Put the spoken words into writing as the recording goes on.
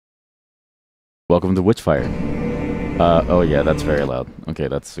Welcome to Witchfire. Oh yeah, that's very loud. Okay,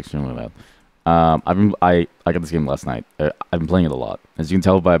 that's extremely loud. I got this game last night. I've been playing it a lot, as you can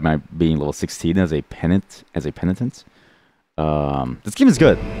tell by my being level 16 as a penitent. This game is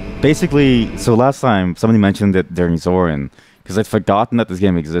good. Basically, so last time somebody mentioned it during Zoran, because I'd forgotten that this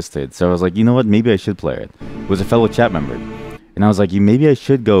game existed. So I was like, you know what? Maybe I should play it. It was a fellow chat member, and I was like, maybe I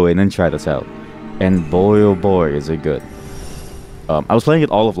should go in and try this out. And boy, oh boy, is it good. I was playing it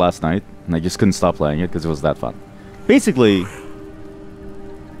all of last night, and I just couldn't stop playing it because it was that fun. Basically,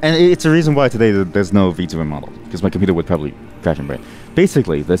 and it's a reason why today there's no VTuber model, because my computer would probably crash and break.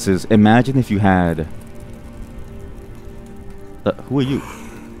 Basically, this is, imagine if you had... who are you?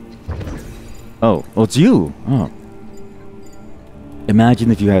 Oh, it's you! Oh.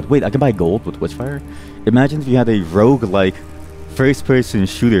 Imagine if you had... Wait, I can buy gold with Witchfire? Imagine if you had a rogue-like first-person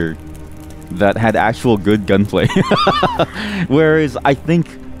shooter that had actual good gunplay. Whereas I think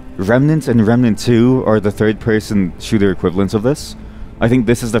Remnant and Remnant 2 are the third-person shooter equivalents of this. I think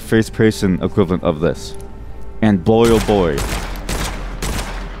this is the first-person equivalent of this. And boy oh boy,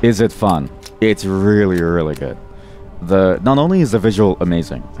 is it fun. It's really, really good. Not only is the visual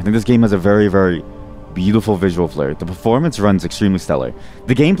amazing, I think this game has a very, very beautiful visual flair. The performance runs extremely stellar.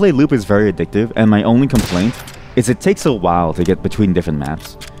 The gameplay loop is very addictive, and my only complaint is it takes a while to get between different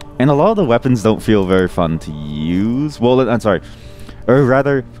maps. And a lot of the weapons don't feel very fun to use. Well, I'm sorry. Or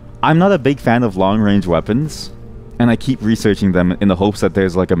rather, I'm not a big fan of long-range weapons, and I keep researching them in the hopes that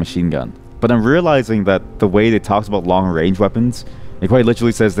there's like a machine gun. But I'm realizing that the way it talks about long-range weapons, it quite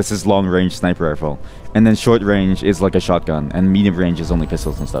literally says this is long-range sniper rifle, and then short-range is like a shotgun, and medium-range is only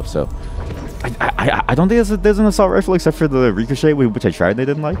pistols and stuff, so... I don't think there's an assault rifle except for the Ricochet, which I tried and I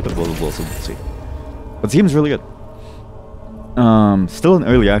didn't like, but we'll see. But the game's really good. Still in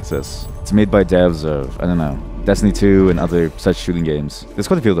early access. It's made by devs of, I don't know, Destiny 2 and other such shooting games. There's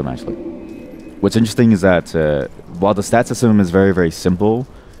quite a few of them, actually. What's interesting is that while the stat system is very, very simple,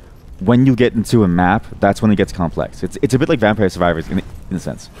 when you get into a map, that's when it gets complex. It's a bit like Vampire Survivors in a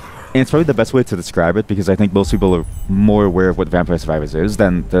sense. And it's probably the best way to describe it, because I think most people are more aware of what Vampire Survivors is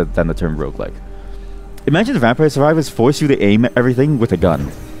than the term roguelike. Imagine if Vampire Survivors forced you to aim at everything with a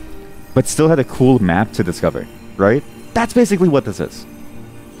gun, but still had a cool map to discover, right? That's basically what this is.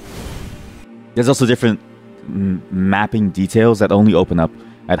 There's also different mapping details that only open up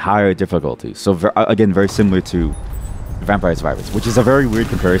at higher difficulties. So again, very similar to Vampire Survivors, which is a very weird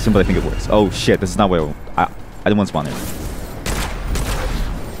comparison, but I think it works. Oh shit, this is not what I didn't want to spawn here.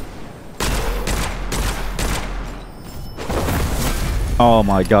 Oh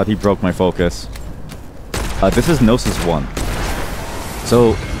my god, he broke my focus. This is Gnosis 1.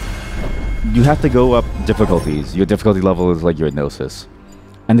 So, you have to go up difficulties. Your difficulty level is like your Gnosis.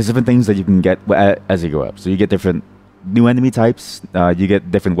 And there's different things that you can get as you go up. So you get different new enemy types. You get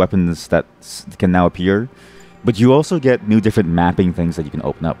different weapons that can now appear. But you also get new different mapping things that you can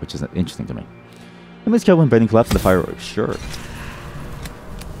open up, which is interesting to me. Enemies kill when bending collapse in the fireworks. Sure.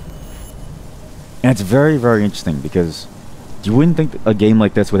 And it's very, very interesting because you wouldn't think a game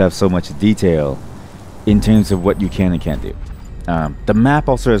like this would have so much detail in terms of what you can and can't do. The map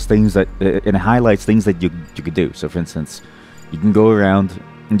also has things that it highlights things that you could do. So, for instance, you can go around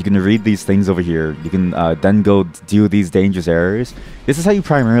and you can read these things over here. You can then go do these dangerous areas. This is how you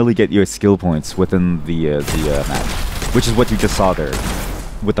primarily get your skill points within the map, which is what you just saw there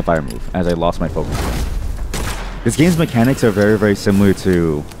with the fire move. As I lost my focus. This game's mechanics are very, very similar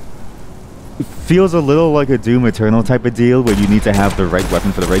to. It feels a little like a Doom Eternal type of deal, where you need to have the right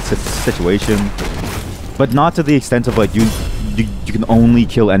weapon for the right situation, but not to the extent of like you can only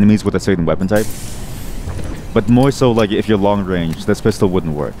kill enemies with a certain weapon type. But more so like if you're long range, this pistol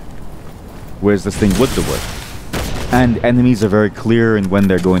wouldn't work, whereas this thing would work. And enemies are very clear in when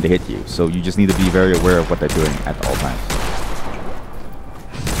they're going to hit you, so you just need to be very aware of what they're doing at all times.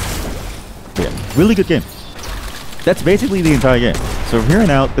 But yeah, really good game. That's basically the entire game. So from here on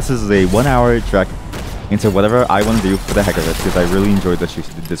out, this is a 1-hour trek into whatever I want to do for the heck of it, because I really enjoyed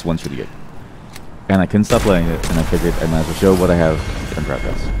this one shooting game. And I couldn't stop playing it, and I figured I might as well show what I have in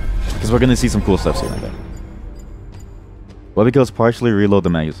progress. Because we're going to see some cool stuff soon, I think. Well, because partially reload the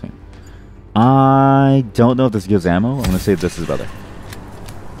magazine. I don't know if this gives ammo. I'm going to say this is better.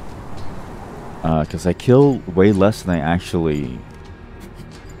 Because I kill way less than I actually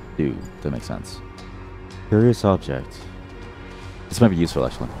do. That makes sense. Curious object. This might be useful,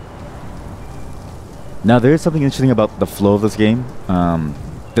 actually. Now, there is something interesting about the flow of this game.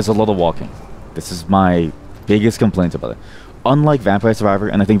 There's a lot of walking. This is my biggest complaint about it. Unlike Vampire Survivor,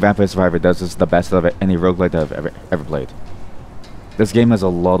 and I think Vampire Survivor does this the best of any roguelike that I've ever played. This game has a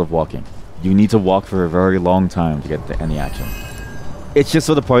lot of walking. You need to walk for a very long time to get to any action. It's just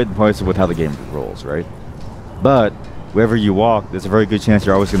sort of part and parcel with how the game rolls, right? But wherever you walk, there's a very good chance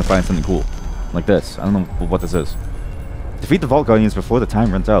you're always going to find something cool. Like this. I don't know what this is. Defeat the Vault Guardians before the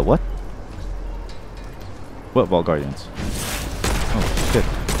time runs out. What? What Vault Guardians? Oh, shit.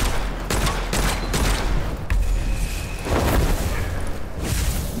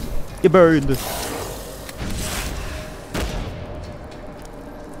 Get buried.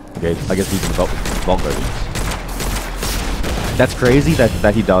 Okay, I guess these are the Vault Guardians. That's crazy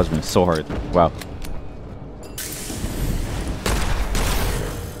that he dodged me so hard. Wow.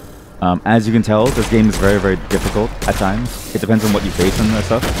 As you can tell, this game is very, very difficult at times. It depends on what you face and that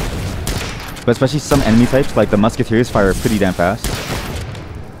stuff. But especially some enemy types, like the Musketeers, fire pretty damn fast.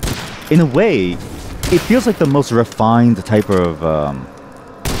 In a way, it feels like the most refined type of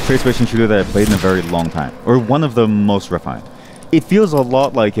first-person shooter that I've played in a very long time. Or one of the most refined. It feels a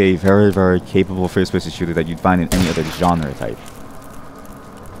lot like a very, very capable first-person shooter that you'd find in any other genre type.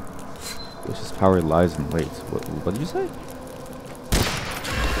 Vicious power lies in wait. What did you say?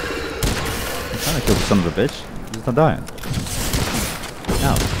 I'm trying to kill the son of a bitch. He's not dying.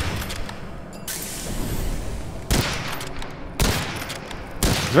 Ow.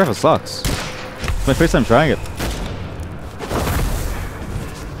 This rifle sucks. It's my first time trying it.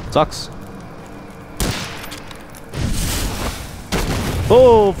 Sucks.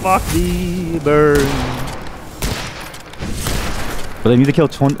 Oh, fuck me, burn. But I need to kill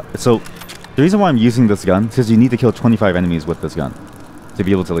 20. So, the reason why I'm using this gun is because you need to kill 25 enemies with this gun to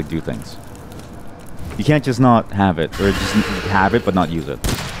be able to, like, do things. You can't just not have it, or just have it but not use it.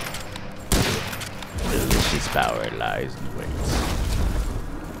 Delicious power lies in wait.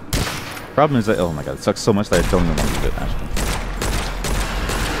 Problem is that, oh my god, it sucks so much that I don't even want to use it, actually.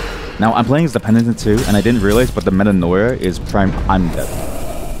 Now, I'm playing as the Penitent too, and I didn't realize, but the Metanoia is prime. I'm dead.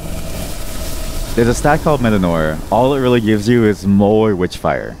 There's a stat called Metanoia. All it really gives you is more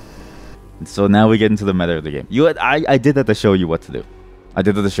Witchfire. And so now we get into the meta of the game. I did that to show you what to do. I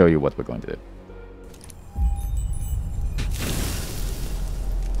did that to show you what we're going to do.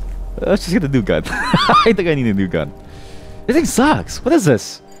 Let's just get a new gun. I think I need a new gun. This thing sucks. What is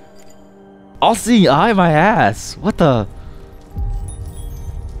this? All-seeing eye, my ass. What the?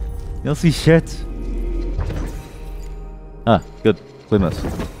 You don't see shit. Ah, good. Claim this.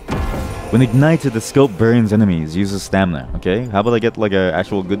 When ignited, the scope burns enemies. Uses stamina. Okay. How about I get like an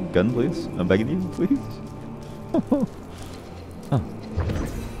actual good gun, please? I'm begging you, please. Oh.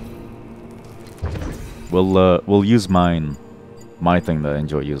 We'll use mine. My thing that I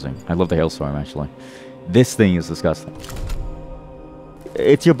enjoy using. I love the Hailstorm actually. This thing is disgusting.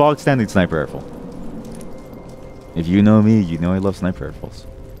 It's your bog standard sniper rifle. If you know me, you know I love sniper rifles.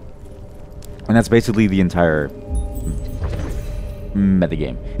 And that's basically the entire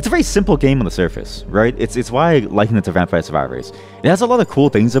metagame. It's a very simple game on the surface, right? It's why I liken it to Vampire Survivors. It has a lot of cool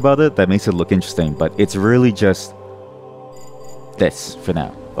things about it that makes it look interesting, but it's really just this for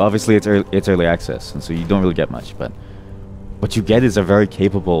now. Obviously, it's early access, and so you don't really get much, but what you get is a very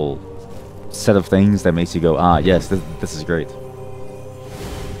capable set of things that makes you go, ah, yes, this is great.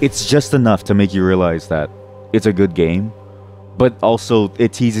 It's just enough to make you realize that it's a good game, but also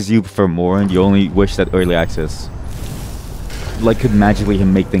it teases you for more, and you only wish that early access like could magically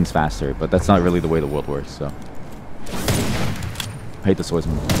make things faster, but that's not really the way the world works. So I hate the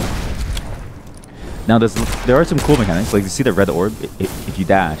swordsman. Now there are some cool mechanics, like you see the red orb. If you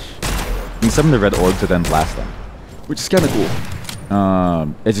dash, you summon the red orb to then blast them, which is kind of cool.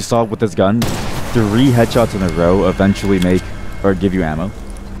 As you saw with this gun, 3 headshots in a row eventually make or give you ammo.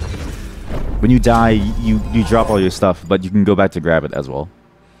 When you die, you drop all your stuff, but you can go back to grab it as well.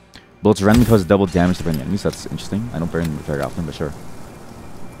 Bullets randomly cause double damage to burn enemies. That's interesting. I don't burn very often, but sure.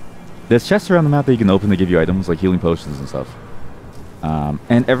 There's chests around the map that you can open to give you items like healing potions and stuff.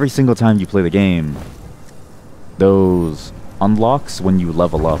 And every single time you play the game, those unlocks when you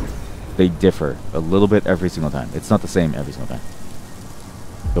level up, they differ a little bit every single time. It's not the same every single time.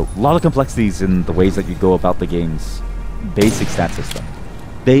 So a lot of complexities in the ways that you go about the game's basic stat system.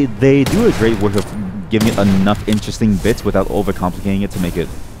 They do a great work of giving it enough interesting bits without overcomplicating it to make it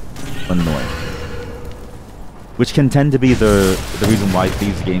annoying. Which can tend to be the reason why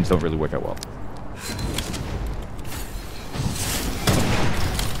these games don't really work out well.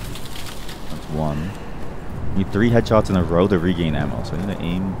 That's one. You need 3 headshots in a row to regain ammo, so I need to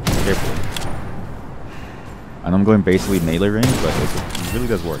aim carefully. And I'm going basically melee range, but it really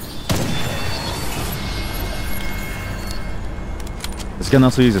does work. This gun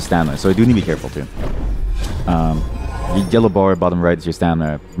also uses stamina, so I do need to be careful too. Your yellow bar bottom right is your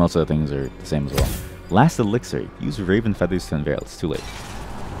stamina. Most of the things are the same as well. Last elixir. Use raven feathers to unveil. It's too late.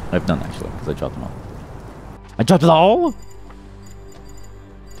 I've done actually, because I dropped them all. I dropped it all?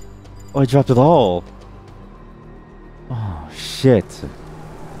 Oh, I dropped it all. Oh, shit.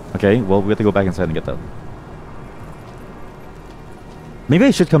 Okay, well, we have to go back inside and get that. Maybe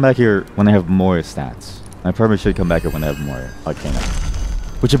I should come back here when I have more stats. I probably should come back here when I have more Arcana.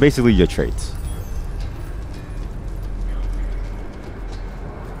 Which are basically your traits.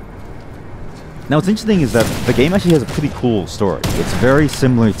 Now, what's interesting is that the game actually has a pretty cool story. It's very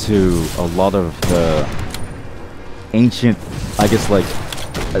similar to a lot of the ancient, I guess, like,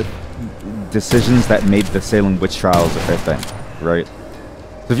 decisions that made the Salem witch trials a thing, right?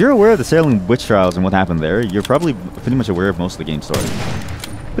 So if you're aware of the Salem witch trials and what happened there, you're probably pretty much aware of most of the game story.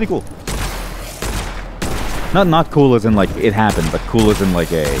 Pretty cool. Not cool as in like it happened, but cool as in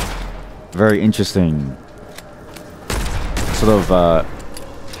like a very interesting sort of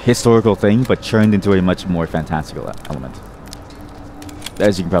historical thing, but churned into a much more fantastical element.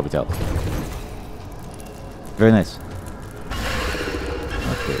 As you can probably tell. Very nice.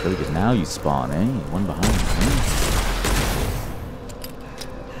 Okay, very good. Now you spawn, eh? One behind. Eh?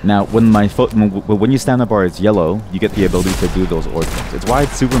 Now, when your stamina bar is yellow, you get the ability to do those orb things. It's why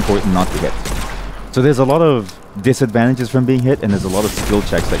it's super important not to hit. So there's a lot of disadvantages from being hit, and there's a lot of skill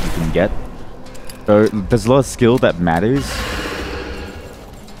checks that you can get. There's a lot of skill that matters.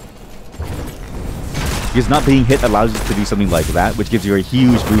 Because not being hit allows you to do something like that, which gives you a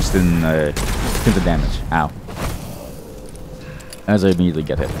huge boost in terms of damage. Ow. As I immediately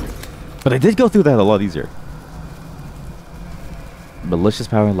get hit. But I did go through that a lot easier. Malicious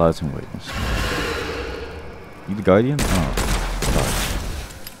power allows him weakness. You the guardian? Oh, God.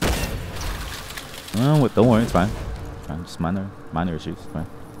 Oh, don't worry, it's fine. It's fine. Just minor issues. It's fine.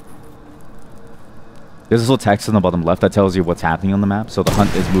 There's this little text on the bottom left that tells you what's happening on the map, so the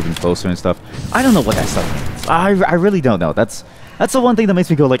hunt is moving closer and stuff. I don't know what that stuff means. I really don't know. That's the one thing that makes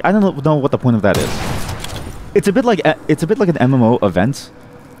me go like, I don't know what the point of that is. It's a bit like an MMO event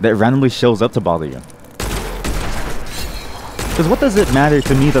that randomly shows up to bother you. Because what does it matter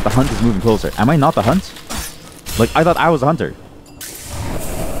to me that the hunt is moving closer? Am I not the hunt? Like, I thought I was a hunter.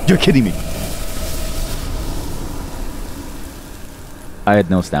 You're kidding me. I had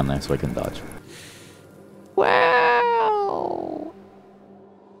no stamina, so I couldn't dodge. Wow.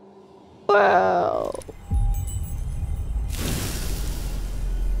 Wow.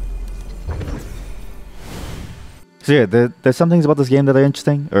 So yeah, there's some things about this game that are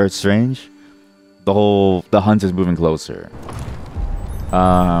interesting or strange. The hunt is moving closer.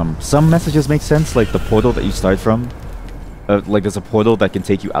 Some messages make sense, like the portal that you start from. Like there's a portal that can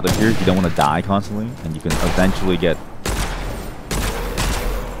take you out of here if you don't want to die constantly, and you can eventually get.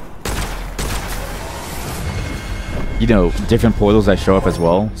 You know, different portals that show up as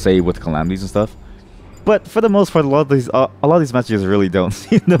well, say with calamities and stuff. But for the most part, a lot of these messages really don't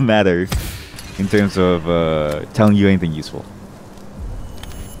seem to matter in terms of telling you anything useful.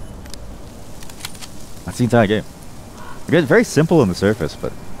 That's the entire game. Again, very simple on the surface,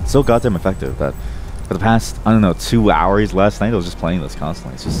 but so goddamn effective that for the past, I don't know, 2 hours last night, I was just playing this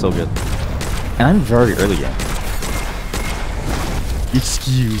constantly. It's just so good. And I'm very early game.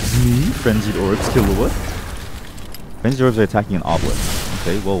 Excuse me? Frenzied orbs kill the what? Frenzied orbs are attacking an obelisk.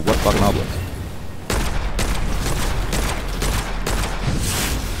 Okay, well, what fucking obelisk?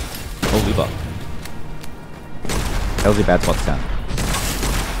 Holy fuck. That was a bad spot to stand.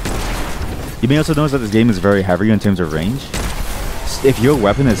 You may also notice that this game is very heavy in terms of range. If your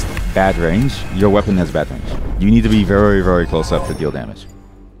weapon is bad range, your weapon has bad range. You need to be very, very close up to deal damage.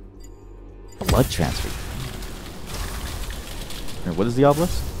 Blood transfer. Here, what is the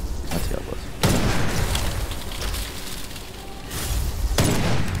obelisk? That's the obelisk.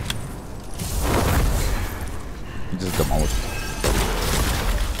 You just demolish it.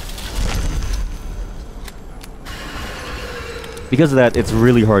 Because of that, it's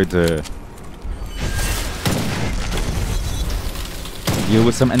really hard to deal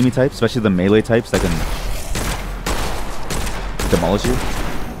with some enemy types, especially the melee types that can demolish you.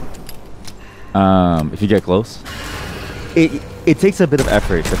 If you get close. It takes a bit of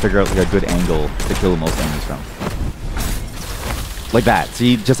effort to figure out like a good angle to kill most enemies from. Like that.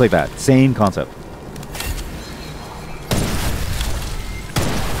 See, just like that. Same concept.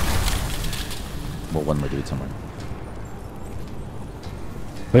 Well, one more dude somewhere.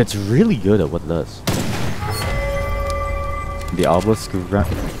 But it's really good at what it does. The obelisk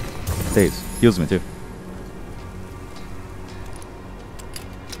stays. Heals me too.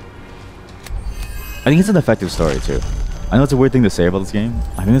 I think it's an effective story too. I know it's a weird thing to say about this game.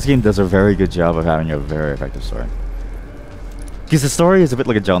 I think this game does a very good job of having a very effective story. Because the story is a bit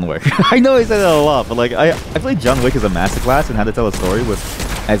like a John Wick. I know I say that a lot, but like I played John Wick as a masterclass in how to tell a story with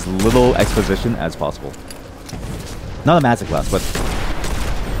as little exposition as possible. Not a masterclass, but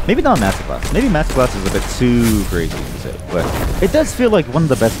Maybe not Masterclass. Maybe Masterclass is a bit too crazy to say, but it does feel like one of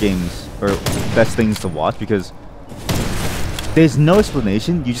the best games or best things to watch because there's no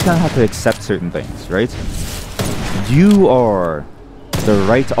explanation. You just kind of have to accept certain things, right? You are the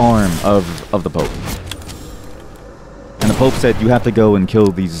right arm of the Pope, and the Pope said you have to go and kill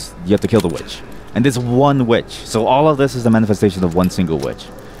these. You have to kill the witch, and there's one witch. So all of this is the manifestation of one single witch,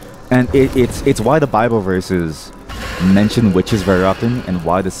 and it's why the Bible verses mention witches very often, and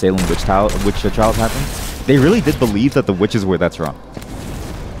why the Salem witch trials happen. They really did believe that the witches were that strong.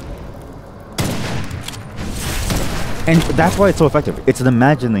 And that's why it's so effective. It's an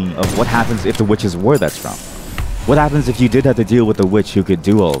imagining of what happens if the witches were that strong. What happens if you did have to deal with a witch who could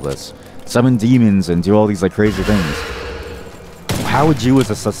do all of this? Summon demons and do all these like crazy things. How would you as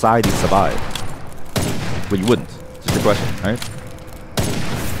a society survive? Well, you wouldn't. Just a question, right?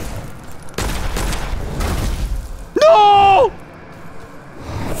 No!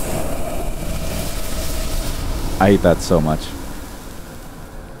 I hate that so much.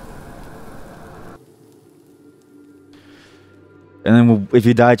 And then if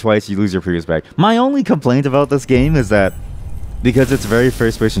you die twice, you lose your previous back. My only complaint about this game is that because it's very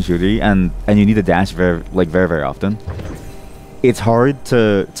first-person shooter and you need to dash very often, it's hard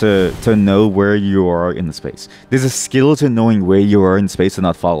to know where you are in the space. There's a skill to knowing where you are in space to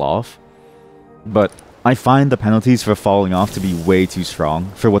not fall off, but I find the penalties for falling off to be way too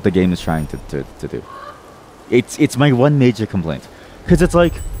strong for what the game is trying to do. It's my one major complaint, because it's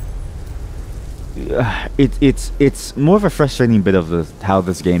like it's more of a frustrating bit of how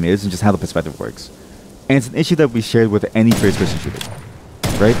this game is and just how the perspective works, and it's an issue that we shared with any first-person shooter,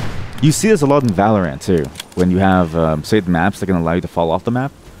 right? You see this a lot in Valorant too, when you have certain maps that can allow you to fall off the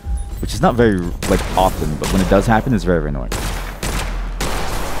map, which is not very like often, but when it does happen, it's very, very annoying.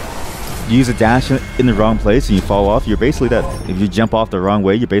 You use a dash in the wrong place and you fall off, you're basically dead. If you jump off the wrong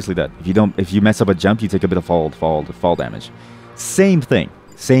way, you're basically dead. If you mess up a jump, you take a bit of fall damage. Same thing,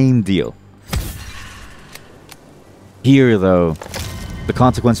 same deal. Here, though, the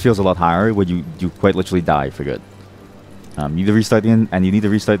consequence feels a lot higher when you quite literally die for good. You need to restart you need to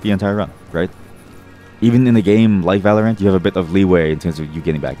restart the entire run, right? Even in a game like Valorant, you have a bit of leeway in terms of you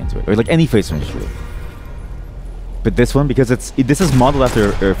getting back into it, or like any first-person shooter. But this one, because this is modeled after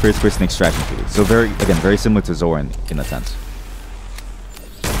a first-person extraction shooter, so very similar to Zoran in a sense,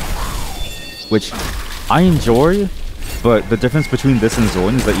 which I enjoy. But the difference between this and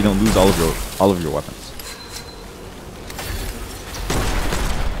Zoran is that you don't lose all of your weapons.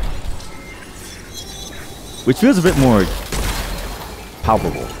 Which feels a bit more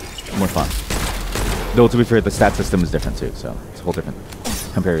palpable, more fun. Though, to be fair, the stat system is different too, so it's a whole different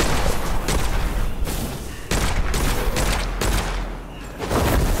comparison.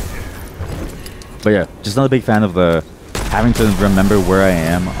 But yeah, just not a big fan of the having to remember where I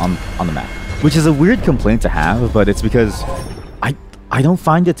am on the map. Which is a weird complaint to have, but it's because I don't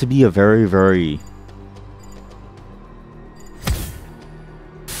find it to be a very, very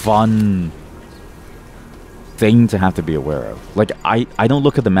fun thing to have to be aware of. Like, I don't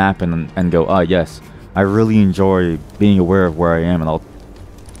look at the map and go, ah, yes, I really enjoy being aware of where I am at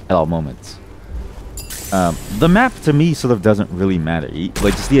all moments. The map to me sort of doesn't really matter.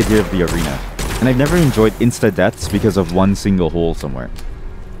 Like, just the idea of the arena. And I've never enjoyed insta-deaths because of one single hole somewhere.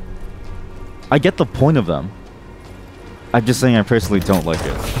 I get the point of them. I'm just saying I personally don't like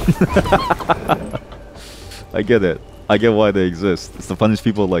it. I get it. I get why they exist. It's to punish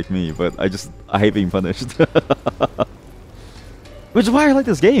people like me, but I hate being punished. Which is why I like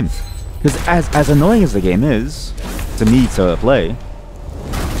this game. Because as annoying as the game is, to me to play,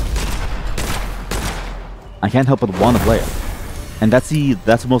 I can't help but want to play it. And that's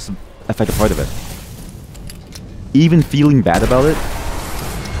the most effective part of it. Even feeling bad about it,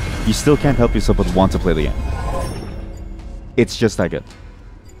 you still can't help yourself but want to play the game. It's just that good.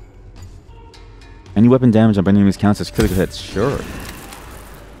 Any weapon damage on enemies counts as critical hits. Sure.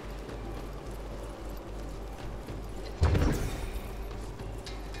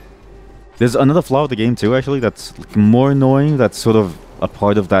 There's another flaw with the game too, actually, that's more annoying. That's sort of a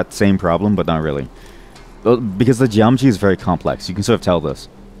part of that same problem, but not really. Because the geometry is very complex. You can sort of tell this.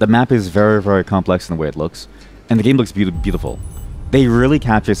 The map is very, very complex in the way it looks. And the game looks beautiful. They really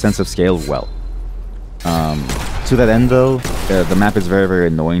capture a sense of scale well. To that end, though, the map is very, very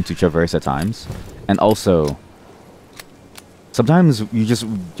annoying to traverse at times. And also, sometimes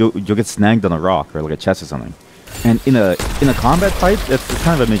you'll get snagged on a rock or like a chest or something. And in a combat fight, it's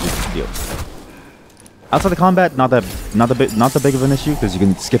kind of a major deal. Outside the combat, not that big of an issue because you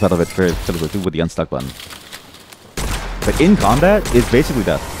can skip out of it fairly quickly with the unstuck button. But in combat, it's basically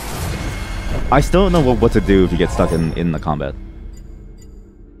death. I still don't know what to do if you get stuck in the combat.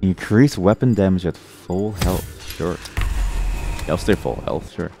 Increase weapon damage at full health. Sure. I'll stay full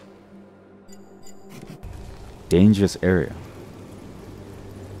health, sure. Dangerous area.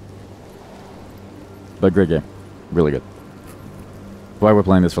 But great game. Really good. Why we're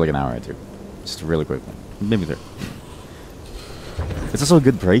playing this for like an hour or two. Just really quickly. Maybe there. It's also a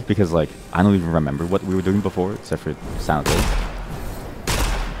good break because like I don't even remember what we were doing before except for sound effects.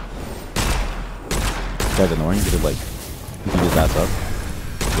 This guy's annoying. You could like beat his ass up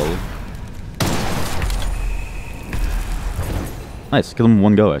slowly. Nice. Kill him in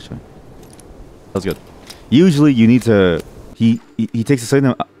one go actually. That was good. Usually you need to he takes a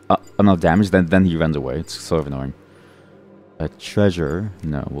certain amount of damage then he runs away. It's sort of annoying. A treasure.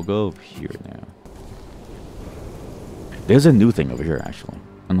 No, we'll go over here now. There's a new thing over here, actually.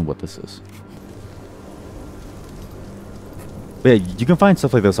 I don't know what this is. But yeah, you can find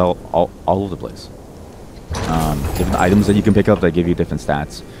stuff like this all over the place. Different items that you can pick up that give you different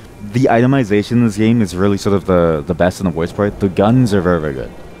stats. The itemization in this game is really sort of the best and the worst part. The guns are very, very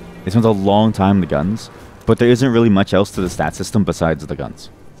good. It spends a long time in the guns, but there isn't really much else to the stat system besides the guns.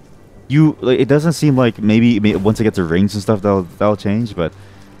 It doesn't seem like maybe once it gets to rings and stuff that'll change, but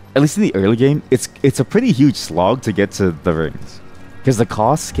at least in the early game, it's a pretty huge slog to get to the rings. Because the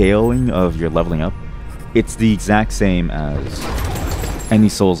cost scaling of your leveling up, it's the exact same as any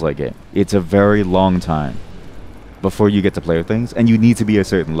Souls-like game. It's a very long time before you get to play with things, and you need to be a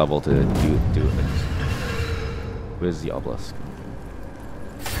certain level to do things. Where's the obelisk?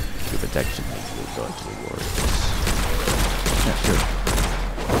 Your protection will go to rewards. Yeah, sure.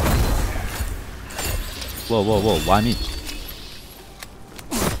 Whoa, whoa, whoa, why me?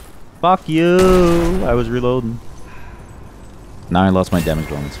 Fuck you! I was reloading. Now I lost my damage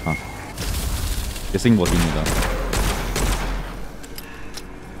bonus. Huh. This thing will heal me though.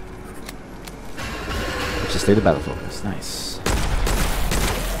 Just stay the battle focus. Nice.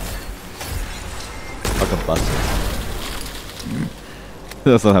 Fuck a bus.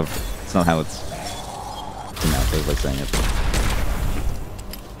 That's not how. It's not how it's. You know, feels like saying it.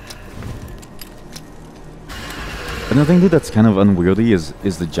 Another thing, dude, that's kind of unwieldy is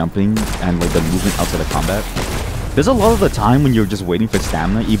the jumping and like the movement outside of combat. There's a lot of the time when you're just waiting for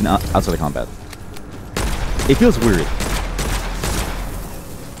stamina, even outside of combat. It feels weird.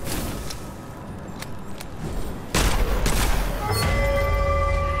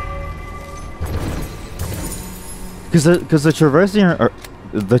 Because the traversing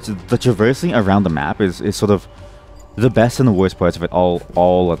the traversing around the map is sort of the best and the worst parts of it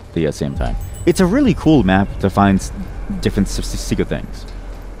all at the same time. It's a really cool map to find different secret things.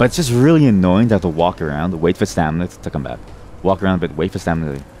 But it's just really annoying to have to walk around, wait for stamina to come back. Walk around a bit, wait for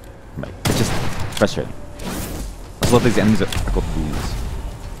stamina to come back. It's just frustrating. I love these enemies are called boos.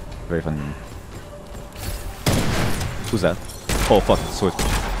 Very funny. Who's that? Oh fuck, sword.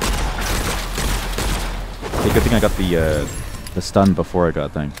 Okay, good thing I got the stun before I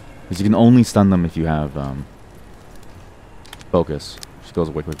got that thing. Because you can only stun them if you have focus. Which goes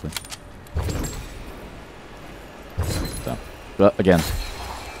away quickly. So, but again,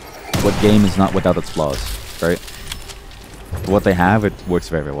 what game is not without its flaws, right? What they have, it works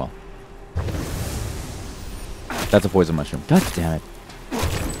very, very well. That's a poison mushroom. God damn it.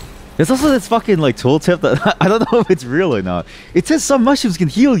 There's also this fucking like tooltip that I don't know if it's real or not. It says some mushrooms can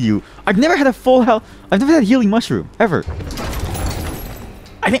heal you. I've never had a full health. I've never had a healing mushroom ever.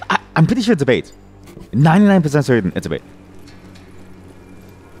 I'm pretty sure it's a bait. 99% certain it's a bait.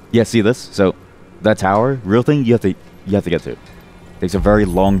 Yeah, see this? So that tower, real thing, you have to get to it. Takes a very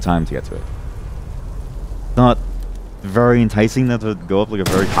long time to get to it. Not very enticing that to go up like a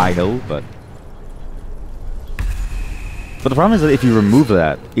very high hill, but the problem is that if you remove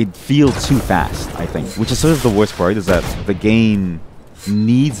that, it feels too fast, I think. Which is sort of the worst part, is that the game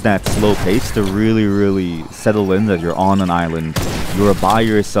needs that slow pace to really, really settle in that you're on an island, you're by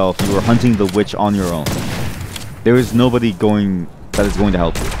yourself, you are hunting the witch on your own. There is nobody that is going to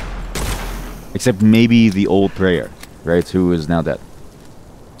help you. Except maybe the old prayer, right, who is now dead.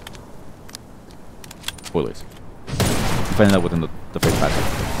 Spoilers. You find out within the first patch.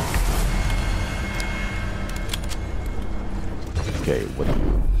 Okay, what?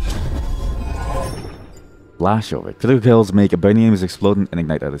 Flashover. Critical kills make a burning enemies explode and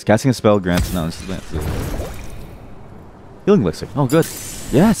ignite others. Casting a spell grants no healing elixir. Oh, good.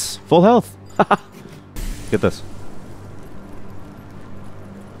 Yes, full health. Get this.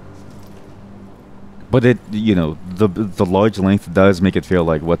 But it, you know, the large length does make it feel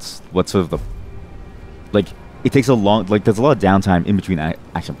like what's sort of the, like, it takes a long, like, there's a lot of downtime in between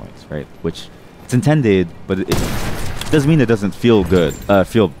action points, right? Which it's intended, but it doesn't mean it doesn't feel good,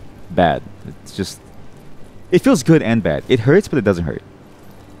 feel bad. It's just, it feels good and bad. It hurts, but it doesn't hurt.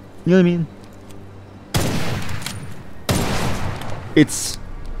 You know what I mean? It's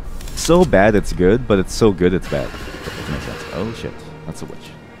so bad it's good, but it's so good it's bad. If that makes sense. Oh shit, that's a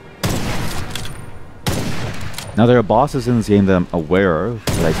witch. Now there are bosses in this game that I'm aware of,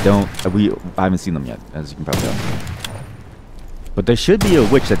 but I haven't seen them yet, as you can probably tell. But there should be a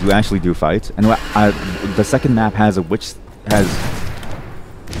witch that you actually do fight, and the second map has a witch,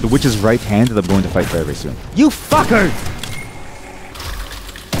 the witch's right hand that I'm going to fight very, very soon. You fucker!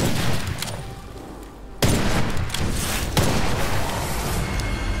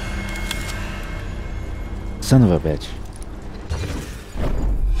 Son of a bitch.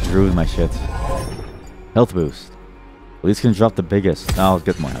 Ruined my shit. Health boost. At least can drop the biggest. Now I'll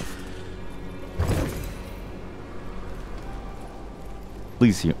get more health.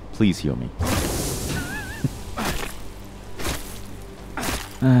 Please heal me.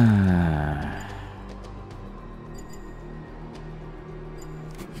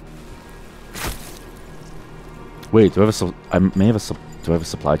 Wait, do I have do I have a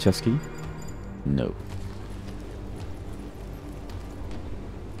supply chest key? No.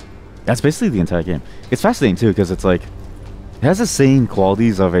 That's basically the entire game. It's fascinating too, because it's like it has the same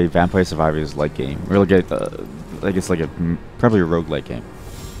qualities of a Vampire Survivors like game, or like it's like probably a roguelike game.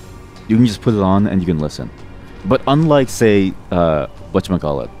 You can just put it on and you can listen. But unlike, say,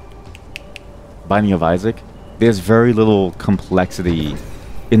 whatchamacallit, Binding of Isaac, there's very little complexity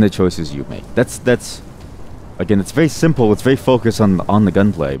in the choices you make. That's again, it's very simple. It's very focused on the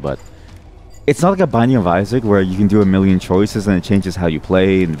gunplay, but it's not like a Binding of Isaac where you can do a million choices and it changes how you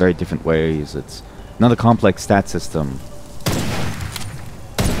play in very different ways. It's not a complex stat system.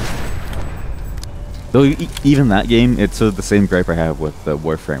 Though even that game, it's sort of the same gripe I have with the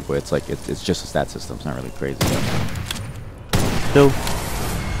Warframe, where it's like it's just a stat system. It's not really crazy. Though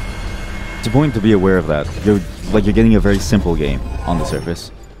it's important to be aware of that. You're getting a very simple game on the surface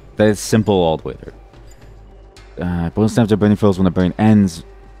that is simple all the way through. Bonus damage to burning foes when the burn ends.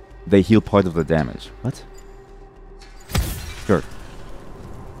 They heal part of the damage. What? Sure.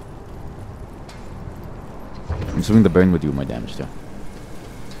 I'm assuming the burn would do my damage too.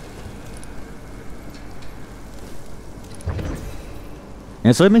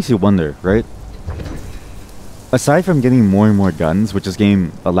 And so it makes you wonder, right? Aside from getting more and more guns, which this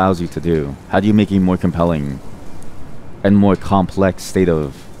game allows you to do, how do you make a more compelling and more complex state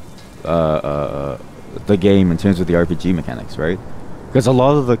of the game in terms of the RPG mechanics, right? Because a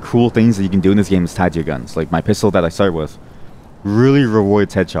lot of the cool things that you can do in this game is tied to your guns. Like my pistol that I start with really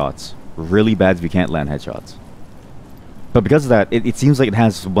rewards headshots. Really bad if you can't land headshots. But because of that, it seems like it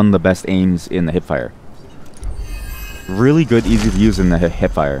has one of the best aims in the hipfire. Really good, easy to use in the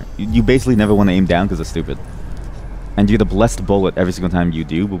hipfire. You basically never want to aim down because it's stupid. And you get a blessed bullet every single time you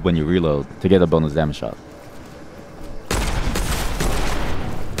do when you reload to get a bonus damage shot.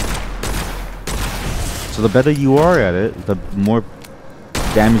 So the better you are at it, the more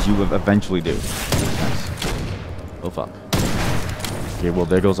damage you will eventually do. Nice. Oh fuck. Okay, well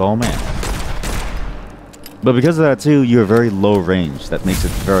there goes all man. But because of that too, you're very low range. That makes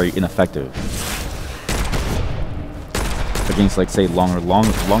it very ineffective against, like, say, longer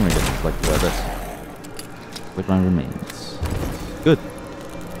ranges, like this. Like my remains. Good.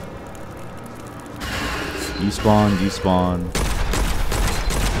 You spawn.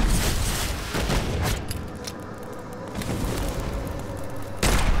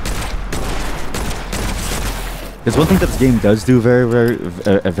 There's one thing that this game does do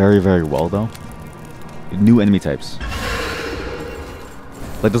very well, though. New enemy types.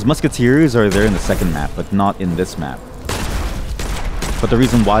 Like, those musketeers are there in the second map, but not in this map. But the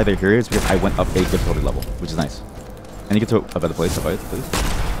reason why they're here is because I went up a difficulty level, which is nice. And you get to a better place to fight, please.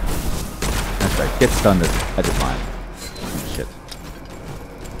 That's right. Get stunned at the time. Oh, shit.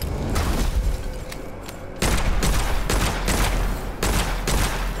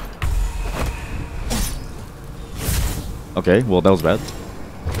 Okay, well that was bad.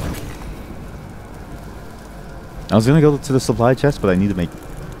 I was gonna go to the supply chest, but I need to make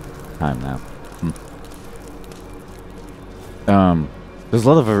time now. There's a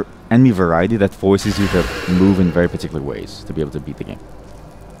lot of enemy variety that forces you to move in very particular ways to be able to beat the game.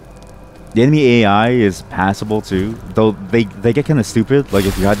 The enemy AI is passable too, though they get kind of stupid. Like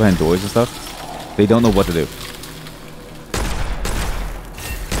if you hide behind doors and stuff, they don't know what to do.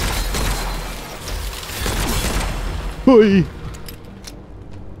 Hoi!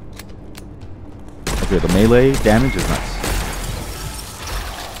 Okay, the melee damage is nice.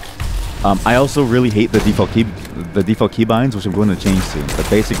 I also really hate the default keybinds, which I'm going to change soon. But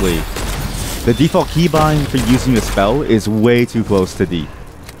basically, the default keybind for using a spell is way too close to D.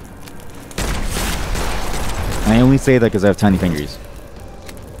 And I only say that because I have tiny fingers.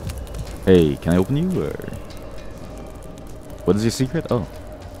 Hey, can I open you, or... What is your secret? Oh.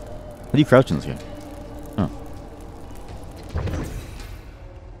 How do you crouch in this game? Oh.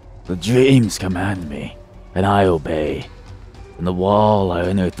 The dreams command me, and I obey. In the wall, I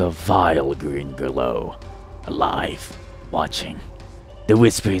unearth a vile green glow. Alive, watching. The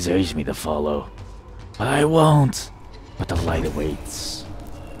whispers urge me to follow. But I won't. But the light awaits.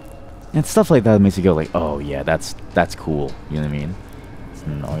 And stuff like that makes you go like, oh yeah, that's cool. You know what I mean? It's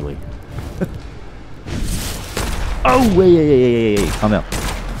gnarly. Oh wait, calm down.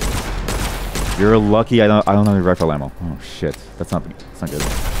 You're lucky I don't have any rifle ammo. Oh shit, that's not good.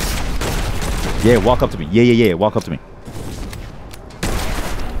 Yeah, walk up to me. Yeah, walk up to me.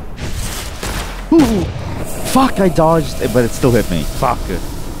 Ooh. Fuck, I dodged, but it still hit me. Fuck.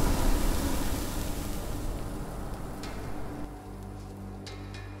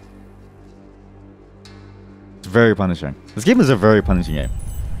 It's very punishing. This game is a very punishing game.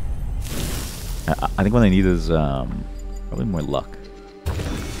 I think what I need is probably more luck.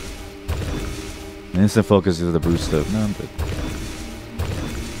 An instant focus is the boost of... No, I'm good.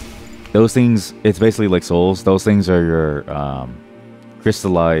 Those things, it's basically like souls. Those things are your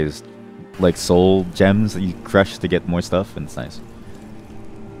crystallized like soul gems that you crush to get more stuff, and it's nice.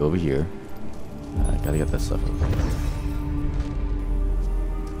 Go over here. Gotta get that stuff over.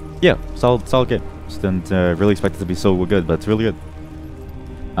 Yeah, solid game. Just didn't really expect it to be so good, but it's really good.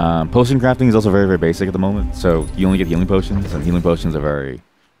 Potion crafting is also very, very basic at the moment, so you only get healing potions, and healing potions are very...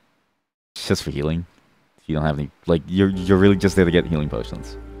 It's just for healing. If you don't have any... Like, you're really just there to get healing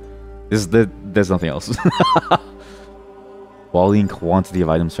potions. There's nothing else. Quality and quantity of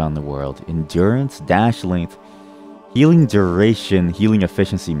items found in the world. Endurance, dash length, healing duration, healing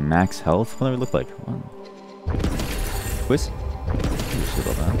efficiency, max health. What do it look like? Quiz?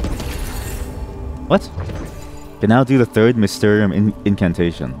 What? Can now do the third Mysterium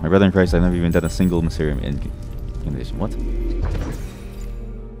incantation. My brother in Christ, I've never even done a single Mysterium incantation. What?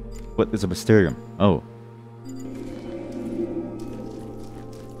 What is a Mysterium? Oh.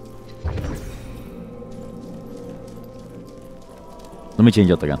 Let me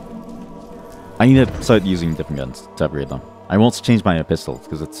change out the gun. I need to start using different guns to upgrade them. I won't change my pistol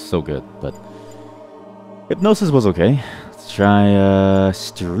because it's so good, but... Hypnosis was okay. Let's try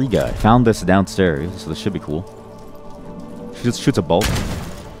Striga. I found this downstairs, so this should be cool. Shoots a bolt,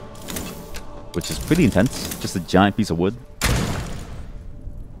 which is pretty intense. Just a giant piece of wood.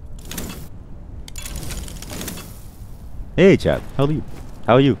 Hey, chat. How are you?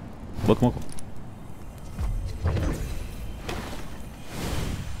 How are you? Welcome.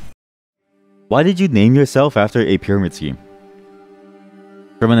 Why did you name yourself after a pyramid scheme?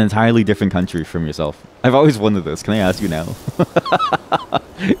 From an entirely different country from yourself. I've always wondered this. Can I ask you now?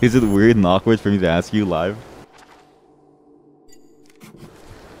 Is it weird and awkward for me to ask you live?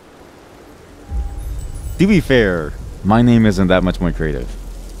 To be fair, my name isn't that much more creative.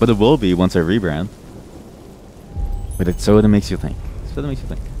 But it will be once I rebrand. But it's so that it makes you think. So that makes you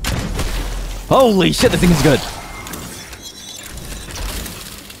think. Holy shit, this thing is good!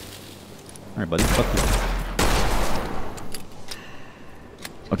 Alright, buddy, fuck you.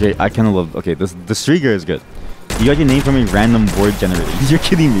 Okay, I kinda love... Okay, the Striga is good. You got your name from a random word generator. You're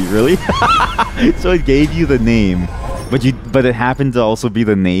kidding me, really? So it gave you the name, but it happened to also be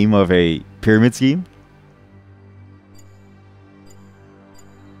the name of a pyramid scheme?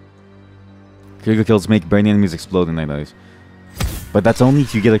 Critical kills make brain enemies explode in 9 days. But that's only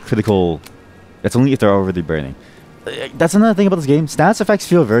if you get a critical... That's only if they're already burning. That's another thing about this game. Stats effects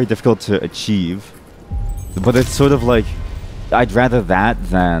feel very difficult to achieve. But it's sort of like... I'd rather that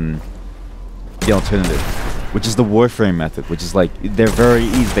than the alternative. Which is the Warframe method. Which is like, they're very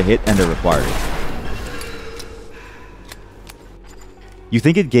easy to hit and they're required. You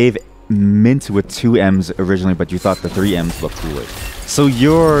think it gave Mint with 2 M's originally, but you thought the 3 M's looked cooler. So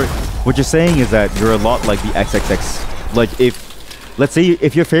what you're saying is that you're a lot like the XXX. Like let's say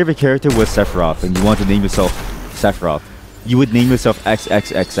if your favorite character was Sephiroth and you want to name yourself Sephiroth, you would name yourself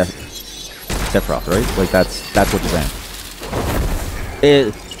XXX Sephiroth, right? Like that's what you're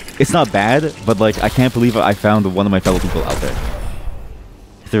saying. It's not bad, but like I can't believe I found one of my fellow people out there.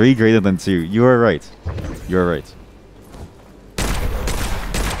 3 greater than 2. You are right. You are right.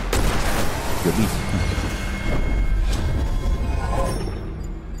 Good lead.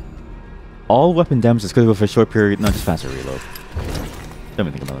 All weapon damage is critical for a short period. No, just faster reload. Don't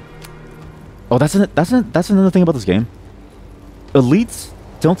even think about it. Oh, that's another thing about this game. Elites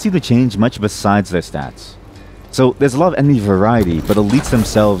don't seem to change much besides their stats. So there's a lot of enemy variety, but elites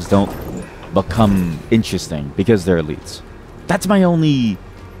themselves don't become interesting because they're elites. That's my only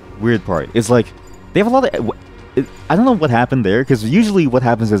weird part. It's like they have a lot of I don't know what happened there, because usually what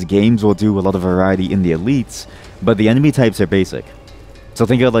happens is games will do a lot of variety in the elites, but the enemy types are basic. So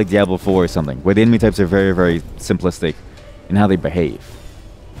think of like Diablo 4 or something, where the enemy types are very, very simplistic in how they behave.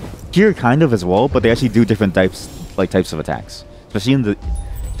 Here, kind of as well, but they actually do different types of attacks, especially in the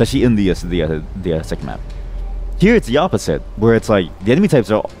second map. Here, it's the opposite, where it's like the enemy types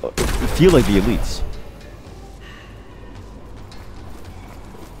feel like the elites.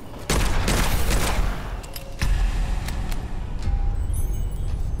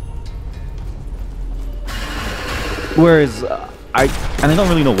 Whereas I don't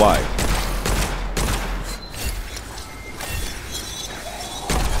really know why.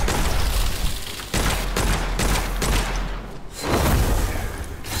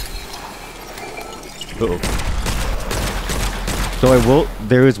 Uh-oh. So I will.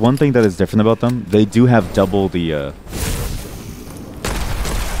 There is one thing that is different about them. They do have double the.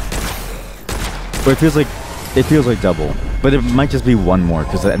 But it feels like double, but it might just be one more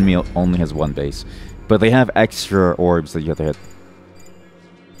because the enemy only has one base. But they have extra orbs that you have to hit.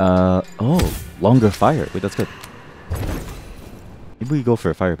 Oh, longer fire. Wait, that's good. Maybe we go for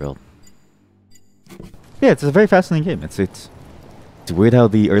a fire build. Yeah, it's a very fascinating game. It's weird how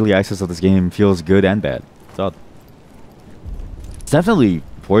the early access of this game feels good and bad. It's odd. It's definitely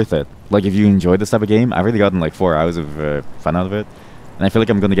worth it. Like, if you enjoy this type of game, I've already gotten like 4 hours of fun out of it. And I feel like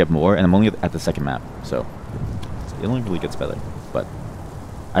I'm going to get more, and I'm only at the second map. So, it only really gets better. But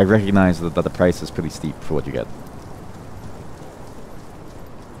I recognize that the price is pretty steep for what you get.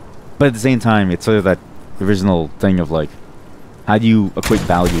 But at the same time, it's sort of that original thing of like, how do you equate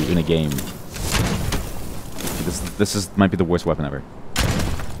value in a game? This might be the worst weapon ever.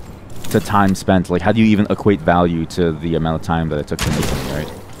 To time spent, like how do you even equate value to the amount of time that it took to make something, right?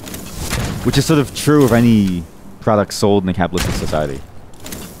 Which is sort of true of any product sold in a capitalistic society.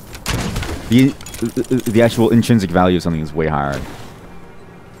 The actual intrinsic value of something is way higher.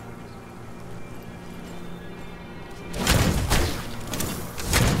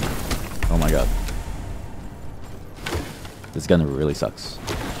 Oh my god. This gun really sucks.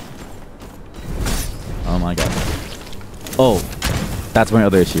 Oh my god. Oh, that's my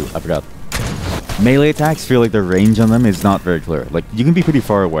other issue. I forgot. Melee attacks feel like the range on them is not very clear. Like, you can be pretty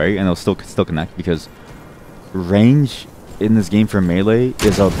far away and it'll still connect, because range in this game for melee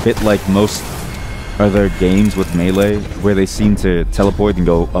is a bit like most other games with melee, where they seem to teleport and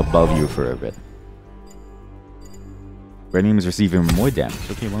go above you for a bit. Red Name is receiving more damage.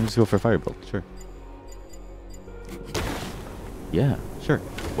 Okay, why don't we just go for a fire build? Sure. Yeah, sure.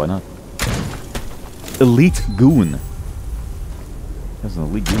 Why not? Elite Goon. That's an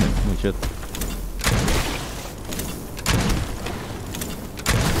elite goon. Holy shit.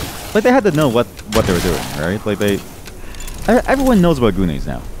 Like, they had to know what they were doing, right? Like, everyone knows about Goonies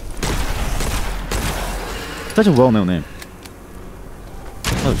now. Such a well-known name.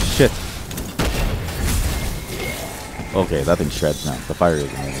 Oh, shit. Okay, that thing shreds now. The fire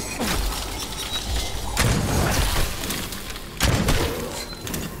is amazing.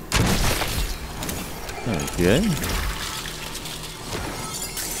 Okay.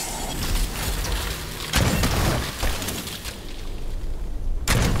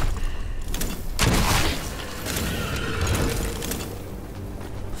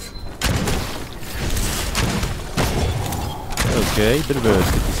 Okay, bit of a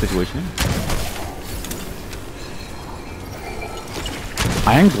sticky situation.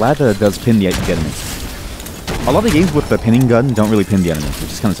 I am glad that it does pin the enemies. A lot of games with the pinning gun don't really pin the enemies,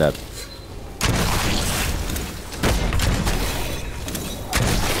 which is kind of sad.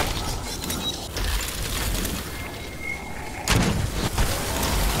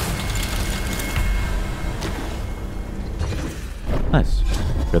 Nice.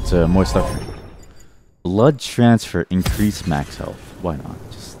 Got more stuff. Blood transfer, increase max health. Why not?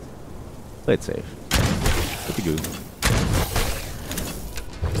 Just play it safe. Let the goo.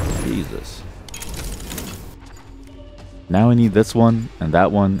 Jesus. Now I need this one and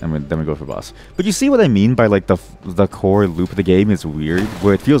that one, and then we go for boss. But you see what I mean by like the core loop of the game is weird,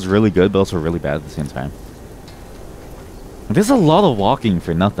 where it feels really good but also really bad at the same time. There's a lot of walking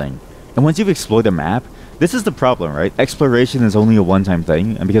for nothing, and once you've explored the map, this is the problem, right? Exploration is only a one-time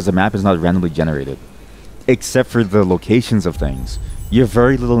thing, and because the map is not randomly generated, except for the locations of things, you have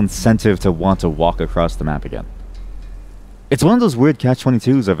very little incentive to want to walk across the map again. It's one of those weird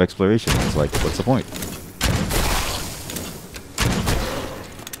catch-22s of exploration. It's like, what's the point?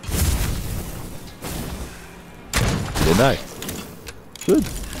 You didn't die. Good.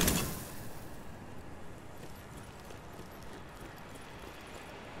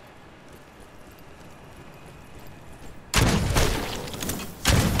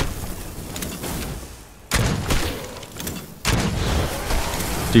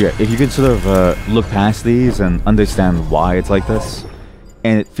 So yeah, if you can sort of look past these and understand why it's like this,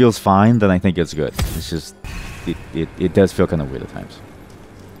 and it feels fine, then I think it's good. It's just, it does feel kind of weird at times.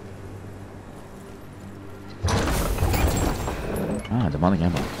 Ah, demonic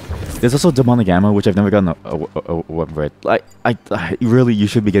ammo. There's also demonic ammo, which I've never gotten a weapon for it. I really, you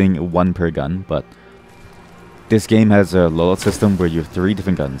should be getting one per gun, but this game has a loadout system where you have 3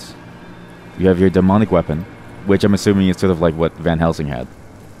 different guns. You have your demonic weapon, which I'm assuming is sort of like what Van Helsing had.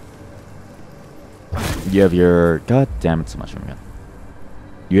 You have your... God damn it, it's a mushroom gun.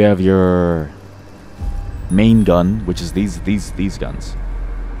 You have your main gun, which is these guns.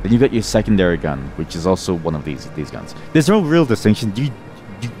 Then you got your secondary gun, which is also one of these guns. There's no real distinction.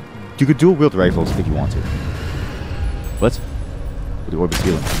 You could dual wield rifles if you want to. What? The orb is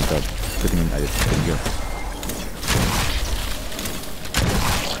healing. Good thing I didn't go.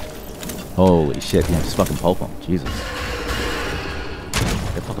 Holy shit! Yeah, just fucking pulp them. Jesus.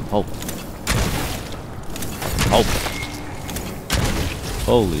 Get fucking pulp. Pulp.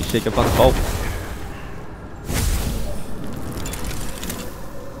 Holy shit! Get fucking pulp.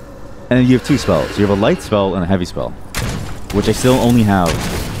 And then you have 2 spells. You have a light spell and a heavy spell, which I still only have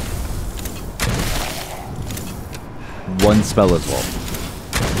 1 spell as well.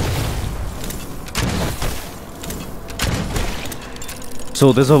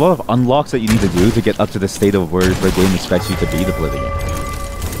 So there's a lot of unlocks that you need to do to get up to the state of where the game expects you to be to play the game.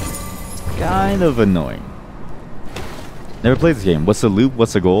 It's kind of annoying. Never played this game. What's the loop?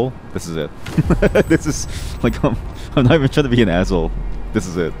 What's the goal? This is it. This is like I'm not even trying to be an asshole. This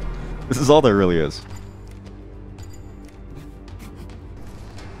is it. This is all there really is.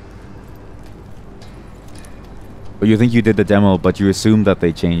 But you think you did the demo, but you assume that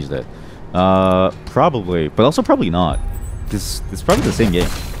they changed it. Probably, but also probably not. Because it's probably the same game.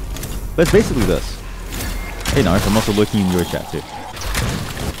 But it's basically this. Hey Narf, I'm also looking in your chat too.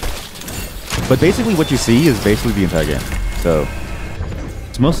 But basically what you see is basically the entire game. So,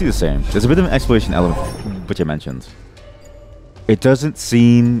 it's mostly the same. There's a bit of an exploration element, which I mentioned. It doesn't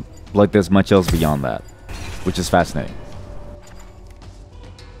seem like there's much else beyond that, which is fascinating.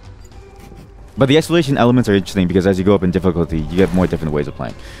 But the exploration elements are interesting because as you go up in difficulty, you get more different ways of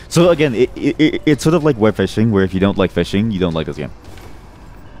playing. So again, it's sort of like web fishing, where if you don't like fishing, you don't like this game.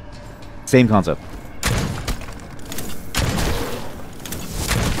 Same concept.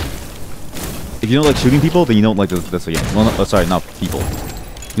 If you don't like shooting people, then you don't like this game. Well, no, sorry, not people.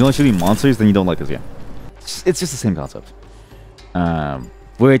 If you don't like shooting monsters, then you don't like this game. It's just the same concept.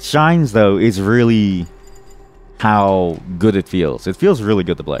 Where it shines, though, is really how good it feels. It feels really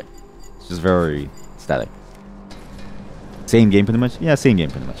good to play. It's just very static. Same game, pretty much? Yeah, same game,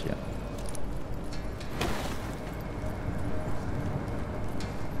 pretty much, yeah.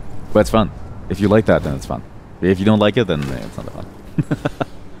 But it's fun. If you like that, then it's fun. If you don't like it, then it's not that fun.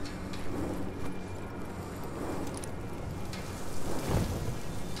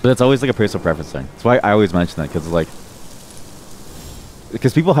 But it's always like a personal preference thing. That's why I always mention that,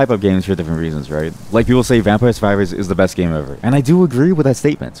 because people hype up games for different reasons, right? Like people say Vampire Survivors is the best game ever, and I do agree with that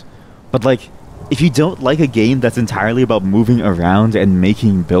statement. But like, if you don't like a game that's entirely about moving around and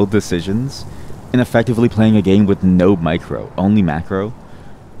making build decisions, and effectively playing a game with no micro, only macro,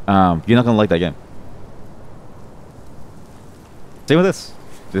 you're not gonna like that game. Same with this.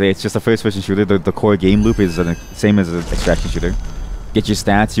 It's just a first-person shooter. The core game loop is the same as an extraction shooter. Get your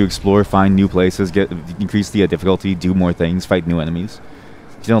stats, you explore, find new places, increase the difficulty, do more things, fight new enemies.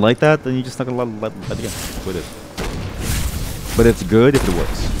 If you don't like that, then you're just not gonna let the game. That's what it is. But it's good if it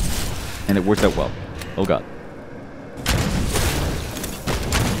works. And it works out well. Oh god.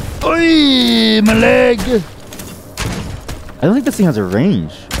 Oi, my leg! I don't think this thing has a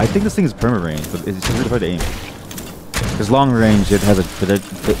range. I think this thing is perma range, but it's just really hard to aim. Because long range, it has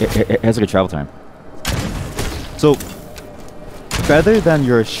like a travel time. So, better than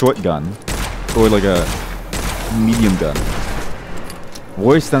your short gun, or like a medium gun.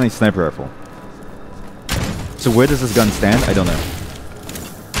 Worse than a sniper rifle. So where does this gun stand? I don't know.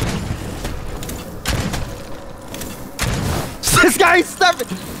 This guy snapped it!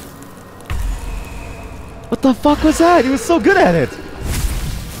 What the fuck was that? He was so good at it!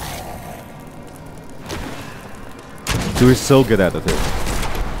 He was so good at it too.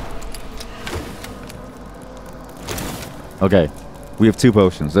 Okay. We have 2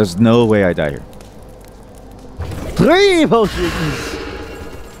 potions. There's no way I die here. 3 potions!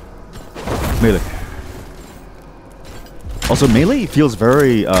 Melee. Also, melee feels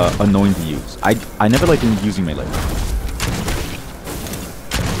very annoying to use. I never like using melee.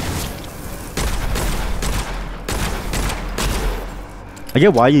 I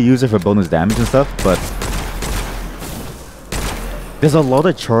get why you use it for bonus damage and stuff, but There's a lot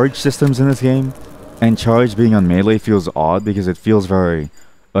of charge systems in this game, and charge being on melee feels odd because it feels very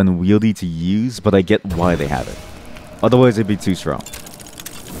unwieldy to use, but I get why they have it. Otherwise, it'd be too strong.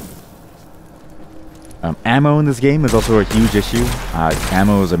 Ammo in this game is also a huge issue.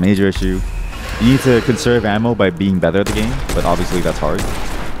 Ammo is a major issue. You need to conserve ammo by being better at the game, but obviously that's hard.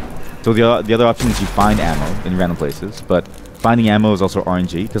 So the other option is you find ammo in random places, but finding ammo is also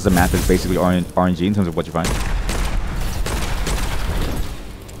RNG, because the map is basically RNG in terms of what you find.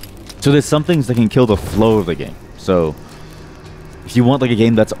 So there's some things that can kill the flow of the game. So if you want like a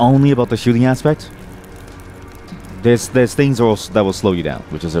game that's only about the shooting aspect, there's things that will slow you down,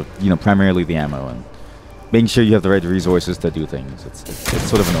 which is primarily the ammo and making sure you have the right resources to do things. It's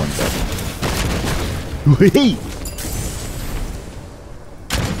sort of annoying stuff.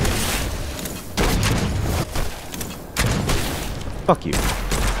 Fuck you.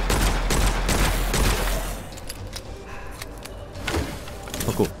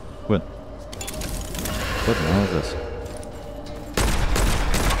 Oh, cool. Win. What the hell is this?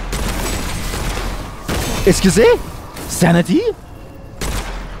 Excusez? Sanity?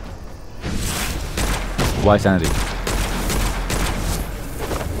 Why sanity?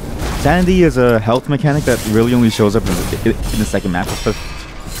 Sanity is a health mechanic that really only shows up in the second map for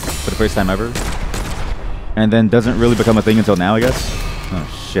the first time ever. And then doesn't really become a thing until now, I guess.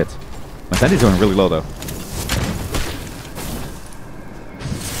 Oh, shit. My sanity's going really low, though.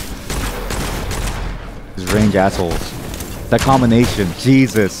 These range assholes. That combination,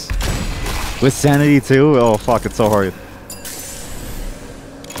 Jesus. With sanity, too? Oh, fuck, it's so hard.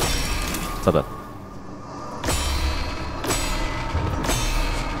 Stop that.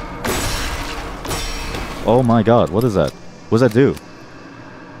 Oh my god, what is that? What does that do?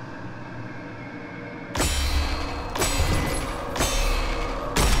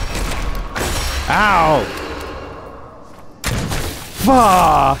 Ow!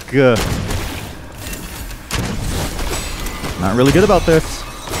 Fuck! Not really good about this.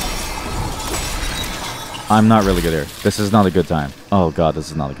 I'm not really good here. This is not a good time. Oh god, this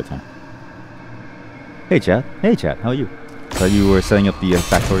is not a good time. Hey chat. Hey chat, how are you? Thought you were setting up the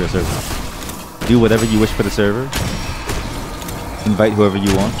Factorio server. Do whatever you wish for the server. Invite whoever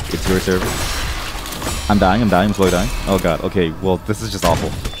you want. It's your server. I'm dying, I'm slowly dying. Oh god, okay, well, this is just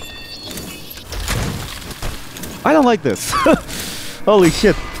awful. I don't like this. Holy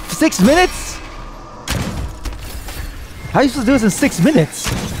shit. 6 minutes? How are you supposed to do this in 6 minutes?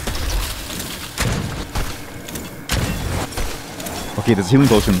 Okay, there's a healing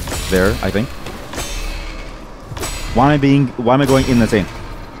potion there, I think. Why am I going in the same?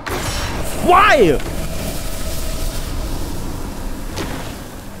 Why?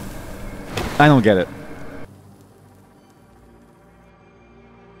 I don't get it.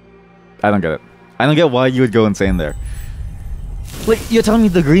 I don't get it. I don't get why you would go insane there. Like, you're telling me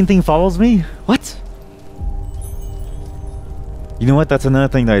the green thing follows me? What? You know what? That's another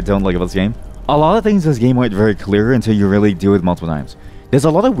thing that I don't like about this game. A lot of things in this game aren't very clear until you really do it multiple times. There's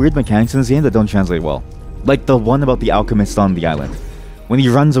a lot of weird mechanics in this game that don't translate well. Like the one about the alchemist on the island. When he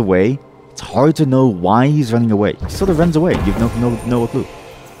runs away, it's hard to know why he's running away. He sort of runs away. You have no clue.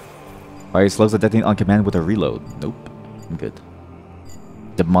 Alright, slugs that detonate on command with a reload. Nope. I'm good.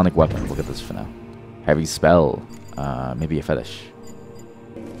 Demonic weapon. Look at this for now. Heavy spell. Maybe a fetish.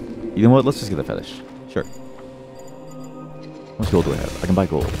 You know what? Let's just get a fetish. Sure. How much gold do I have? I can buy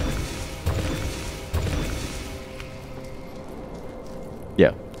gold.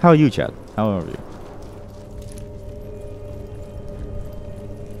 Yeah. How are you, Chad? How are you?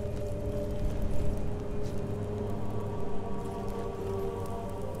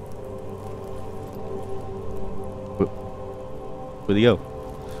 Where'd he go?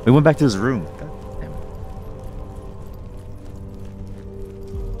 We went back to his room. God damn it.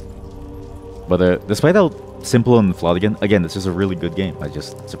 But despite how simple and flawed again, it's just a really good game. I'm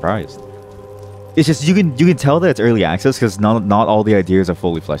just surprised. It's just you can tell that it's early access because not all the ideas are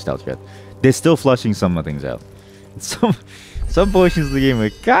fully fleshed out yet. They're still fleshing some of things out. Some portions of the game are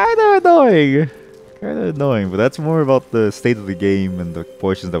kind of annoying, but that's more about the state of the game and the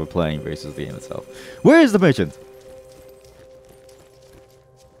portions that we're playing versus the game itself. Where is the merchant?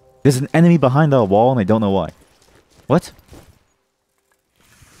 There's an enemy behind that wall and I don't know why. What?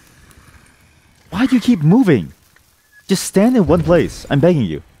 Why do you keep moving? Just stand in one place. I'm begging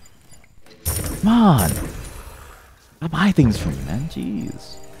you. Come on. I'll buy things from you, man.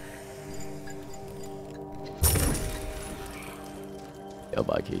 Jeez. I'll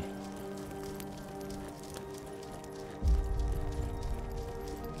buy key.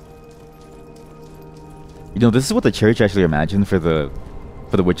 You know, this is what the church actually imagined for the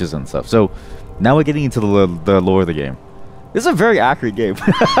witches and stuff. So now we're getting into the lore of the game. This is a very accurate game.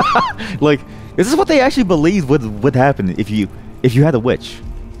 Like, this is what they actually believed would happen if you had a witch.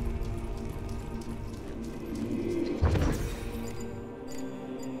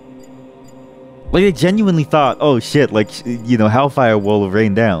 Like, they genuinely thought, oh shit, like, you know, hellfire will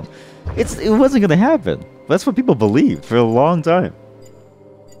rain down. It wasn't gonna happen. That's what people believed for a long time.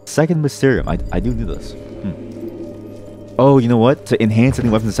 Second Mysterium. I do do this. Oh, you know what? To enhance any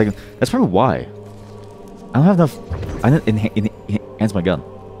weapon in second. That's probably why. I don't have enough. I didn't enhance my gun.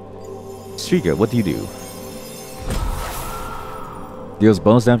 Streaker, what do you do? Deals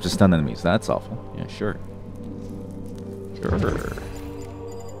bonus damage to stun enemies. That's awful. Yeah, sure. Sure.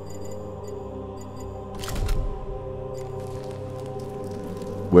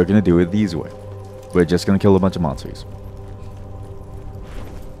 We're gonna do it the easy way. We're just gonna kill a bunch of monsters.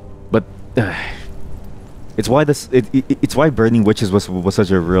 But it's why it's why burning witches was such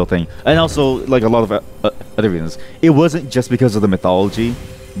a real thing, and also like a lot of other reasons. It wasn't just because of the mythology,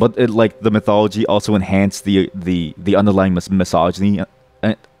 but the mythology also enhanced the underlying misogyny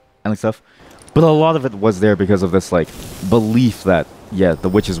and stuff. But a lot of it was there because of this like belief that yeah, the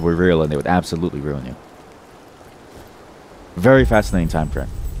witches were real and they would absolutely ruin you. Very fascinating time frame.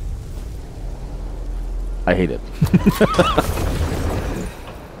 I hate it.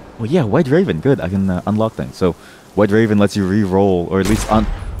 Well, yeah, White Raven, good. I can unlock things. So, White Raven lets you re-roll, or at least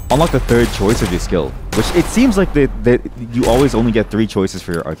unlock the third choice of your skill. Which it seems like that you always only get 3 choices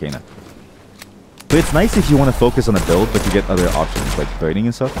for your Arcana. But it's nice if you want to focus on a build, but you get other options like burning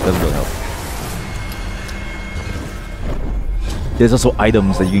and stuff. It doesn't really help. There's also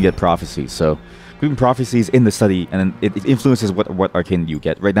items that you can get prophecies. So, including prophecies in the study, and it influences what Arcana you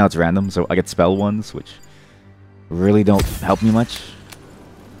get. Right now it's random, so I get spell ones, which really don't help me much.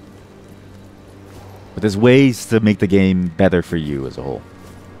 But there's ways to make the game better for you as a whole.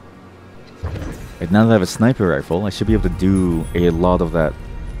 And now that I have a sniper rifle, I should be able to do a lot of that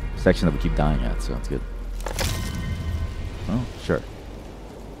section that we keep dying at, so that's good. Oh, sure.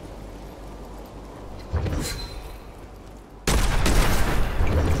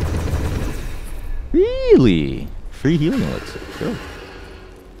 Really? Free healing elixir. Sure.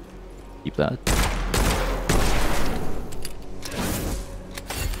 Keep that.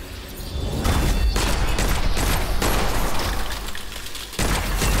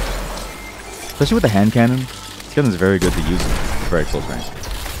 Especially with the hand cannon. This gun is very good to use in very close range.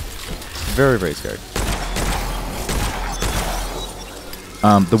 Very, very scary.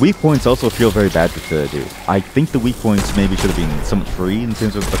 The weak points also feel very bad to do. I think the weak points maybe should have been somewhat free in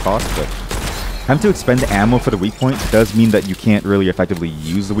terms of the cost, but having to expend ammo for the weak point does mean that you can't really effectively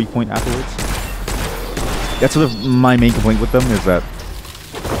use the weak point afterwards. That's sort of my main complaint with them, is that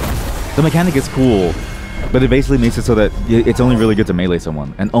the mechanic is cool, but it basically makes it so that it's only really good to melee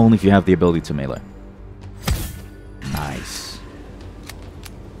someone, and only if you have the ability to melee. Nice.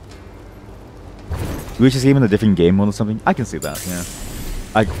 We just game in a different game mode or something? I can see that, yeah.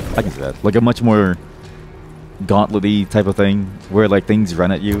 I can see that. Like a much more gauntlet-y type of thing, where like things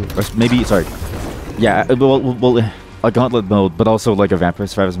run at you. Or maybe, sorry. Yeah, well, a gauntlet mode, but also like a Vampire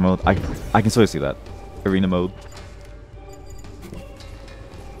Survivors mode. I can sort of see that. Arena mode.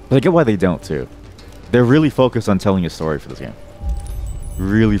 But I get why they don't, too. They're really focused on telling a story for this game.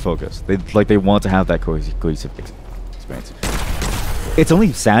 Really focused. They want to have that cohesive experience. It's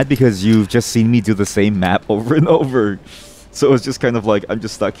only sad because you've just seen me do the same map over and over. So it's just kind of like, I'm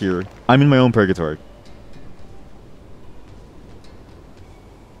just stuck here. I'm in my own purgatory.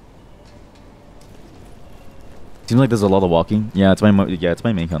 Seems like there's a lot of walking. Yeah, it's my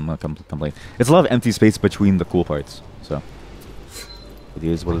main complaint. It's a lot of empty space between the cool parts. So it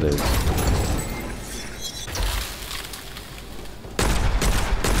is what it is.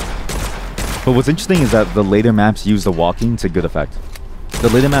 But what's interesting is that the later maps use the walking to good effect. The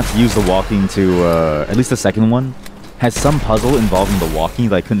later maps use the walking to, at least the second one, has some puzzle involving the walking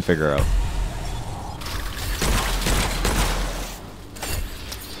that I couldn't figure out.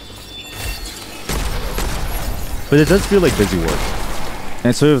 But it does feel like busy work. And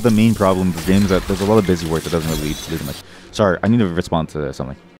it's sort of the main problem with the game is that there's a lot of busy work that doesn't really lead to much. Sorry, I need to respond to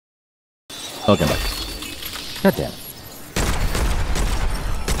something. Okay, bye. God damn it.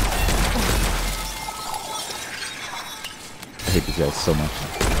 I hate these guys so much.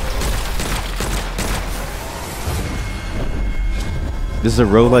 This is a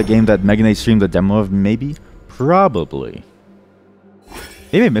roguelike game that Megan A streamed a demo of, maybe? Probably.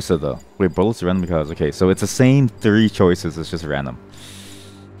 Maybe I missed it though. Wait, bullets are random because... Okay, so it's the same 3 choices, it's just random.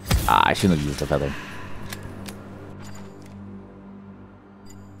 Ah, I shouldn't have used the feather.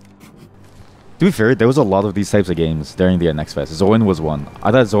 To be fair, there was a lot of these types of games during the NX Fest. Zoan was one.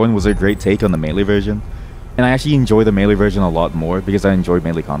 I thought Zoan was a great take on the melee version. And I actually enjoy the melee version a lot more because I enjoy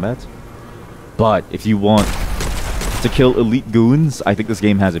melee combat. But if you want to kill elite goons, I think this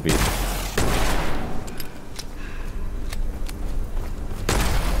game has it beat.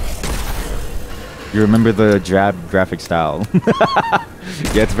 You remember the drab graphic style.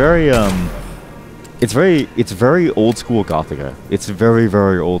 Yeah, it's very old school Gothica. It's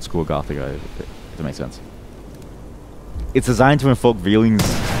very old school Gothica, if that makes sense. It's designed to invoke feelings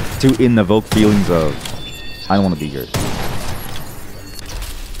of I don't want to be here.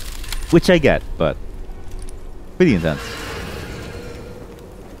 Which I get, but pretty intense.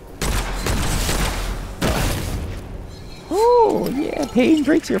 Oh yeah, pain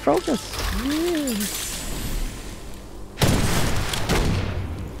breaks your focus. Yeah.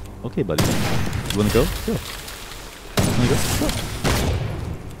 Okay, buddy. You wanna go? Go. You wanna go? Go.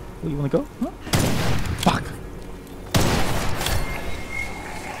 Oh, you wanna go? Huh? Fuck.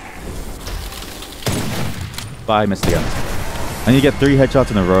 Bye, Misty. And you get 3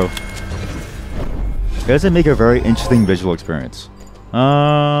 headshots in a row. It doesn't make a very interesting visual experience.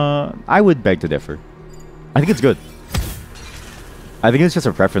 I would beg to differ. I think it's good. I think it's just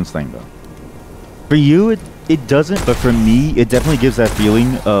a preference thing, though. For you, it doesn't, but for me, it definitely gives that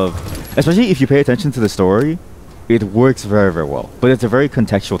feeling of... Especially if you pay attention to the story, it works very well. But it's a very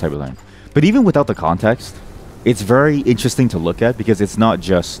contextual type of thing. But even without the context, it's very interesting to look at because it's not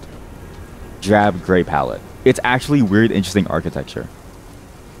just drab gray palette. It's actually weird, interesting architecture.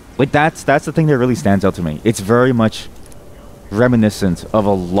 Like, that's the thing that really stands out to me. It's very much reminiscent of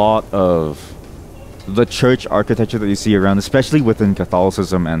a lot of the church architecture that you see around, especially within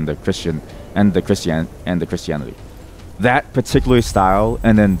Catholicism and the Christianity. That particular style,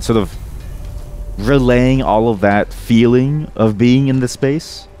 and then sort of relaying all of that feeling of being in the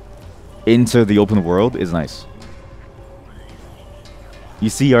space into the open world is nice.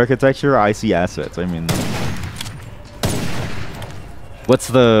 You see architecture, I see assets. I mean, what's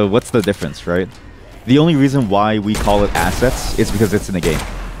the difference, right? The only reason why we call it assets is because it's in the game,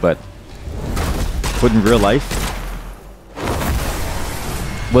 but in real life,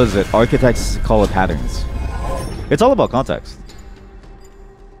 what is it? Architects call it patterns. It's all about context.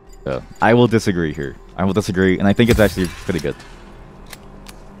 I will disagree here. I will disagree, and I think it's actually pretty good.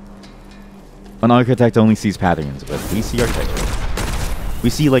 An architect only sees patterns, but we see architecture. We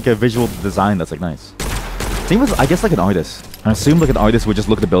see like a visual design that's like nice. Same with, I guess, like an artist. I assume like an artist would just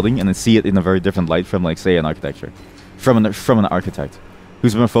look at the building and then see it in a very different light from, like, say, an architecture. From an architect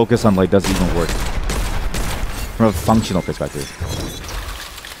who's been focused on, like, does it even work? From a functional perspective.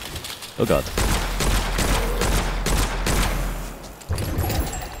 Oh god.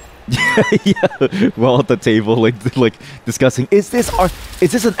 Yeah, we're all at the table, like discussing, is this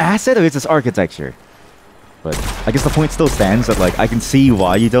an asset or is this architecture? But I guess the point still stands that, like, I can see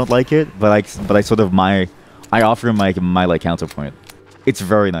why you don't like it, but I sort of I offer my like counterpoint. It's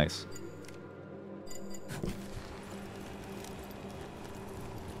very nice.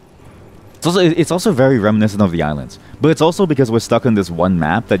 It's also very reminiscent of the islands, but it's also because we're stuck on this one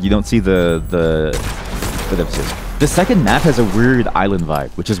map that you don't see the differences. The second map has a weird island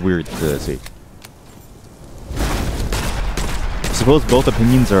vibe, which is weird to see. I suppose both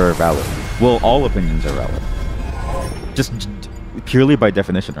opinions are valid. Well, all opinions are valid. Just purely by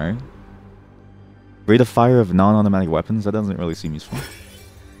definition, right? Rate of fire of non-automatic weapons? That doesn't really seem useful.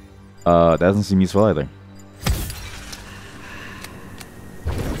 That doesn't seem useful either.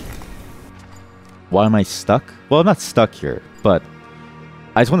 Why am I stuck? Well, I'm not stuck here, but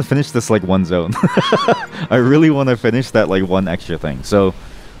I just want to finish this, like, one zone. I really want to finish that, like, one extra thing. So,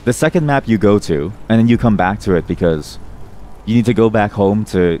 the second map you go to, and then you come back to it because you need to go back home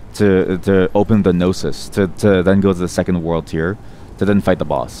to open the Gnosis, to then go to the second world tier, to then fight the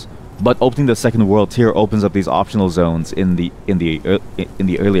boss. But opening the second world tier opens up these optional zones in the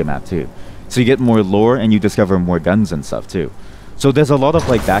earlier map too. So you get more lore and you discover more guns and stuff too. So there's a lot of,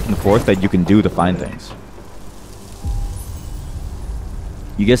 like, back and forth that you can do to find things.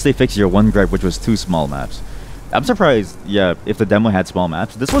 You guess they fixed your one gripe, which was 2 small maps. I'm surprised, yeah, if the demo had small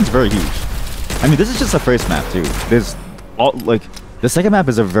maps. This one's very huge. I mean, this is just the first map too. There's all, like, the second map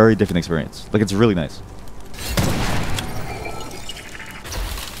is a very different experience. Like, it's really nice.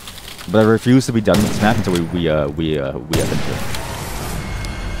 But I refuse to be done with this map until we finish it.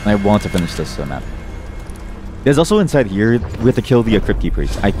 And I want to finish this map. There's also inside here, we have to kill the Crypt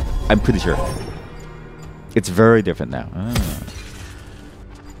Keepers. I'm pretty sure. It's very different now.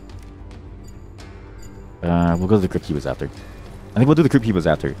 We'll go to the Crypt Keepers after. I think we'll do the Crypt Keepers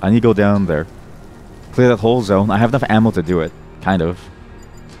after. I need to go down there. Clear that whole zone. I have enough ammo to do it. Kind of.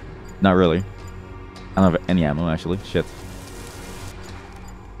 Not really. I don't have any ammo, actually. Shit.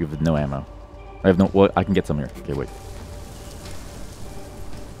 You have no ammo. I have no... Well, I can get some here. Okay, wait.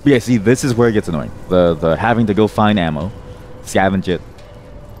 But yeah, see, this is where it gets annoying. The having to go find ammo, scavenge it,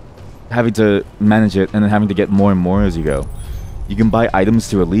 having to manage it, and then having to get more and more as you go. You can buy items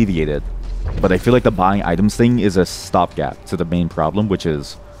to alleviate it, but I feel like the buying items thing is a stopgap to the main problem, which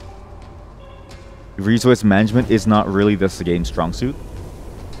is resource management is not really this game's strong suit.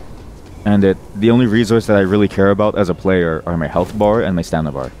 And the only resource that I really care about as a player are my health bar and my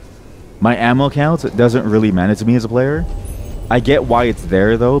stamina bar. My ammo count doesn't really matter to me as a player. I get why it's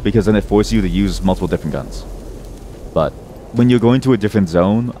there though, because then it forces you to use multiple different guns. But when you're going to a different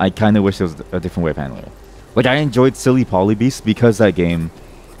zone, I kind of wish there was a different way of handling it. Like, I enjoyed Silly Polybeast because that game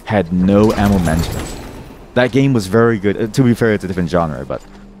had no ammo management. That game was very good. To be fair, it's a different genre, but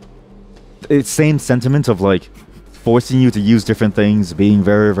it's same sentiment of like forcing you to use different things, being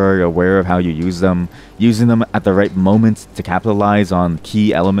very, very aware of how you use them, using them at the right moment to capitalize on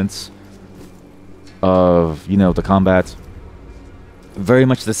key elements of, you know, the combat. Very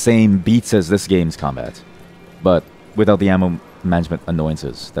much the same beats as this game's combat, but without the ammo management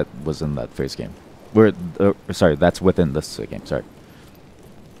annoyances that was in that first game. Sorry, that's within this game, sorry.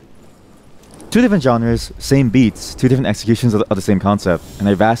 Two different genres, same beats, two different executions of the same concept, and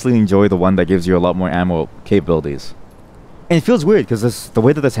I vastly enjoy the one that gives you a lot more ammo capabilities. And it feels weird, because the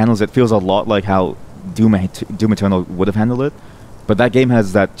way that this handles it feels a lot like how Doom Eternal would have handled it, but that game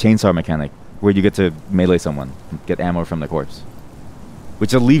has that chainsaw mechanic, where you get to melee someone, and get ammo from the corpse.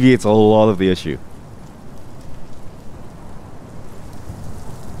 Which alleviates a lot of the issue.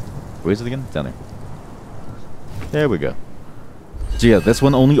 Where is it again? Down there. There we go. So yeah, this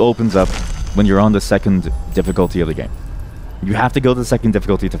one only opens up when you're on the second difficulty of the game. You have to go to the second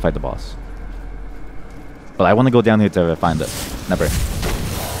difficulty to fight the boss. But I want to go down here to find it. Never.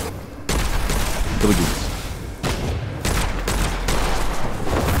 Billy Goons.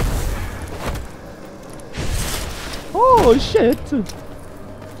 Oh shit!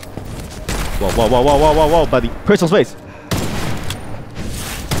 Whoa, whoa, whoa, whoa, whoa, whoa, whoa, buddy. Personal space!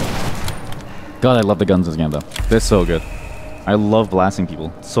 God, I love the guns in this game, though. They're so good. I love blasting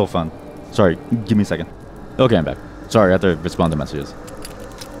people. It's so fun. Sorry, give me a second. Okay, I'm back. Sorry, I have to respond to messages.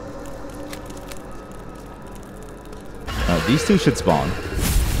 These two should spawn.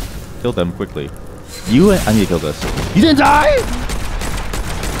 Kill them quickly. I need to kill this. You didn't die?!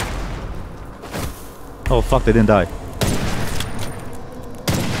 Oh, fuck, they didn't die.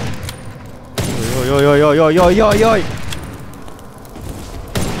 Yo, yo, yo, yo, yo, yo, yo, yo!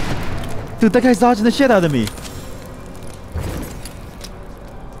 Dude, that guy's dodging the shit out of me.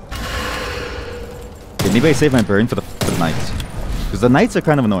 Did anybody save my burn for the knights? Because the knights are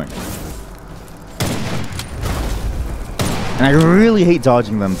kind of annoying. And I really hate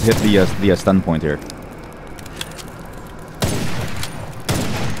dodging them to hit the stun point here.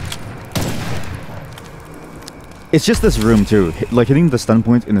 It's just this room too. Like, hitting the stun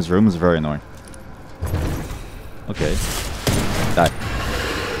point in this room is very annoying. Okay. Die.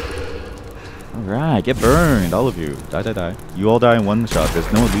 Alright, get burned, all of you. Die, die, die. You all die in one shot. There's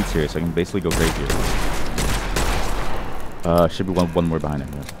no elites here, so I can basically go crazy here. Should be one more behind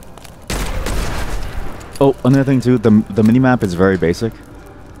him. Yeah. Oh, another thing too, the minimap is very basic.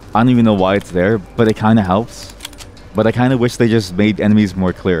 I don't even know why it's there, but it kind of helps. But I kind of wish they just made enemies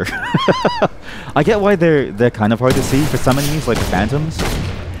more clear. I get why they're kind of hard to see for some enemies, like the phantoms.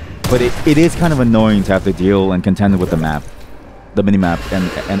 But it is kind of annoying to have to deal and contend with the map. The minimap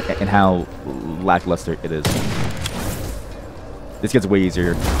and how lackluster it is. This gets way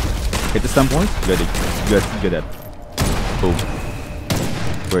easier. Hit the stun point. Good. Dead. Boom.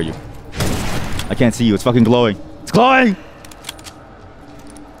 Where are you? I can't see you. It's fucking glowing. It's glowing!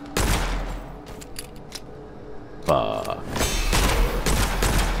 Fuck.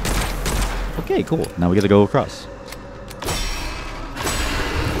 Okay, cool. Now we gotta go across.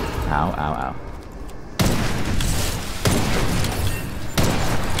 Ow, ow, ow.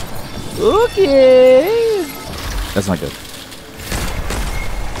 Okay. That's not good.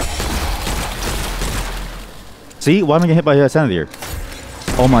 See? Why am I getting hit by sandy here?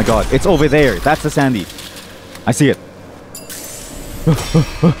 Oh my god. It's over there. That's the sandy. I see it.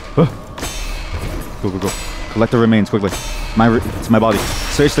 Go, go, go. Collect the remains quickly. It's my body.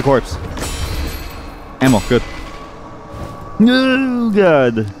 Search the corpse. Ammo. Good. Oh,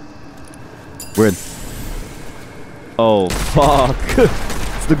 God. We're in. Oh, fuck.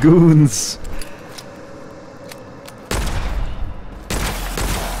 It's the goons.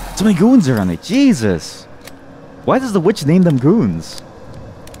 So many goons around me. Jesus. Why does the witch name them goons?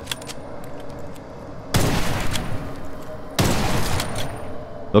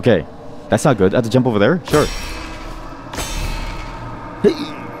 Okay. That's not good. I have to jump over there? Sure. Hey.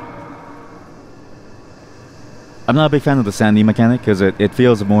 I'm not a big fan of the sandy mechanic because it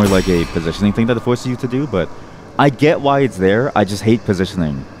feels more like a positioning thing that it forces you to do, but I get why it's there. I just hate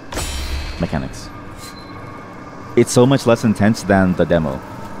positioning mechanics. It's so much less intense than the demo.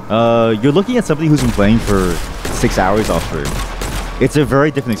 You're looking at somebody who's been playing for 6 hours off stream. It's a very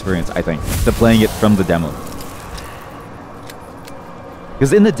different experience, I think, to playing it from the demo.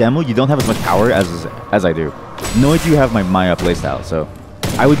 Because in the demo, you don't have as much power as I do. Nor do you have my Maya playstyle, so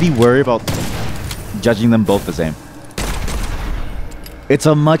I would be worried about judging them both the same. It's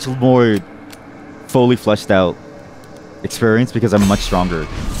a much more fully fleshed out experience because I'm much stronger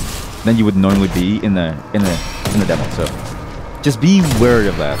than you would normally be in the demo. So just be wary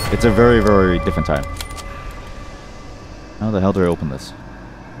of that. It's a very, very different time. How the hell do I open this?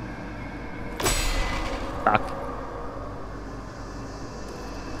 Fuck.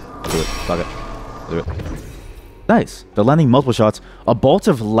 Do it. Fuck it. Do it. Nice. They're landing multiple shots. A bolt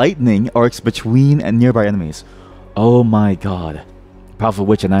of lightning arcs between and nearby enemies. Oh my god. Powerful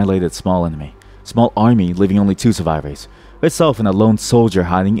witch annihilated small enemy. Small army, leaving only 2 survivors. Herself and a lone soldier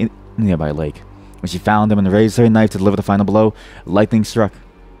hiding in a nearby lake. When she found them and raised her knife to deliver the final blow, lightning struck.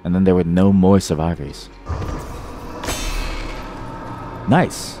 And then there were no more survivors.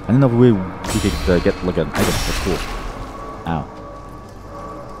 Nice. I didn't know we could get look at an item. That's cool. Ow.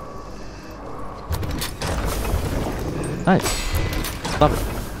 Nice. Love it.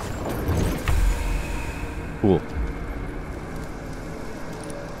 Cool.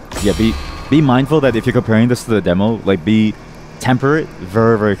 Yeah, be mindful that if you're comparing this to the demo, like temper it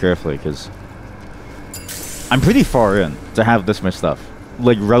very, very carefully, because I'm pretty far in to have this much stuff.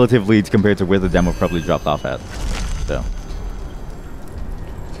 Like relatively compared to where the demo probably dropped off at. So.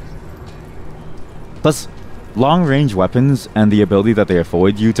 Plus, long-range weapons and the ability that they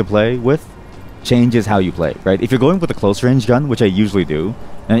afford you to play with changes how you play, right? If you're going with a close-range gun, which I usually do,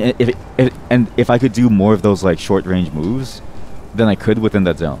 and if I could do more of those like short-range moves, then I could within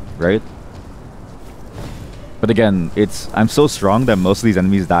that zone, right? But again, I'm so strong that most of these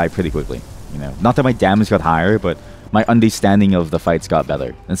enemies die pretty quickly. You know, not that my damage got higher, but my understanding of the fights got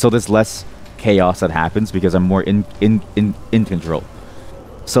better, and so there's less chaos that happens because I'm more in control.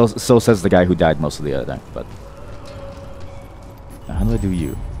 So says the guy who died most of the other time. But how do I do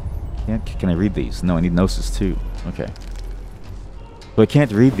you? Can I read these? No, I need Gnosis too. Okay. So I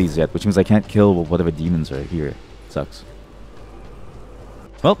can't read these yet, which means I can't kill whatever demons are here. Sucks.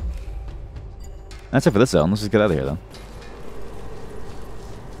 Well, that's it for this zone. Let's just get out of here then.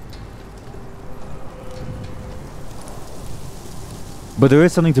 But there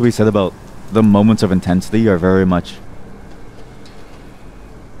is something to be said about the moments of intensity are very much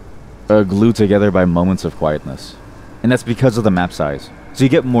glued together by moments of quietness. And that's because of the map size. So you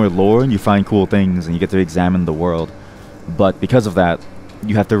get more lore and you find cool things and you get to examine the world. But because of that,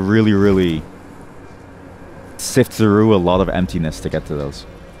 you have to really, really sift through a lot of emptiness to get to those.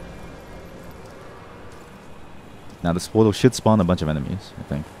 Now this portal should spawn a bunch of enemies, I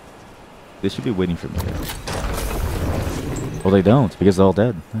think. They should be waiting for me there. Well, they don't, because they're all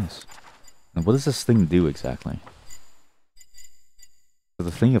dead. Nice. And what does this thing do exactly?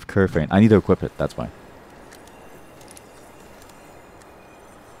 The thing of Curfane. I need to equip it, that's why.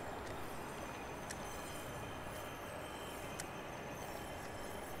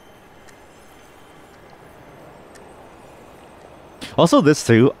 Also this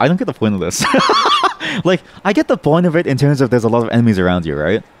too, I don't get the point of this. Like, I get the point of it in terms of there's a lot of enemies around you,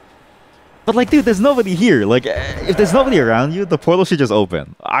 right? But like, dude, there's nobody here. Like, if there's nobody around you, the portal should just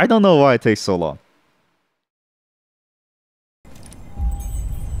open. I don't know why it takes so long.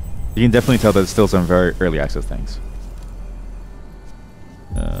 You can definitely tell that it's still some very early access things.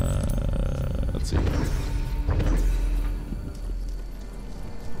 Let's see.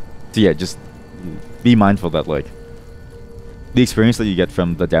 So yeah, just be mindful that like the experience that you get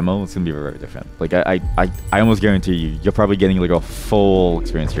from the demo is gonna be very, very different. Like I almost guarantee you're probably getting like a full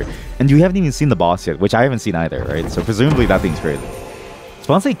experience here, and you haven't even seen the boss yet, which I haven't seen either, right? So presumably that thing's crazy.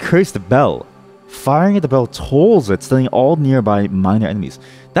 Spawns a cursed bell. Firing at the bell tolls it, stunning all nearby minor enemies.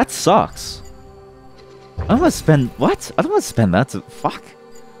 That sucks. I don't want to spend... What? I don't want to spend that to... Fuck.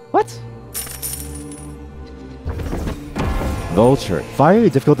 What? Vulture. Fire a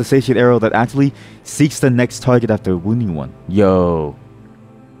difficult to satiate arrow that actually seeks the next target after wounding one. Yo.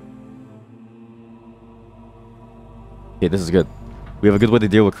 Okay, this is good. We have a good way to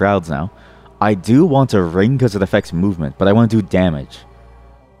deal with crowds now. I do want a ring because it affects movement, but I want to do damage.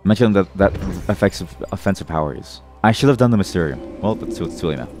 Mention that affects offensive powers. I should have done the Mysterium. Well, it's too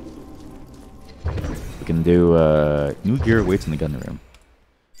late now. We can do new gear waits in the gun room.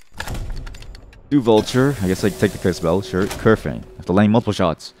 Do Vulture. I guess I take the Curse Bell. Sure. Curfing. After landing multiple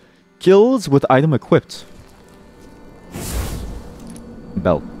shots. Kills with item equipped.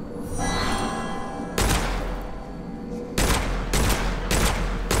 Belt.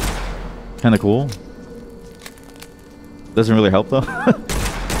 Kinda cool. Doesn't really help though.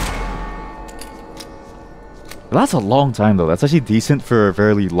 That's a long time though. That's actually decent for a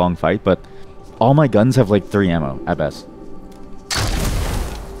fairly long fight, but all my guns have like 3 ammo at best.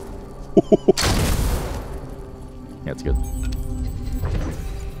 Yeah, it's good.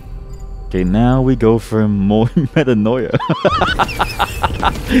 Okay, now we go for more metanoia.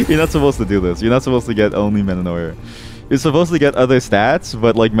 You're not supposed to do this. You're not supposed to get only metanoia. You're supposed to get other stats,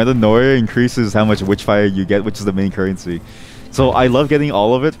 but like metanoia increases how much Witchfire you get, which is the main currency. So I love getting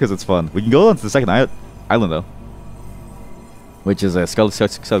all of it because it's fun. We can go on to the second island though, which is a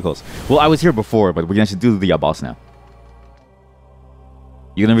Skeletals. Well, I was here before, but we can actually do the boss now.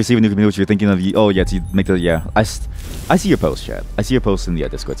 You're gonna receive a new community, which you're thinking of. Oh, yeah, you make the I see your post, chat. I see your post in the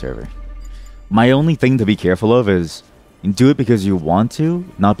Discord server. My only thing to be careful of is do it because you want to,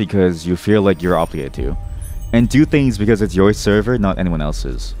 not because you feel like you're obligated to. And do things because it's your server, not anyone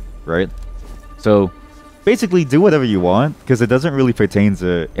else's, right? So basically do whatever you want because it doesn't really pertain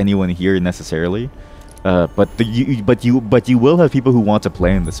to anyone here necessarily. But you will have people who want to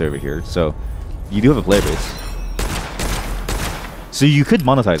play in the server here, so you do have a player base. So you could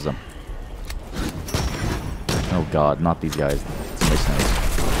monetize them. Oh god, not these guys. It's nice.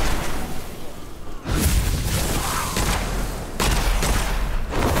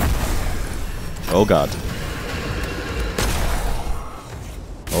 Oh god.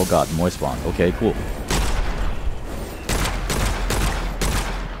 Oh god, more spawn. Okay, cool.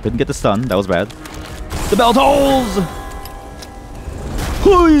 Couldn't get the stun, that was bad. The belt holes!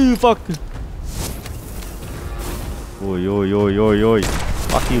 Hoi, fuck! Oi, oi, oi, oi, oi.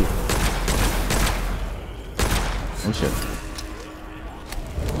 Fuck you. Oh shit.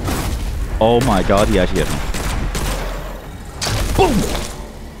 Oh my god, he actually hit me. Boom!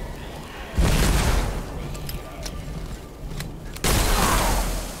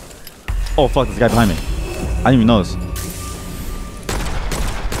 Oh fuck, this guy behind me. I didn't even notice.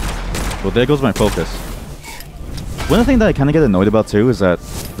 Well, there goes my focus. One thing that I kind of get annoyed about too is that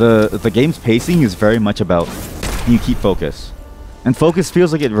the game's pacing is very much about you keep focus. And focus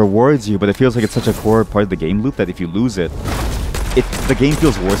feels like it rewards you, but it feels like it's such a core part of the game loop that if you lose it, the game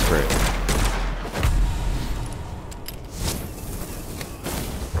feels worse for it.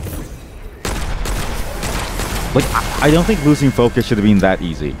 Like, I don't think losing focus should have been that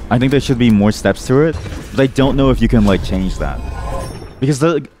easy. I think there should be more steps to it, but I don't know if you can, like, change that. Because,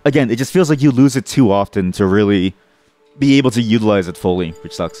 again, it just feels like you lose it too often to really be able to utilize it fully,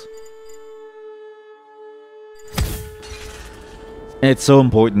 which sucks. And it's so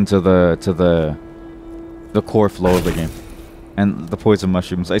important to the core flow of the game. And the poison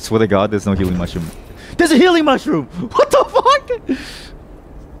mushrooms. I swear to god, there's no healing mushroom. There's a healing mushroom! What the fuck?!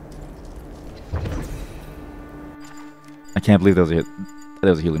 I can't believe there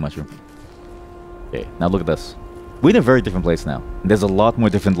was a healing mushroom. Okay, now look at this. We're in a very different place now. There's a lot more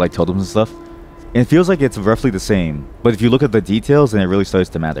different like totems and stuff. And it feels like it's roughly the same. But if you look at the details, then it really starts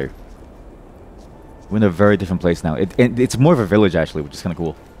to matter. We're in a very different place now. It's more of a village actually, which is kind of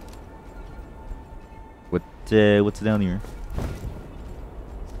cool. What's down here?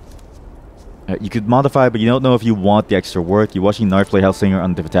 You could modify, but you don't know if you want the extra work. You're watching Narf play Hellsinger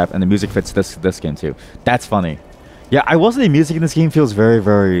on different tab, and the music fits this game too. That's funny. Yeah, I will say music in this game feels very,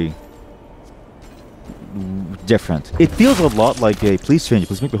 very different. It feels a lot like a please change,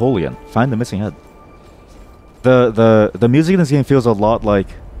 please make me whole again. Find the missing head. The music in this game feels a lot like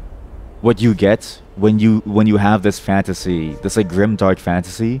what you get when you have this fantasy, this like grim dark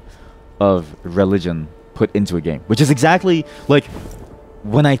fantasy of religion put into a game, which is exactly like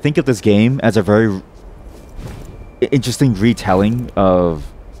when I think of this game as a very interesting retelling of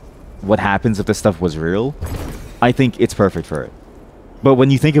what happens if this stuff was real. I think it's perfect for it. But when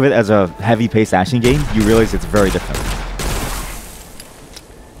you think of it as a heavy-paced action game, you realize it's very different.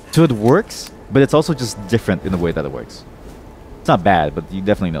 So it works, but it's also just different in the way that it works. It's not bad, but you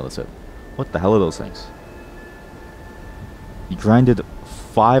definitely notice it. What the hell are those things? You grinded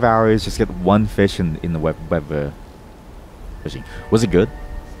 5 hours, just get one fish in the web fishing. Was it good?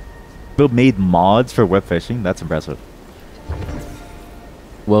 Bill made mods for web fishing? That's impressive.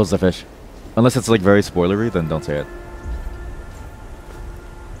 Well, is the fish? Unless it's like very spoilery, then don't say it.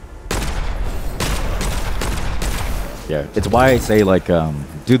 Yeah, it's why I say like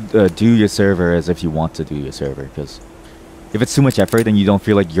do your server as if you want to do your server, because if it's too much effort and you don't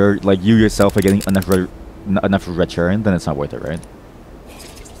feel like you yourself are getting enough return, then it's not worth it, right?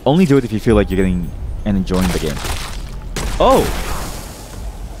 Only do it if you feel like you're getting and enjoying the game. Oh!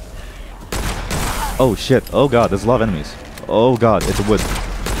 Oh shit, oh god, there's a lot of enemies. Oh god, it's a wood.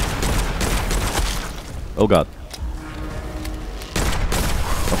 Oh god.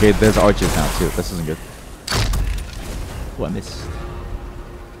 Okay, there's archers now too. This isn't good. Oh, I missed.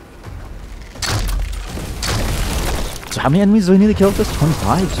 So how many enemies do I need to kill with this?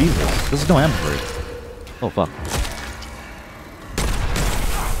 25? Jesus. This is no ammo for it. Oh fuck.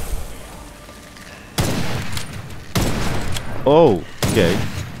 Oh, okay.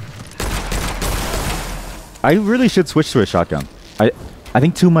 I really should switch to a shotgun. I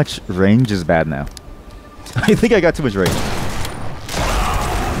think too much range is bad now. I think I got too much range.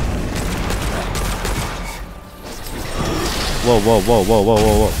 Whoa, whoa, whoa, whoa, whoa,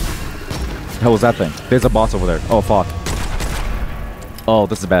 whoa, whoa. How was that thing? There's a boss over there. Oh, fuck. Oh,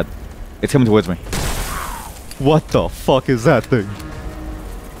 this is bad. It's coming towards me. What the fuck is that thing?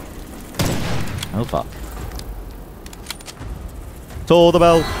 Oh, fuck. Told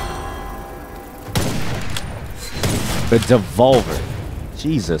about the devolver.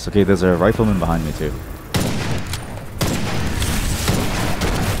 Jesus. Okay, there's a rifleman behind me too.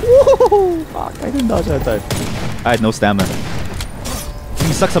 Woo! Fuck, I didn't dodge that time. I had no stamina.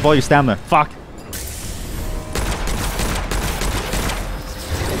 He sucks up all your stamina. Fuck.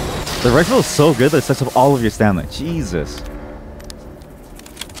 The rifle is so good that it sucks up all of your stamina. Jesus.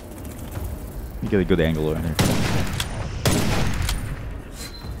 You get a good angle over here.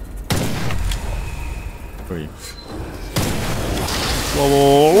 Where are you? Whoa,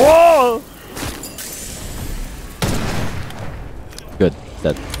 whoa, whoa! Good.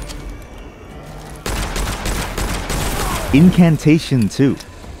 Dead. Incantation 2.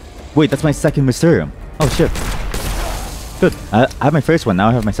 Wait, that's my second Mysterium. Oh shit. Good. I have my first one, now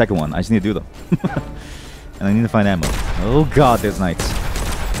I have my second one. I just need to do them. And I need to find ammo. Oh god, there's knights.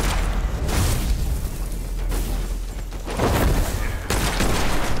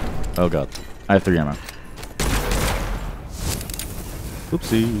 Oh god. I have 3 ammo.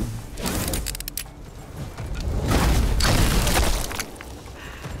 Oopsie.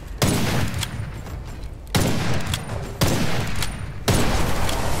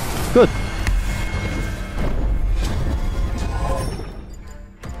 Good.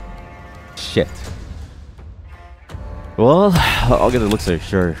 Shit. Well, I'll get it looks like,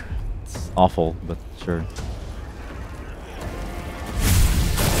 sure. It's awful, but sure.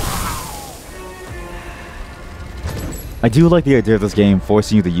 I do like the idea of this game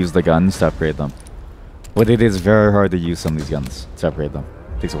forcing you to use the guns to upgrade them. But it is very hard to use some of these guns to upgrade them.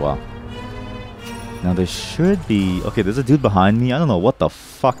 It takes a while. Now there should be... Okay, there's a dude behind me. I don't know what the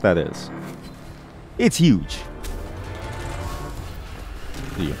fuck that is. It's huge.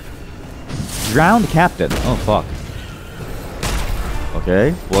 See. Drowned captain. Oh, fuck.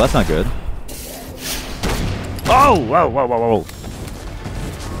 Okay, well that's not good. Oh! Whoa, whoa, whoa, whoa.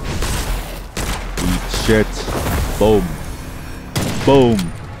 Eat shit. Boom. Boom.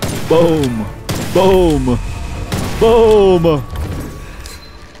 Boom. Boom. Boom.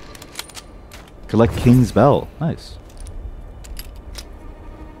 Collect King's Bell. Nice.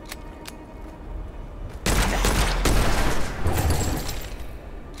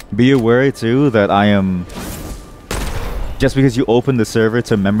 Be aware too that I am... Just because you open the server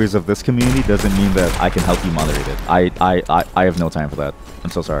to members of this community doesn't mean that I can help you moderate it. I have no time for that. I'm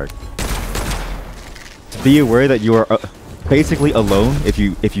so sorry. Be aware that you are basically alone if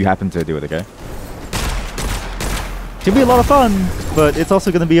you happen to do it, okay? It can be a lot of fun, but it's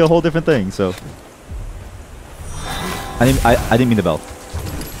also going to be a whole different thing, so... I didn't mean the bell.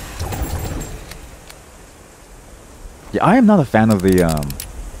 Yeah, I am not a fan of the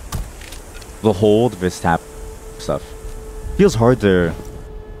hold versus tap stuff. Feels hard to...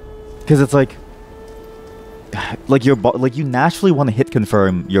 Because it's like you naturally want to hit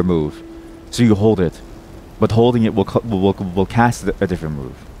confirm your move, so you hold it. But holding it will cast a different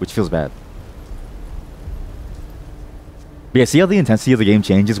move, which feels bad. But yeah, see how the intensity of the game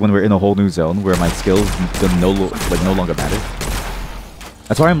changes when we're in a whole new zone where my skills no longer matter.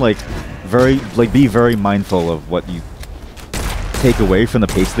 That's why I'm be very mindful of what you take away from the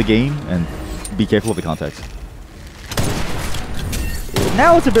pace of the game and be careful of the context.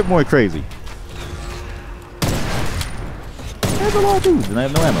 Now it's a bit more crazy. There's a lot of dudes and I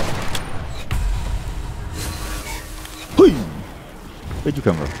have no ammo. Where'd you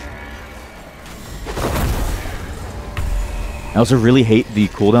come from? I also really hate the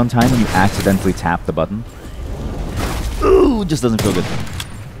cooldown time when you accidentally tap the button. Ooh, it just doesn't feel good.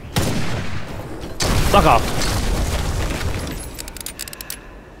 Fuck off!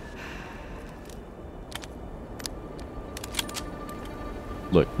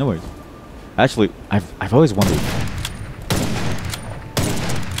 Look, no worries. Actually, I've always wondered.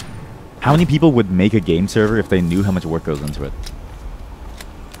 How many people would make a game server if they knew how much work goes into it?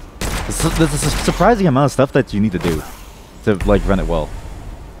 There's a surprising amount of stuff that you need to do to like run it well.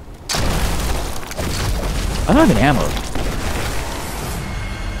 I don't have any ammo.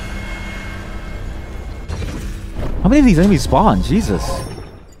 How many of these enemies spawn? Jesus.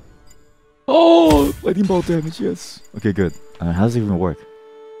 Oh, lightning bolt damage, yes. Okay, good. How does it even work?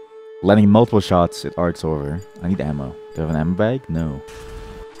 Landing multiple shots, it arcs over. I need ammo. Do I have an ammo bag? No.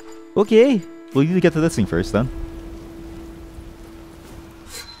 Okay. We'll need to get to this thing first, then.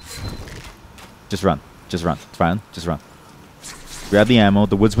 Just run. Just run. It's fine. Just run. Grab the ammo.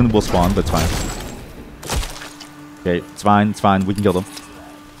 The woodsman will spawn, but it's fine. Okay, it's fine. It's fine. We can kill them.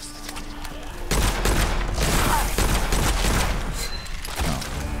 Oh,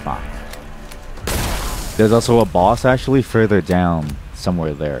 fuck. There's also a boss, actually, further down.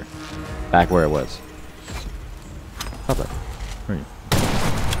 Somewhere there. Back where it was. Stop that. Where are you?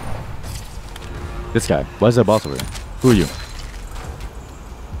 This guy. Why is there a boss over here? Who are you?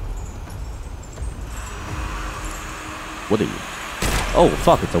 What are you? Oh,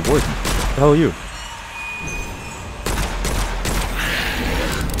 fuck, it's a warden. What the hell are you?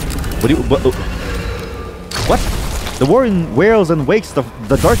 What do you... What? The warden wails and wakes the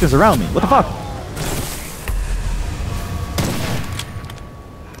darkness around me. What the fuck?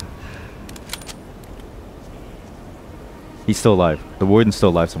 He's still alive. The warden's still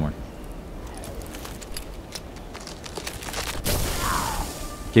alive somewhere.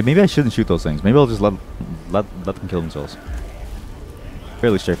 Okay, maybe I shouldn't shoot those things. Maybe I'll just let them kill themselves.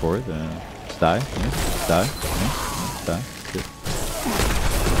 Fairly straightforward. Just die. Yeah. Just die. Yeah. Just die. Good.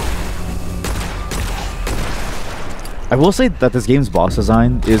 I will say that this game's boss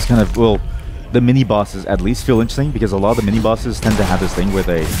design is kind of, well, the mini bosses at least feel interesting because a lot of the mini bosses tend to have this thing where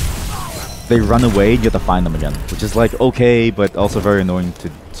they run away and you have to find them again, which is like okay, but also very annoying to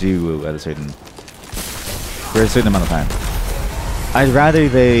do at a certain amount of time. I'd rather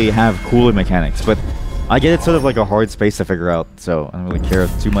they have cooler mechanics, but I get it's sort of like a hard space to figure out, so I don't really care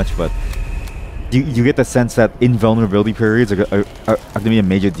too much, but you get the sense that invulnerability periods are going to be a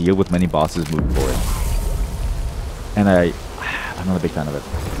major deal with many bosses moving forward. And I'm not a big fan of it.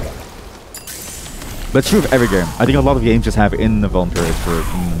 But it's true of every game. I think a lot of games just have invulnerability periods for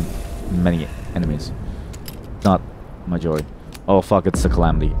many enemies. Not my joy. Oh fuck, it's the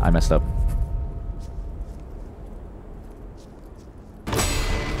Calamity. I messed up.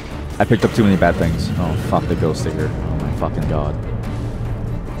 I picked up too many bad things. Oh fuck, the ghost sticker. Oh my fucking god.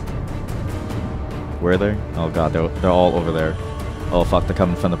 Where are they? Oh god, they're all over there. Oh fuck, they're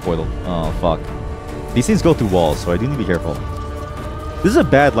coming from the portal. Oh fuck. These things go through walls, so I do need to be careful. This is a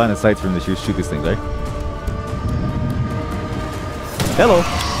bad line of sight for him to shoot these things, right? Hello!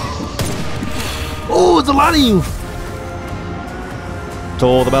 Oh, it's a lot of you!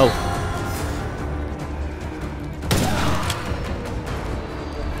 Toll the bell.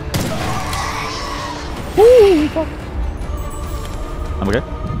 Woo! Fuck. I'm okay.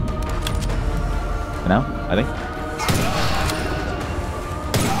 For now, I think.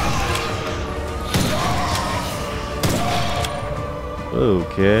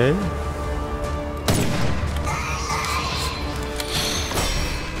 Okay.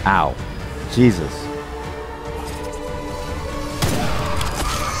 Ow. Jesus.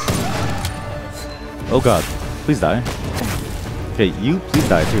 Oh god. Please die. Okay, you please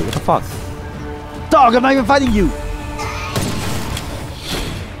die too. What the fuck? Dog, I'm not even fighting you!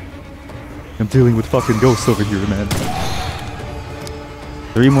 I'm dealing with fucking ghosts over here, man.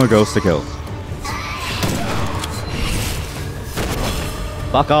 3 more ghosts to kill.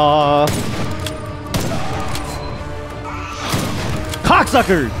 Fuck off!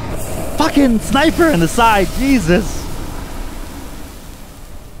 Cocksucker! Fucking sniper on the side, Jesus!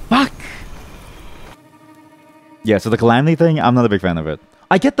 Fuck! Yeah, so the Calamity thing, I'm not a big fan of it.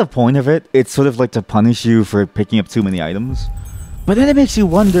 I get the point of it. It's sort of like to punish you for picking up too many items. But then it makes you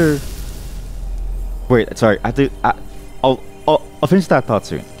wonder... Wait, sorry, I have to... I'll finish that thought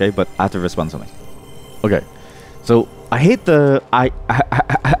soon, okay? But I have to respond to something. Okay, so I hate the... I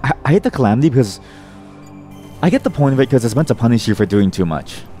hate the Calamity because... I get the point of it because it's meant to punish you for doing too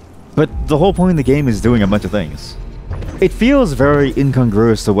much. But the whole point of the game is doing a bunch of things. It feels very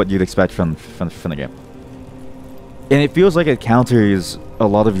incongruous to what you'd expect from the game. And it feels like it counters a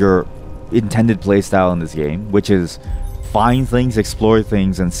lot of your intended playstyle in this game, which is find things, explore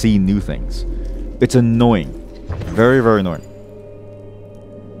things, and see new things. It's annoying. Very, very annoying.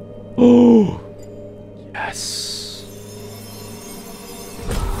 Oh! Yes.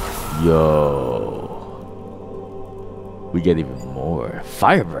 Yo. We get even more.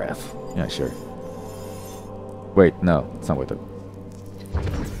 Fire breath. Yeah, sure. Wait, no. It's not worth it.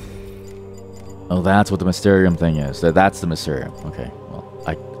 Oh, that's what the Mysterium thing is. That's the Mysterium. Okay, well,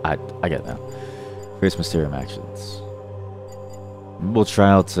 I get that. Here's Mysterium actions. We'll try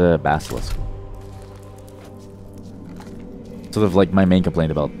out Basilisk. Sort of like my main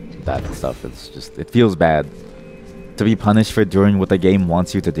complaint about that stuff. It's just, it feels bad to be punished for doing what the game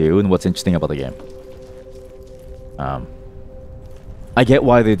wants you to do and what's interesting about the game. I get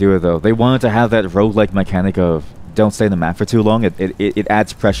why they do it though. They wanted to have that roguelike mechanic of don't stay in the map for too long. It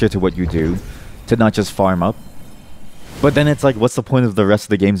adds pressure to what you do to not just farm up. But then it's like, what's the point of the rest of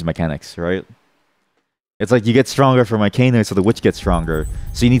the game's mechanics, right? It's like you get stronger from Arcana, so the witch gets stronger.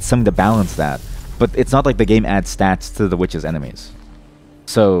 So you need something to balance that. But it's not like the game adds stats to the witch's enemies.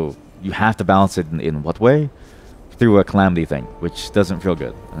 So you have to balance it in what way? Through a calamity thing, which doesn't feel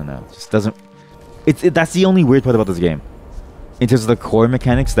good. I don't know. It just doesn't... That's the only weird part about this game. In terms of the core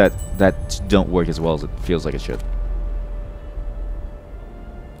mechanics that don't work as well as it feels like it should.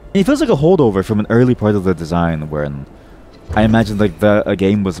 And it feels like a holdover from an early part of the design wherein I imagine like a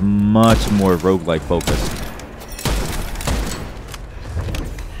game was much more roguelike focused.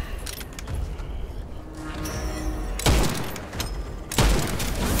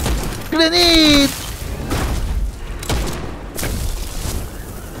 Grenade!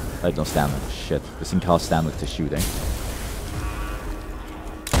 I have no stamina. Shit. This thing costs stamina to shoot, eh?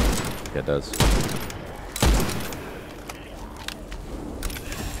 Yeah, it does.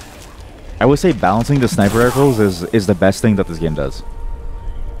 I would say balancing the sniper rifles is the best thing that this game does.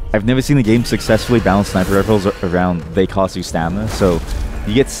 I've never seen a game successfully balance sniper rifles around they cost you stamina, so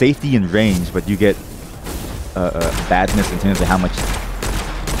you get safety in range, but you get badness in terms of how much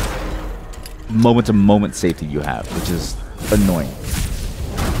moment-to-moment safety you have, which is annoying.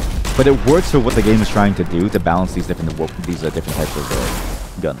 But it works for what the game is trying to do to balance these different types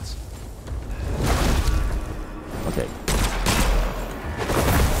of guns. Okay.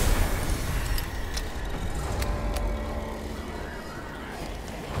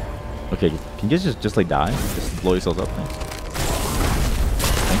 Okay, can you guys just like die? Just blow yourselves up, thanks.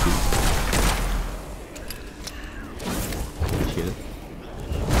 Thank you. Appreciate it.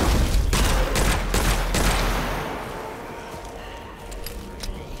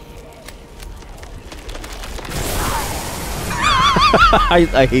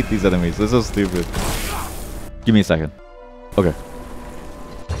 I hate these enemies. They're so stupid. Give me a second. Okay.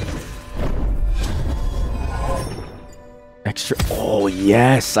 Extra. Oh,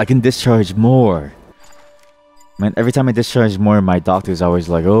 yes. I can discharge more. Man, every time I discharge more, my doctor's always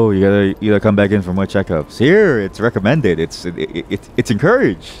like, oh, you gotta come back in for more checkups. Here, it's recommended. It's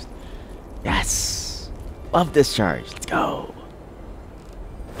encouraged. Yes. Love discharge. Let's go.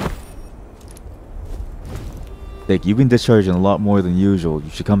 Like, you've been discharging a lot more than usual. You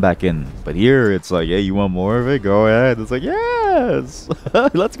should come back in. But here, it's like, hey, you want more of it? Go ahead. It's like, yes.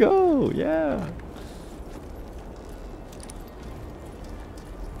 Let's go. Yeah.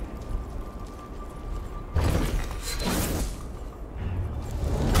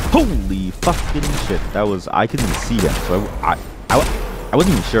 Holy fucking shit. That was... I couldn't even see him. So I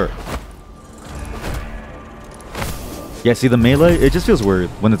wasn't even sure. Yeah, see, the melee, it just feels weird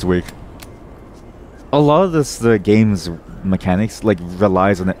when it's weak. A lot of the game's mechanics like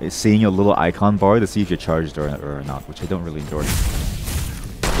relies on seeing a little icon bar to see if you're charged or not, which I don't really enjoy.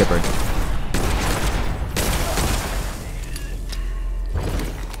 Get burned.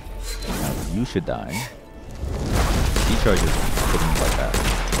 Now, you should die. He charges things like that.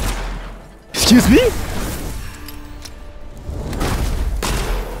 Excuse me?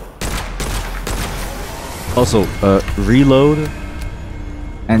 Also, reload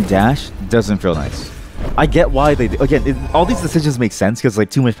and dash doesn't feel nice. I get why they do. Again, all these decisions make sense because like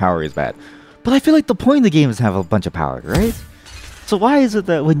too much power is bad. But I feel like the point of the game is to have a bunch of power, right? So why is it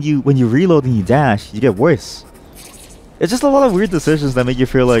that when you reload and you dash, you get worse? It's just a lot of weird decisions that make you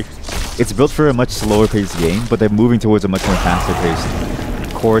feel like it's built for a much slower paced game, but they're moving towards a much more faster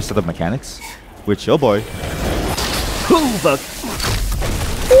paced core set of mechanics. Which, oh boy. Oh, fuck.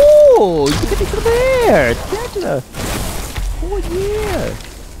 Oh, you can come there. Gotcha. Oh, yeah.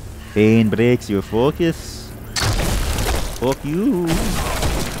 Pain breaks your focus. Fuck you.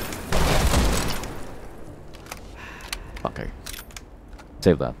 Okay.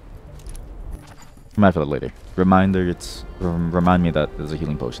 Save that. I might for that later. Reminder, remind me that there's a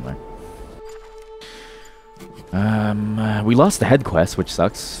healing potion there. We lost the head quest, which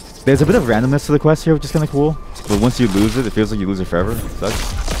sucks. There's a bit of randomness to the quest here, which is kind of cool. But once you lose it, it feels like you lose it forever. It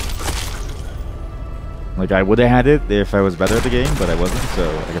sucks. Like, I would have had it if I was better at the game, but I wasn't, so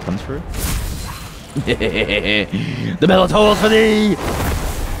I got punished for it. The bell tolls for thee!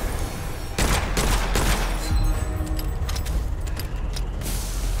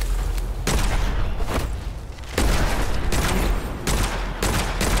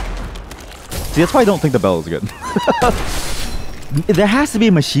 See, that's why I don't think the bell is good. There has to be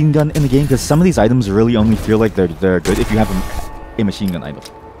a machine gun in the game because some of these items really only feel like they're good if you have a machine gun item.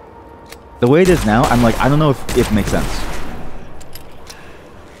 The way it is now, I'm like, I don't know if it makes sense.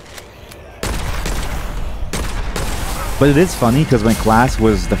 But it is funny because when class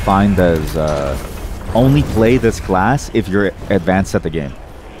was defined as only play this class if you're advanced at the game.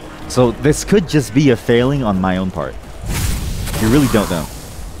 So this could just be a failing on my own part. You really don't know.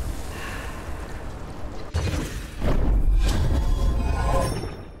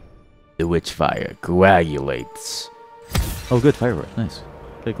 The Witchfire coagulates. Oh good, firework, nice.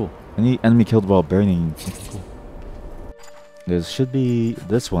 Okay, cool. Any enemy killed while burning. Okay, cool. There should be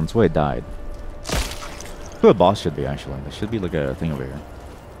this one's where it died. Who a boss should be actually. There should be like a thing over here.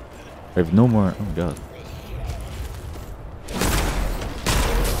 I have no more. Oh god.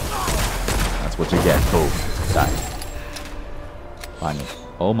 That's what you get. Oh, die. Find me.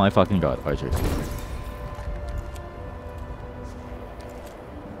 Oh my fucking god, archers.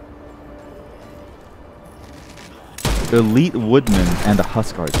 Elite Woodman and a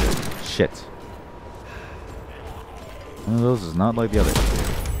Husk Archer. Shit. One of those is not like the other.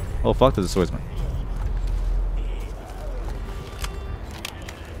 Oh fuck, there's a swordsman.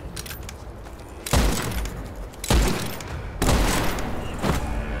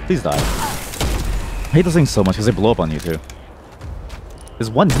 Please die. I hate those things so much because they blow up on you too. There's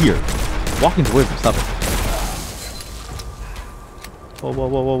one here. Walking towards me, stop it. Whoa, whoa,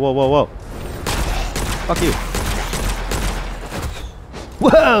 whoa, whoa, whoa, whoa, whoa. Fuck you.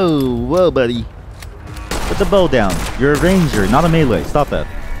 Whoa! Whoa, buddy. Put the bow down. You're a ranger, not a melee. Stop that.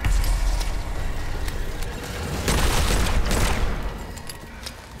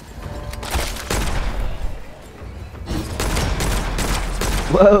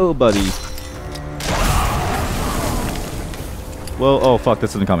 Whoa, buddy. Whoa, oh fuck,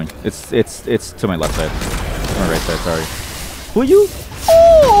 this isn't coming. It's to my left side. My right side, sorry. Who are you?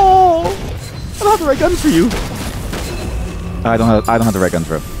 Oh! I don't have the right guns for you. I don't have the right guns,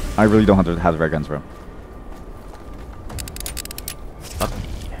 bro. I really don't have the right guns, bro. Fuck me.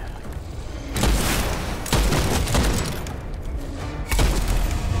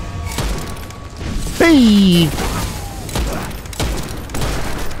 Hey!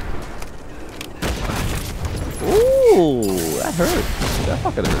 Ooh, that hurts. That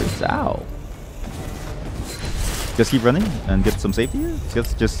fucking hurts. Ow. Just keep running and get some safety here.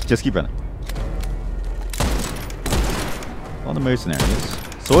 Just keep running. All the mercenaries.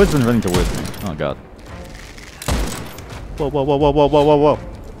 Swordsman running towards me. Oh god. Whoa, whoa, whoa, whoa, whoa, whoa, whoa, whoa.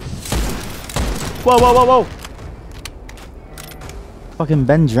 Whoa, whoa, whoa, whoa. Fucking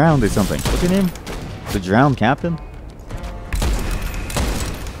Ben drowned or something. What's your name? The drowned captain?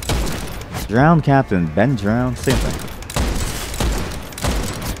 Drowned captain. Ben drowned. Same thing.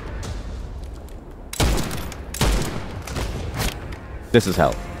 This is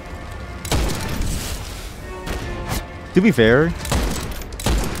hell. To be fair,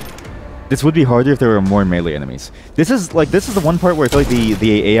 this would be harder if there were more melee enemies. This is the one part where I feel like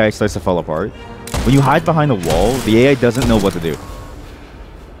the AI starts to fall apart. When you hide behind a wall, the AI doesn't know what to do.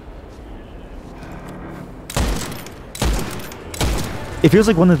 It feels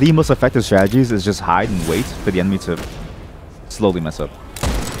like one of the most effective strategies is just hide and wait for the enemy to slowly mess up.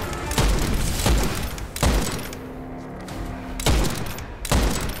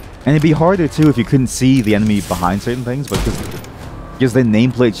 And it'd be harder too if you couldn't see the enemy behind certain things, but because the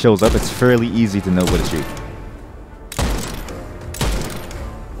nameplate shows up, it's fairly easy to know where to shoot.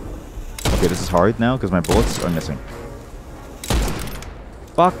 Okay, this is hard now because my bullets are missing.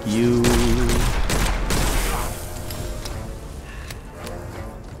 Fuck you.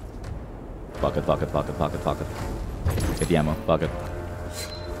 Pocket, pocket, pocket, pocket, pocket. Get the ammo, pocket.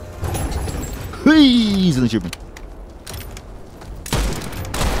 He's gonna shoot me.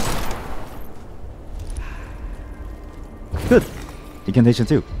 Good. Incantation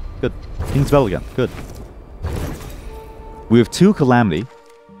 2. Good. King's Spell again. Good. We have 2 Calamity,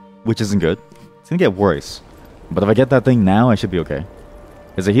 which isn't good. It's gonna get worse. But if I get that thing now, I should be okay.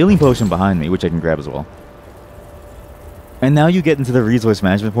 There's a healing potion behind me, which I can grab as well. And now you get into the resource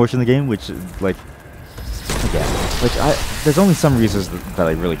management portion of the game, which, like... Again, there's only some reasons that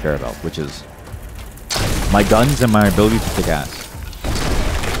I really care about, which is... my guns and my ability to kick ass.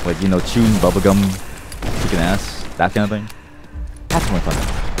 Like, you know, chewing bubblegum, kicking ass, that kind of thing. That's more fun.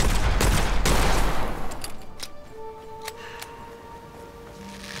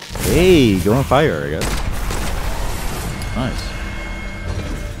 Hey, go on fire, I guess. Nice.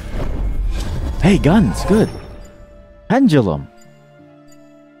 Hey, guns, good. Pendulum.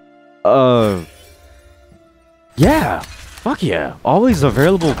 Yeah. Fuck yeah. Always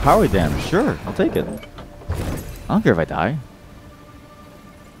available power dam. Sure, I'll take it. I don't care if I die.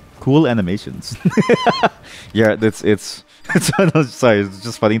 Cool animations. Yeah, it's sorry, it's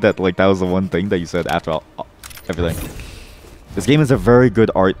just funny that like that was the one thing that you said after everything. This game is a very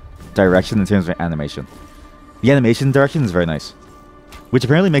good art direction in terms of animation. The animation direction is very nice, which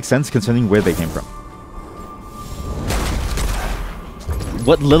apparently makes sense considering where they came from.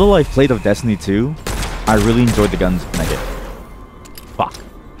 What little I've played of Destiny 2, I really enjoyed the guns in that game. Fuck.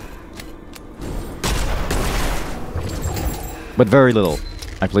 But very little.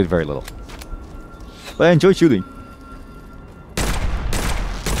 I played very little. But I enjoyed shooting.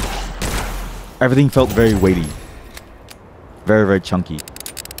 Everything felt very weighty. Very, very chunky.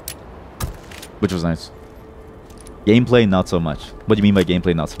 Which was nice. Gameplay, not so much. What do you mean by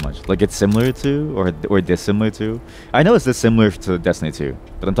gameplay, not so much? Like it's similar to, or dissimilar to? I know it's dissimilar to Destiny 2,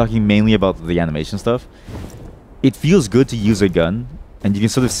 but I'm talking mainly about the animation stuff. It feels good to use a gun, and you can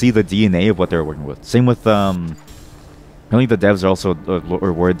sort of see the DNA of what they're working with. Same with, apparently the devs are also,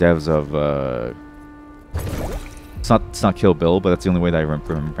 or were devs of, it's not Kill Bill, but that's the only way that I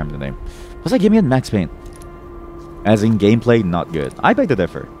remember the name. What's that game again? Max Payne. As in gameplay, not good. I beg to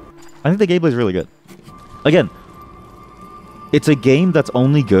differ. I think the gameplay is really good. Again, it's a game that's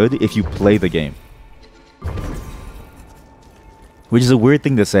only good if you play the game. Which is a weird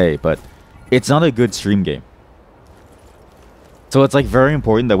thing to say, but it's not a good stream game. So it's like very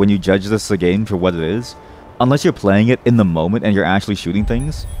important that when you judge this game for what it is, unless you're playing it in the moment and you're actually shooting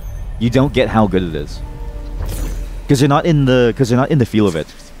things, you don't get how good it is. Because you're not in the feel of it.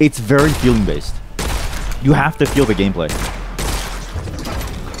 It's very feeling based. You have to feel the gameplay.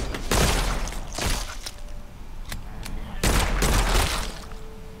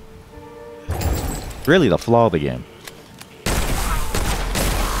 Really the flaw of the game.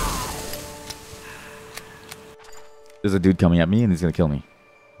 There's a dude coming at me and he's gonna kill me.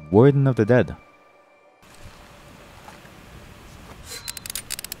 Warden of the Dead.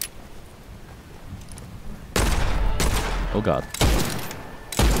 Oh god.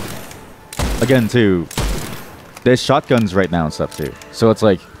 Again too, there's shotguns right now and stuff too. So it's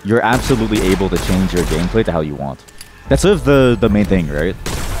like, you're absolutely able to change your gameplay to how you want. That's sort of the main thing, right?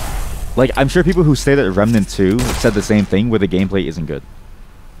 Like, I'm sure people who stayed at Remnant 2 said the same thing, where the gameplay isn't good.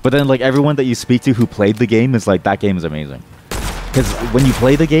 But then, like, everyone that you speak to who played the game is like, that game is amazing. Because when you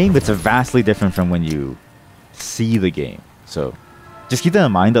play the game, it's vastly different from when you see the game. So, just keep that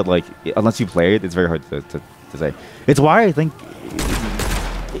in mind that, like, unless you play it, it's very hard to say. It's why I think,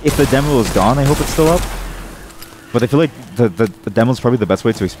 if the demo is gone, I hope it's still up. But I feel like the demo is probably the best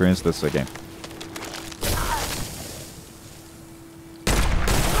way to experience this game.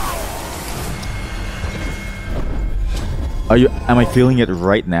 Am I feeling it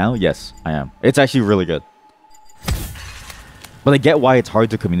right now? Yes, I am. It's actually really good. But I get why it's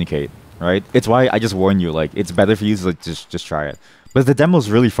hard to communicate, right? It's why I just warn you, like, it's better for you to like, just try it. But if the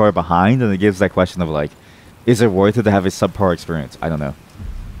demo's really far behind, and it gives that question of like, is it worth it to have a subpar experience? I don't know.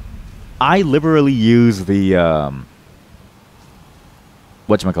 I liberally use the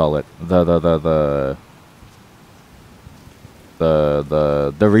whatchamacallit? The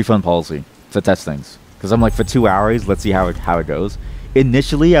refund policy to test things. Because I'm like, for 2 hours, let's see how it goes.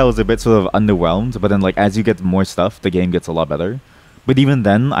 Initially, I was a bit sort of underwhelmed, but then like as you get more stuff, the game gets a lot better. But even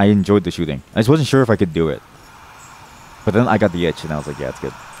then, I enjoyed the shooting. I just wasn't sure if I could do it. But then I got the itch, and I was like, yeah, it's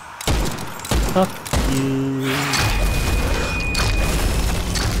good. Fuck you.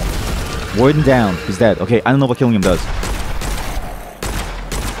 Warden down. He's dead. Okay, I don't know what killing him does.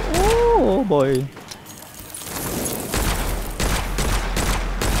 Oh boy.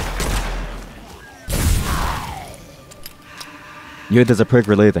 Yeah, there's a perk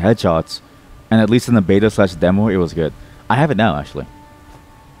related to headshots, and at least in the beta/demo, it was good. I have it now, actually.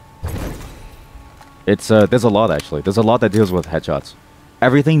 It's there's a lot actually. There's a lot that deals with headshots.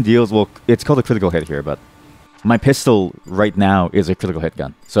 Everything deals, well, it's called a critical hit here, but my pistol right now is a critical hit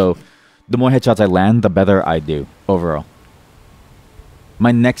gun. So the more headshots I land, the better I do overall.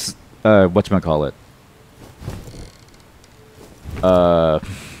 My next whatchamacallit?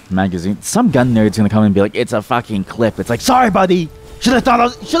 Magazine. Some gun nerd's gonna come and be like, it's a fucking clip. It's like, sorry buddy! Should have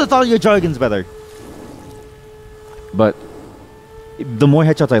thought your jargon's better. But the more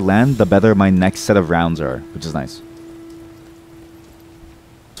headshots I land, the better my next set of rounds are, which is nice.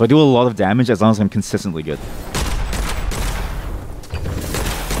 So I do a lot of damage as long as I'm consistently good.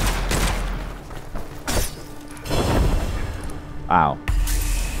 Ow.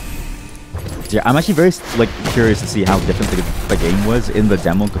 Yeah, I'm actually very like curious to see how different the game was in the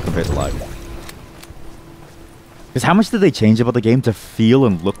demo compared to live. Because how much did they change about the game to feel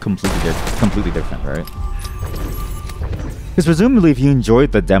and look completely different, right? Because presumably if you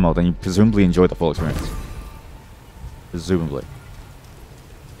enjoyed the demo, then you presumably enjoyed the full experience. Presumably.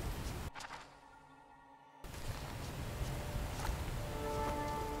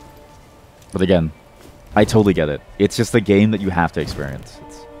 But again, I totally get it. It's just a game that you have to experience.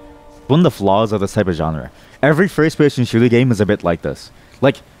 It's one of the flaws of this type of genre. Every first-person shooter game is a bit like this.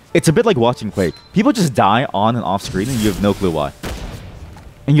 Like, it's a bit like watching Quake. People just die on and off screen and you have no clue why.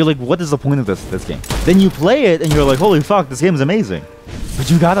 And you're like, what is the point of this game? Then you play it and you're like, holy fuck, this game is amazing. But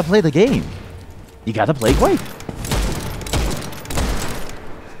you gotta play the game. You gotta play Quake.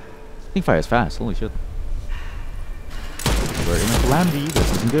 Witchfire is fast, holy shit. We're in a calamity,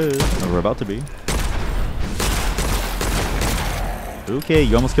 this isn't good. Or we're about to be. Okay,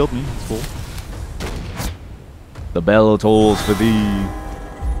 you almost killed me, it's cool. The bell tolls for thee.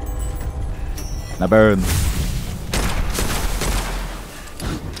 Now burn.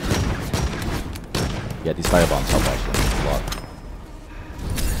 Yeah, these firebombs help actually a lot.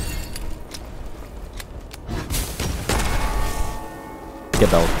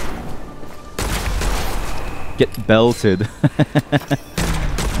 Get belted. Get belted.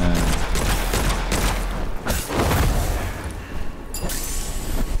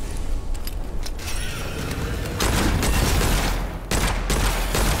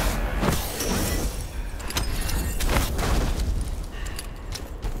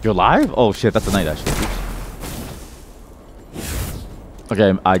 You're live? Oh shit, that's a knight actually. Oops.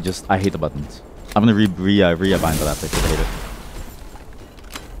 Okay, I hate the buttons. I'm gonna rebind that after because I hate it.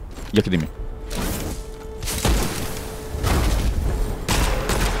 You're kidding me.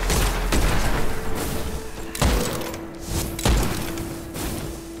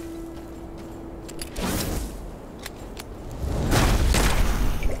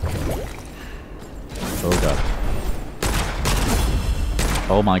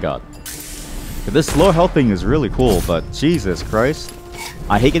 Oh my god. This slow helping is really cool, but Jesus Christ.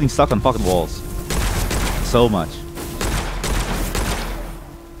 I hate getting stuck on fucking walls. So much.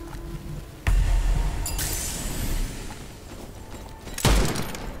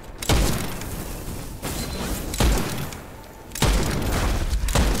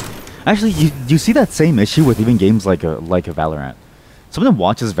 Actually, you see that same issue with even games like a Valorant. Someone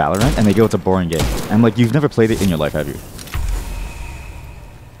watches Valorant and they go, it's a boring game. I'm like, you've never played it in your life, have you?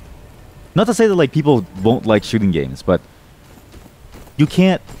 Not to say that like people won't like shooting games, but you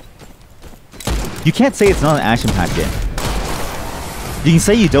can't say it's not an action-packed game. You can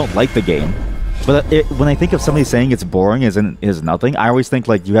say you don't like the game, but when I think of somebody saying it's boring as in is nothing, I always think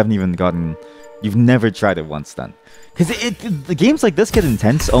like you've never tried it once then. Because the games like this get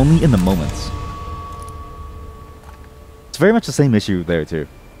intense only in the moments. It's very much the same issue there too.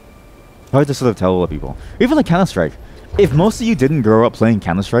 Hard to sort of tell people. Even like Counter-Strike. If most of you didn't grow up playing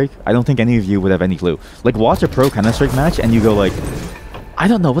Counter-Strike, I don't think any of you would have any clue. Like, watch a pro Counter-Strike match and you go like, I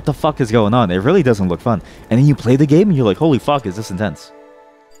don't know what the fuck is going on. It really doesn't look fun. And then you play the game and you're like, holy fuck, is this intense?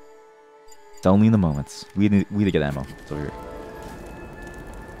 It's only in the moments. We need to get ammo. It's over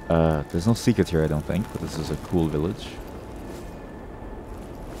here. There's no secrets here, I don't think, but this is a cool village.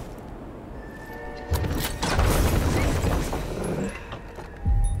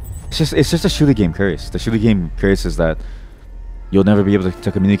 It's just a shooter game curse. The shooter game curse is that you'll never be able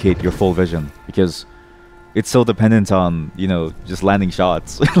to communicate your full vision because it's so dependent on, you know, just landing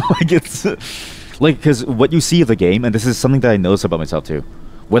shots. Like it's like, because what you see of the game, and this is something that I notice about myself too.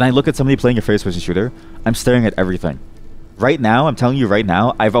 When I look at somebody playing a first-person shooter, I'm staring at everything. Right now, I'm telling you right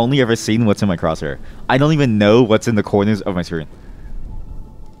now, I've only ever seen what's in my crosshair. I don't even know what's in the corners of my screen.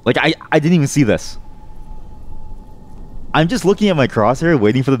 Like I didn't even see this. I'm just looking at my crosshair,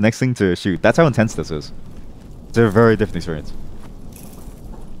 waiting for the next thing to shoot. That's how intense this is. It's a very different experience.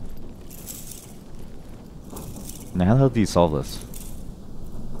 Now, how do you solve this?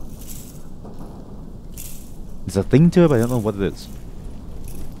 There's a thing to it, but I don't know what it is.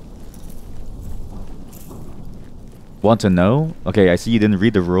 Want to know? Okay, I see you didn't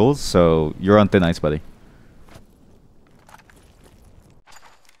read the rules, so you're on thin ice, buddy.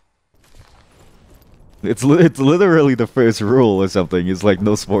 It's literally the first rule or something. It's like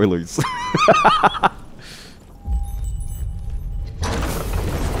no spoilers.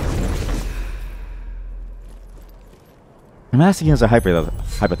 I'm asking as a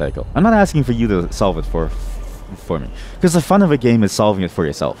hypothetical. I'm not asking for you to solve it for me. Because the fun of a game is solving it for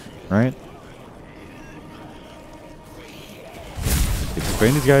yourself, right?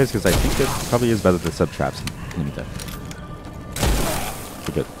 Explain these guys, because I think it probably is better to set traps in the meantime.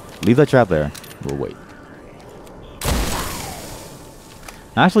 Okay, good. Leave that trap there. We'll wait.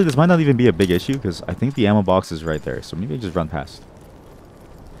 Actually, this might not even be a big issue, because I think the ammo box is right there. So maybe I just run past.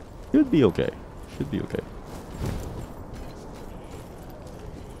 Should be okay. Should be okay.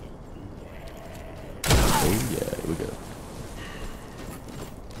 Oh yeah, here we go.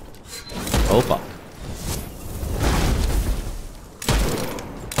 Oh fuck.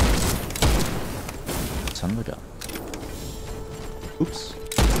 Son of a gun. Oops.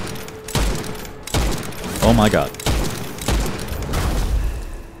 Oh my god.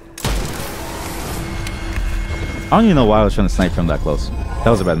 I don't even know why I was trying to snipe from that close. That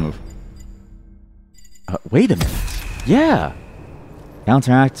was a bad move. Wait a minute. Yeah.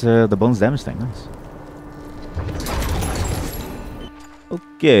 Counteract the bonus damage thing. Nice.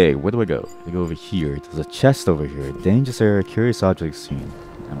 Okay, where do I go? I go over here. There's a chest over here. Dangerous area, curious objects seen.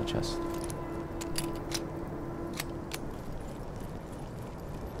 Ammo chest.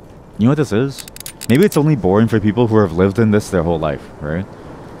 You know what this is? Maybe it's only boring for people who have lived in this their whole life, right?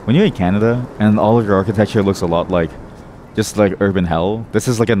 When you're in Canada and all of your architecture looks a lot like just like urban hell, this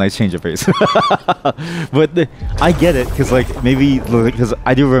is like a nice change of pace. But I get it, because like maybe because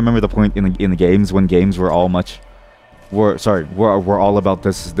I do remember the point in the games when games were all were all about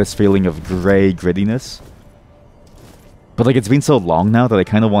this feeling of gray grittiness. But like it's been so long now that I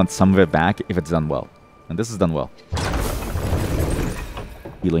kind of want some of it back if it's done well, and this is done well.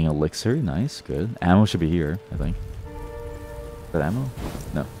 Healing elixir, nice, good. Ammo should be here, I think. Is that ammo?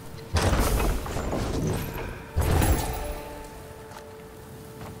 No.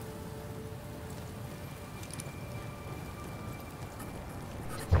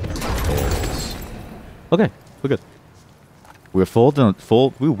 Okay, we're good. We're full,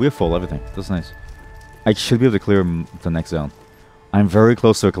 we're full, everything. That's nice. I should be able to clear the next zone. I'm very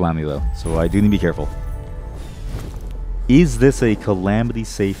close to a calamity though, so I do need to be careful. Is this a calamity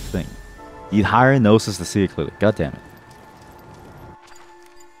safe thing? You'd hire Gnosis to see it clearly. God damn it.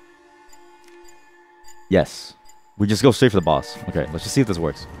 Yes. We just go straight for the boss. Okay, let's just see if this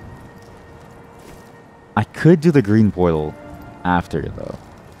works. I could do the green portal after it though.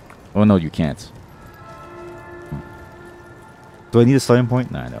 Oh no, you can't. Do I need a starting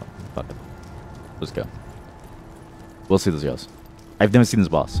point? No, I don't. Fuck it. Let's go. We'll see this goes. I've never seen this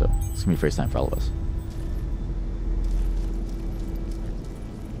boss, so it's gonna be first time for all of us.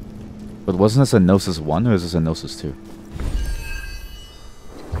 But wasn't this a Gnosis 1 or is this a Gnosis 2?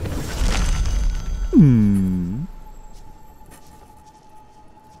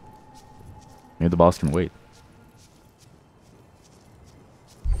 Maybe the boss can wait.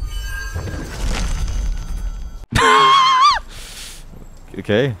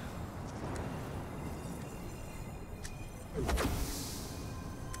 Okay.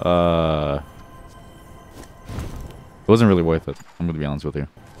 It wasn't really worth it. I'm gonna be honest with you.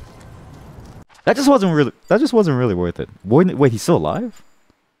 That just wasn't really worth it. Wait, he's still alive?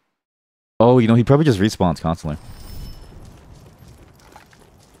 Oh, you know, he probably just respawns constantly.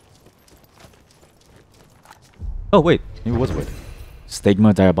 Oh, wait. Maybe it was weird.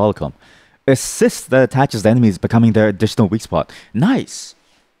 Stigma Diabolicum. Assist that attaches the enemies, becoming their additional weak spot. Nice!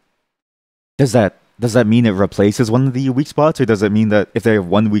 Does that mean it replaces one of the weak spots, or does it mean that if they have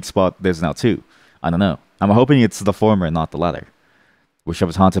one weak spot, there's now two? I don't know. I'm hoping it's the former, not the latter. Wish I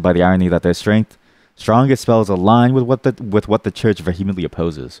was haunted by the irony that their strongest spells align with what the church vehemently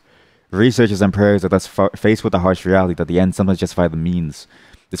opposes. Researchers and prayers are thus faced with the harsh reality that the ends sometimes justify the means.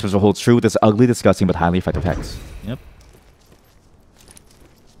 This principle holds true with this ugly, disgusting, but highly effective hex. Yep.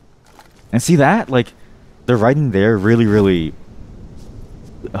 And see that? Like, the writing there really, really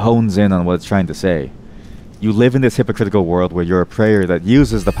hones in on what it's trying to say. You live in this hypocritical world where you're a prayer that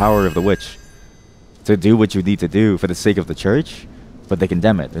uses the power of the witch to do what you need to do for the sake of the church, but they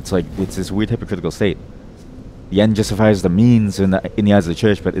condemn it. It's like, it's this weird hypocritical state. The end justifies the means in the eyes of the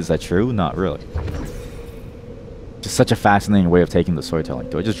church, but is that true? Not really. Just such a fascinating way of taking the storytelling.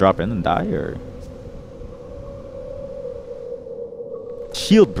 Do I just drop in and die, or...?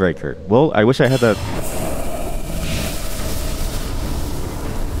 Shield breaker. Well, I wish I had that...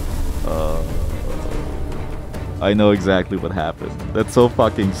 I know exactly what happened. That's so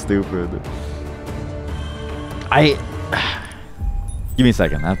fucking stupid. Give me a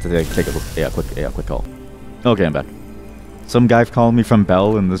second. I have to take a quick call. Okay, I'm back. Some guy calling me from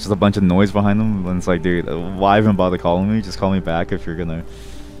Bell, and there's just a bunch of noise behind him. And it's like, dude, why even bother calling me? Just call me back if you're gonna...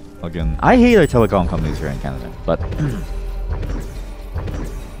 Again, I hate our telecom companies here in Canada, but...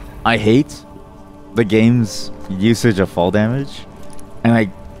 I hate the game's usage of fall damage.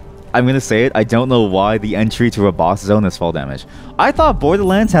 And I'm gonna say it, I don't know why the entry to a boss zone is fall damage. I thought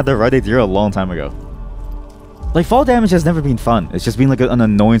Borderlands had the right idea a long time ago. Like, fall damage has never been fun. It's just been like an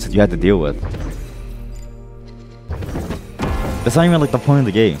annoyance that you had to deal with. That's not even like the point of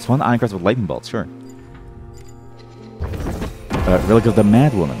the game. Spawn Ironcrest with lightning bolts, sure. Relic of the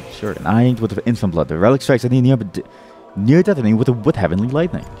Mad Woman, sure. An eye with infant blood. The relic strikes any near death enemy with heavenly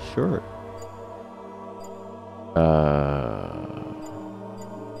lightning, sure.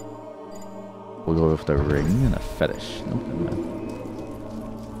 We'll go with the ring and a fetish. Nope, never mind.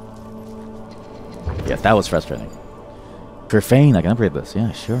 Yeah, that was frustrating. Profane, I can upgrade this.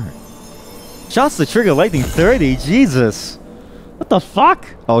 Yeah, sure. Shots to trigger lightning 30. Jesus. What the fuck?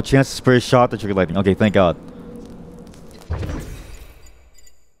 Oh, chance to spray shot to trigger lightning. Okay, thank God.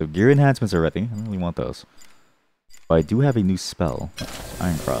 So gear enhancements are ready. I don't really want those. But I do have a new spell.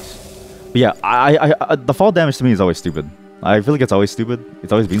 Iron Cross. But yeah, the fall damage to me is always stupid. I feel like it's always stupid.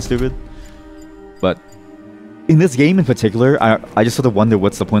 It's always been stupid. But in this game in particular, I just sort of wonder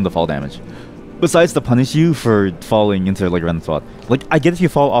what's the point of the fall damage. Besides to punish you for falling into like a random spot. Like, I get if you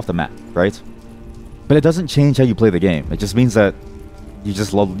fall off the map, right? But it doesn't change how you play the game. It just means that you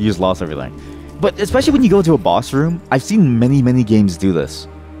just lost everything. But especially when you go to a boss room, I've seen many games do this.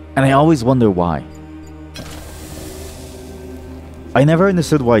 And I always wonder why. I never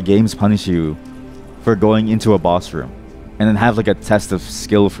understood why games punish you for going into a boss room and then have like a test of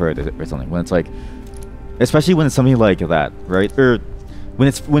skill for it or something. When it's like, especially when it's something like that, right? Or when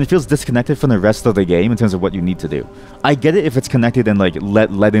it feels disconnected from the rest of the game in terms of what you need to do. I get it if it's connected and like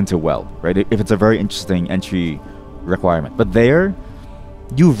led into well, right? If it's a very interesting entry requirement. But there,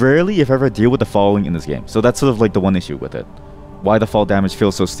 you rarely, if ever, deal with the falling in this game. So that's sort of like the one issue with it. Why the fall damage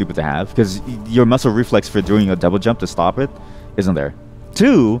feels so stupid to have. Because your muscle reflex for doing a double jump to stop it isn't there.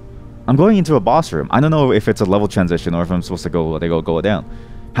 2, I'm going into a boss room. I don't know if it's a level transition or if I'm supposed to go down.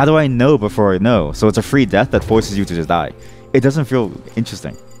 How do I know before I know? So it's a free death that forces you to just die. It doesn't feel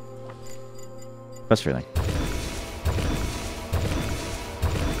interesting. Frustrating.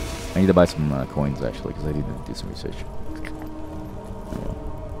 I need to buy some coins actually, because I need to do some research.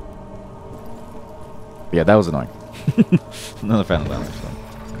 Yeah, that was annoying. Not a fan of that actually.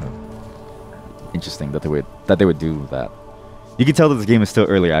 Interesting that they would do that. You can tell that this game is still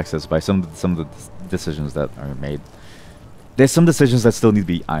early access by some of the decisions that are made. There's some decisions that still need to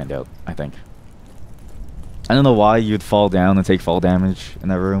be ironed out, I think. I don't know why you'd fall down and take fall damage in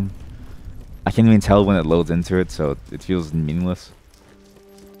that room. I can't even tell when it loads into it, so it feels meaningless.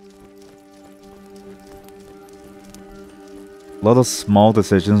 A lot of small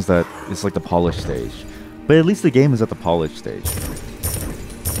decisions that it's like the polished stage. But at least the game is at the polished stage.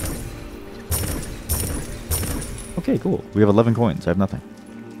 Okay, cool. We have 11 coins. I have nothing.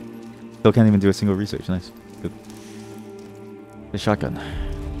 Still can't even do a single research. Nice. Good. The shotgun.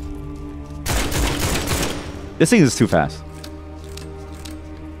 This thing is too fast.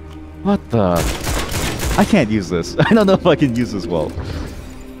 What the? I can't use this. I don't know if I can use this well.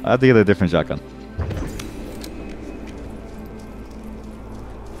 I have to get a different shotgun.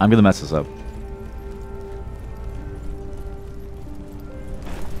 I'm gonna mess this up.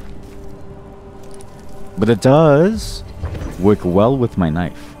 But it does work well with my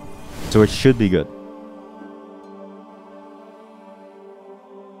knife. So it should be good.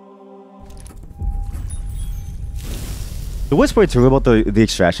 The worst part too about the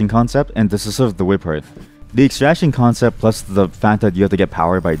extraction concept, and this is sort of the weird part. The extraction concept plus the fact that you have to get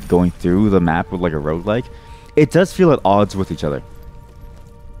power by going through the map with like a roguelike, it does feel at odds with each other.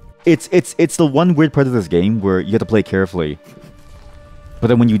 It's the one weird part of this game where you have to play carefully. But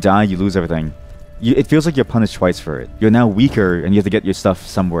then when you die, you lose everything. It feels like you're punished twice for it. You're now weaker and you have to get your stuff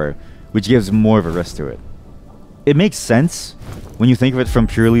somewhere, which gives more of a risk to it. It makes sense when you think of it from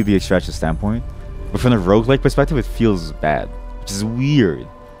purely the extraction standpoint. But from the roguelike perspective, it feels bad. Which is weird.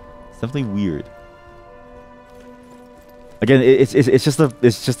 It's definitely weird. Again, it's just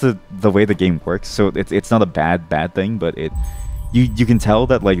the way the game works. So it's not a bad thing, but you can tell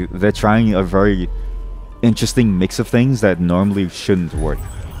that like they're trying a very interesting mix of things that normally shouldn't work.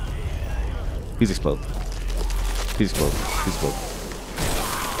 Please explode. Please explode. Please explode.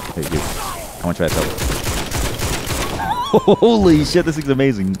 Okay, good. I want to try that double. Holy shit, this thing's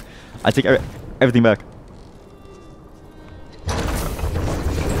amazing. I take everything back.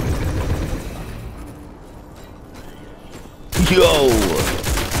 Yo!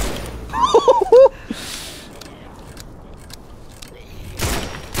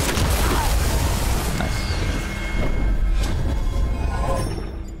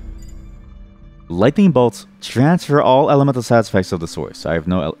 Lightning bolts transfer all elemental stat effects of the source. I have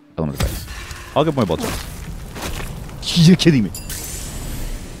no elemental effects. I'll get more bolt shots. You're kidding me.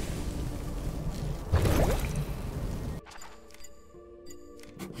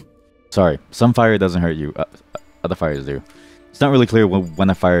 Sorry, some fire doesn't hurt you. Other fires do. It's not really clear when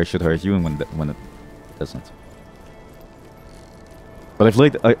a fire should hurt you and when it doesn't. But I feel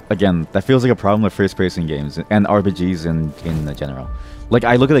like, again, that feels like a problem with first-person games and RPGs in general. Like,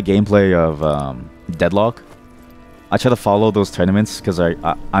 I look at the gameplay of Deadlock. I try to follow those tournaments because I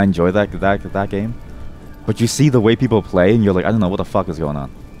enjoy that game. But you see the way people play, and you're like, I don't know what the fuck is going on.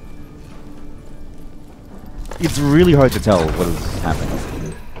 It's really hard to tell what is happening.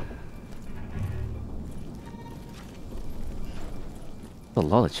 That's a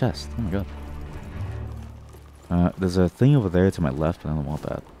lot of chests. Oh my god. There's a thing over there to my left, but I don't want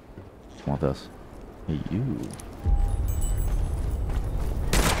that. I want this. Hey, you.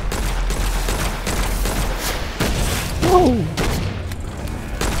 Whoa!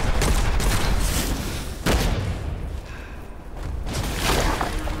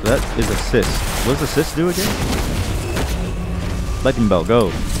 That is assist. What does assist do again? Lightning bell,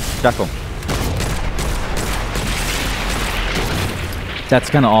 go. Jackal. That's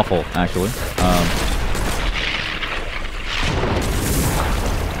kind of awful, actually.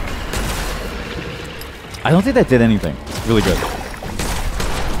 I don't think that did anything. Really good.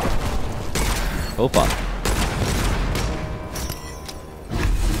 Oh fuck.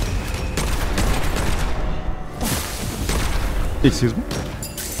 Excuse me?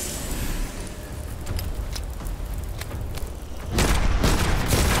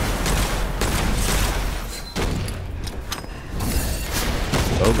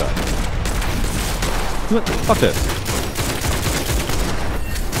 Oh god. What? Fuck this.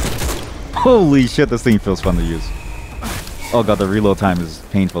 Holy shit, this thing feels fun to use. Oh god, the reload time is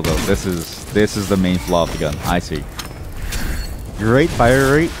painful though. This is the main flaw of the gun. I see. Great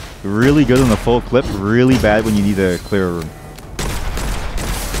fire rate, really good on the full clip, really bad when you need to clear a room.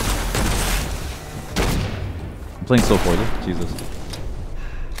 I'm playing so poorly. Jesus.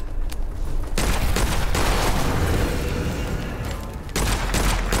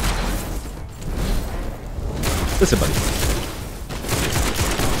 Listen, buddy.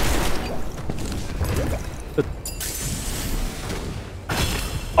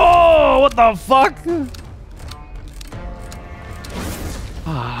 Oh, what the fuck?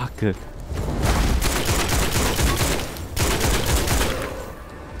 Fuck.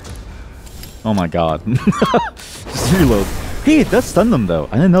 Oh my god. Just reload. Hey, it does stun them though.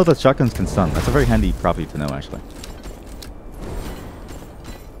 I didn't know that shotguns can stun. That's a very handy property to know, actually.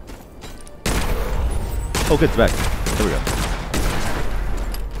 Oh, good, it's back. There we go.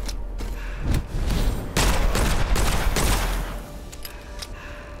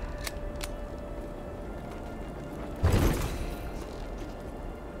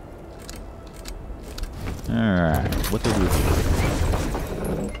 Alright, what do we do?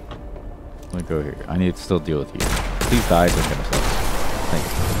 Let me go here. I need to still deal with you. Please die so I can myself. Thank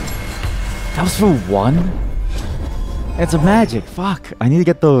you. That was for one? It's a magic. Fuck. I need to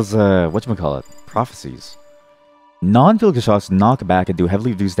get those, whatchamacallit? Prophecies. Non-physical shots knock back and do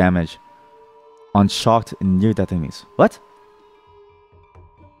heavily reduced damage on shocked near-death enemies. What?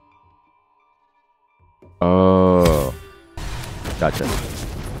 Oh. Gotcha.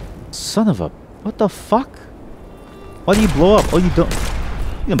 Son of a... What the fuck? Why do you blow up? Oh, you don't...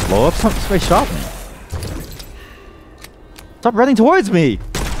 You didn't blow up? Somebody shot me. Stop running towards me!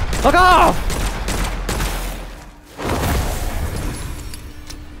 Fuck off!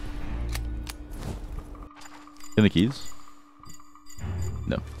 In the keys?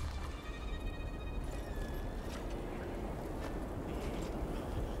 No.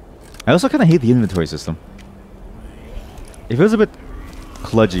 I also kind of hate the inventory system. It feels a bit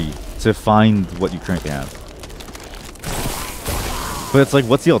kludgy to find what you currently have. But it's like,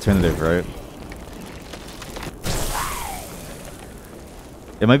 what's the alternative, right?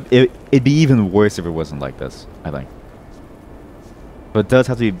 It'd be even worse if it wasn't like this, I think. But it does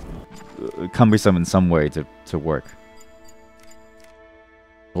have to be cumbersome in some way to work.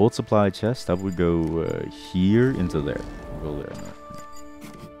 Gold supply chest, that would go here into there. We'll go there.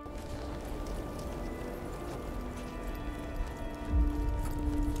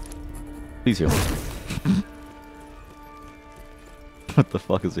 Please heal me. What the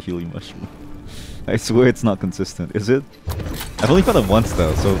fuck is a healing mushroom? I swear it's not consistent. Is it? I've only found it once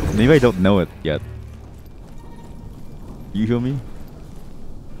though, so maybe I don't know it yet. You heal me?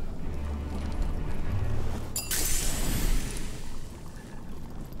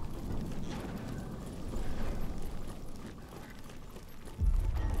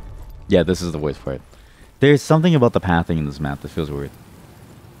 Yeah, this is the worst part. There's something about the pathing in this map that feels weird.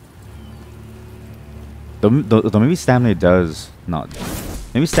 Though maybe stamina does not.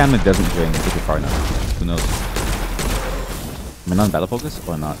 Maybe stamina doesn't drain if you're far enough. Who knows? Am I not in battle focus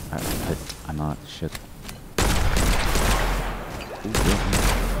or not? I'm not. Shit. Ooh, yeah.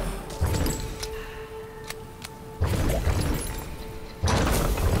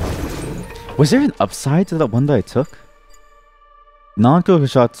 Was there an upside to that one that I took? Non-critical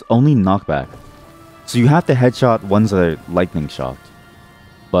shots only knockback. So you have to headshot ones that are lightning shot.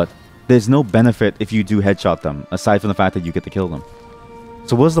 But there's no benefit if you do headshot them, aside from the fact that you get to kill them.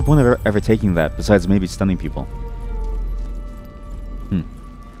 So what's the point of ever taking that, besides maybe stunning people?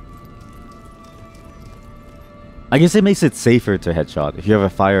 I guess it makes it safer to headshot if you have a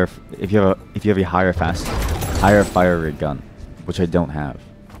higher fire rate gun, which I don't have.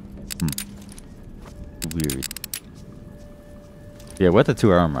 Weird. Yeah, we're at the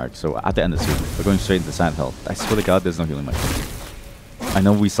 2 hour mark, so at the end of the stream, we're going straight into sand health. I swear to God, there's no healing mechanic. I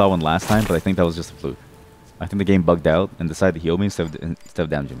know we saw one last time, but I think that was just a fluke. I think the game bugged out and decided to heal me instead of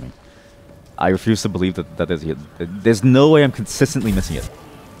damaging me. I refuse to believe that there's no way I'm consistently missing it.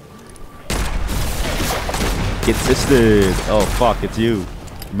 Get sisted! Oh fuck, it's you.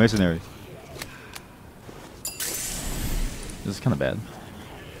 Mercenary. This is kind of bad.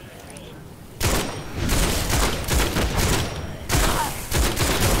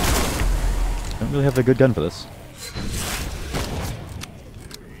 Don't really have a good gun for this.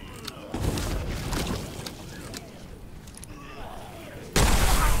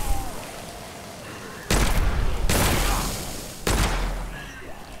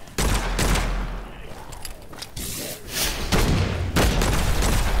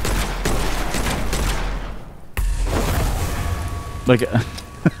 Like, I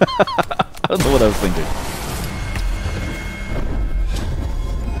don't know what I was thinking.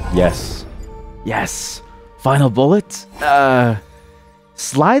 Yes. Yes. Final bullet?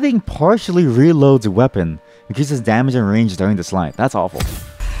 Sliding partially reloads a weapon. Increases damage and range during the slide. That's awful.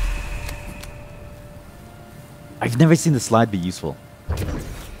 I've never seen the slide be useful.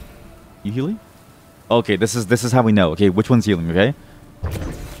 You healing? Okay, this is how we know. Okay, which one's healing, okay?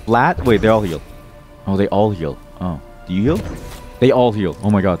 Flat? Wait, they all heal. Oh, they all heal. Oh. Do you heal? They all heal.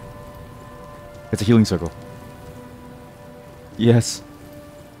 Oh my god. It's a healing circle. Yes.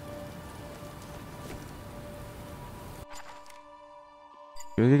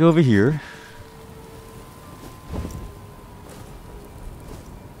 Gonna go over here.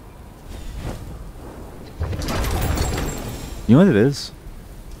 You know what it is?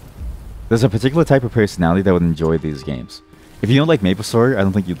 There's a particular type of personality that would enjoy these games. If you don't like MapleStory, I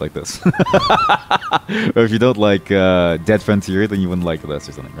don't think you'd like this. Or if you don't like Dead Frontier, then you wouldn't like this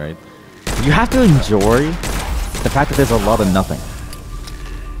or something, right? You have to enjoy the fact that there's a lot of nothing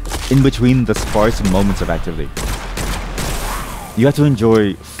in between the sparse moments of activity. You have to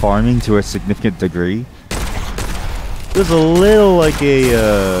enjoy farming to a significant degree. There's a little like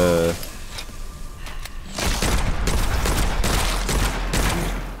a...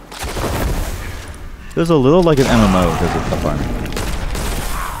 There's a little like an MMO because of the farming.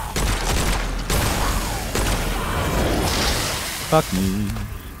 Fuck me.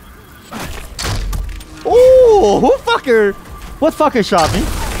 Ooh, who fucker? What fucker shot me?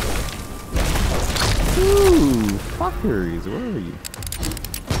 Ooh, fuckers, where are you?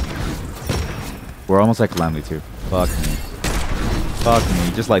 We're almost like Calamity too. Fuck me. Fuck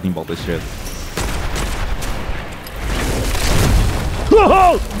me, just lightning bolt this shit.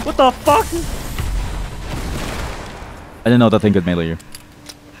 Whoa! What the fuck? I didn't know that thing could melee you.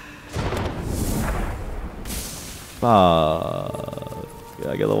 Fuck.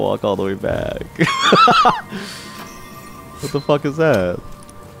 I gotta walk all the way back. What the fuck is that?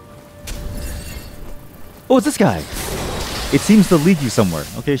 Oh, it's this guy. It seems to lead you somewhere.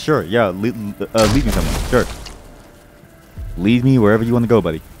 Okay, sure. Yeah, lead me somewhere. Sure. Lead me wherever you want to go,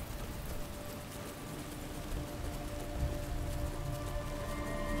 buddy.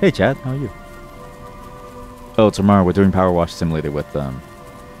 Hey, Chad. How are you? Oh, tomorrow we're doing Power Wash Simulator with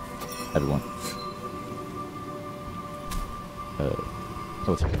everyone. Oh,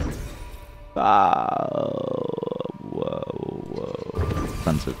 it's okay. Whoa.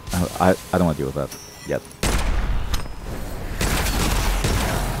 Sunset. I don't want to deal with that yet.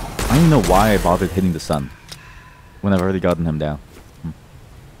 I don't even know why I bothered hitting the sun when I've already gotten him down.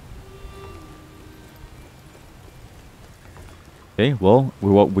 Okay, well,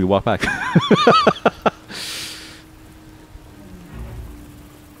 we walk back.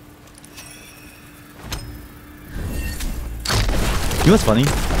 You know what's funny?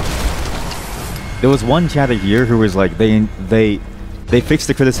 There was one chatter here who was like, they fixed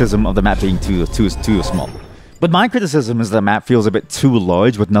the criticism of the map being too small. But my criticism is the map feels a bit too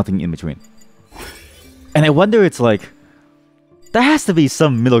large with nothing in between. And I wonder, it's like, there has to be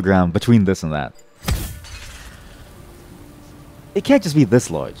some middle ground between this and that. It can't just be this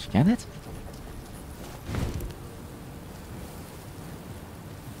large, can it?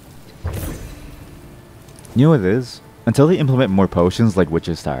 You know what it is? Until they implement more potions like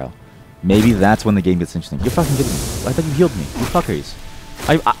Witcher style, maybe that's when the game gets interesting. You're fucking kidding me. I thought you healed me. You fuckers.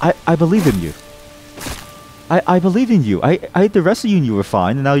 I believe in you. I believe in you. I hate the rest of you and you were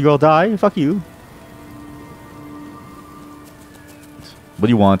fine, and now you all die? Fuck you. What do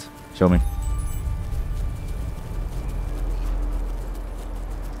you want? Show me.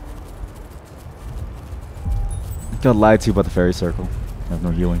 Got lied to you about the fairy circle. I have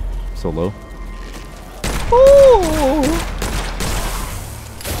no healing. So low. Ooh.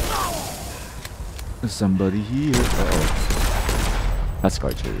 There's somebody here. Uh-oh. That's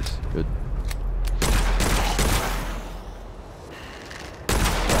Scarchers. Good.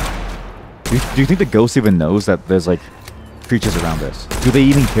 Do you think the ghost even knows that there's like creatures around us? Do they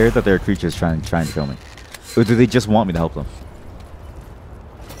even care that there are creatures trying to kill me? Or do they just want me to help them?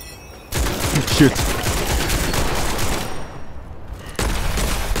 Shoot.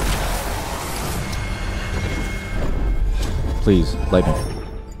 Please, light me.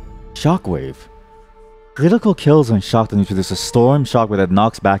 Shockwave. Critical kills when shocked and introduce a storm shockwave that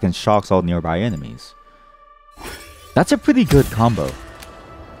knocks back and shocks all nearby enemies. That's a pretty good combo.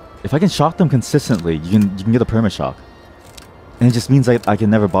 If I can shock them consistently, you can get a perma shock. And it just means I can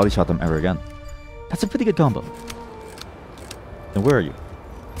never body shot them ever again. That's a pretty good combo. And where are you?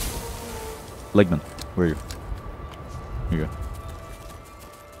 Legman, where are you? Here you go.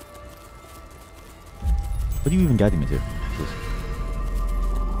 What are you even guiding me to? Please.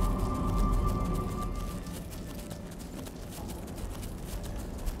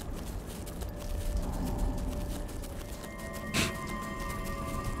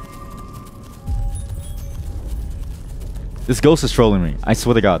 This ghost is trolling me. I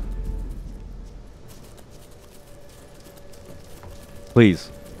swear to God. Please.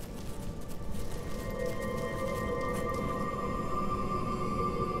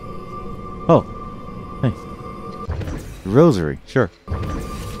 Oh. Hey. Rosary. Sure.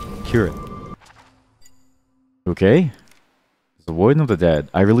 Cure it. Okay. The Warden of the Dead.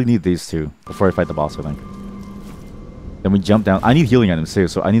 I really need these two before I fight the boss, I think. Then we jump down. I need healing items too,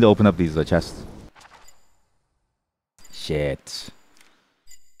 so I need to open up these chests. Shit.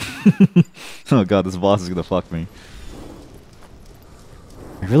 Oh god, this boss is gonna fuck me.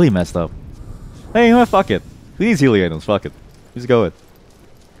 I really messed up. Hey, you know what? Fuck it. These healing items, fuck it. Just go it.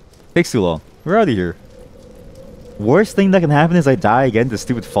 Takes too long. We're out of here. Worst thing that can happen is I die again to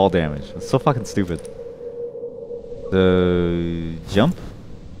stupid fall damage. It's so fucking stupid. The jump?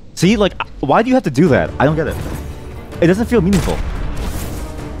 See, like, why do you have to do that? I don't get it. It doesn't feel meaningful.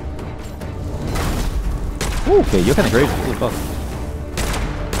 Ooh, okay, you're kind of crazy. Holy fuck.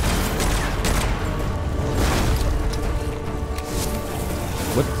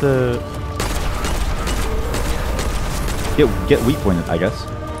 What the... Get weak pointed, I guess.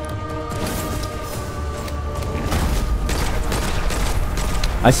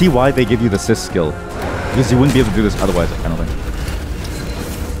 I see why they give you the Sys skill. Because you wouldn't be able to do this otherwise, I don't think.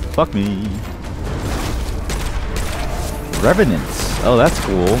 Fuck me. Revenants. Oh, that's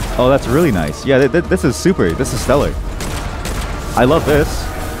cool. Oh, that's really nice. Yeah, this is super. This is stellar. I love this.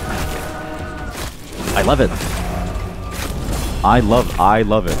 I love it. I love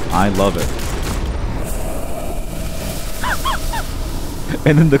it. I love it.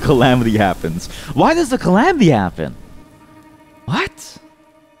 And then the calamity happens. Why does the calamity happen? What?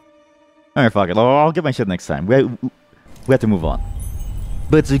 Alright, fuck it. I'll get my shit next time. We have to move on.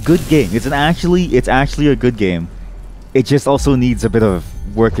 But it's a good game. It's actually a good game. It just also needs a bit of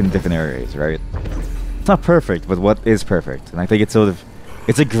work in different areas, right? It's not perfect, but what is perfect? And I think it's sort of...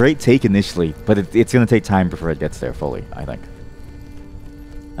 It's a great take initially, but it's going to take time before it gets there fully, I think.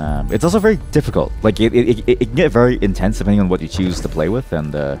 It's also very difficult. Like, it can get very intense depending on what you choose to play with,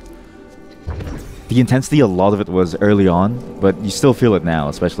 and the intensity, a lot of it was early on, but you still feel it now,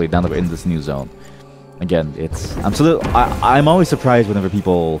 especially now that we're in this new zone. Again, I'm always surprised whenever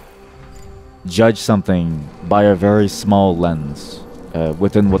people judge something by a very small lens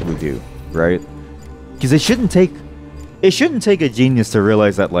within what we do, right? Because it shouldn't take a genius to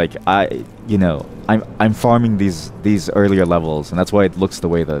realize that, like, I'm farming these earlier levels, and that's why it looks the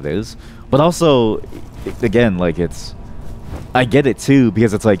way that it is. But also, again, like, I get it too,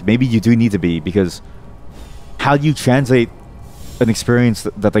 because it's like, maybe you do need to be, because how do you translate an experience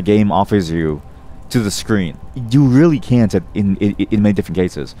that the game offers you to the screen? You really can't in many different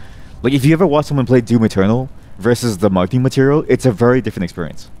cases. Like, if you ever watch someone play Doom Eternal versus the marketing material, it's a very different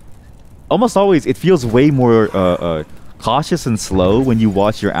experience. Almost always, it feels way more cautious and slow when you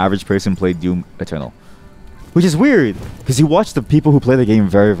watch your average person play Doom Eternal. Which is weird, because you watch the people who play the game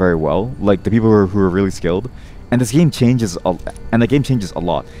very, very well, like the people who are really skilled, and the game changes a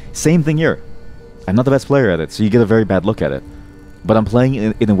lot. Same thing here. I'm not the best player at it, so you get a very bad look at it. But I'm playing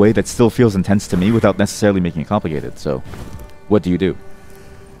it in a way that still feels intense to me without necessarily making it complicated, so what do you do?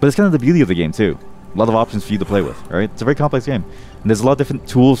 But it's kind of the beauty of the game too. A lot of options for you to play with, right? It's a very complex game. And there's a lot of different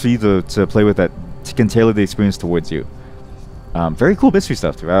tools for you to play with that can tailor the experience towards you. Very cool mystery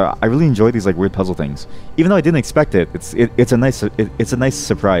stuff too. I really enjoy these like weird puzzle things. Even though I didn't expect it, it's a nice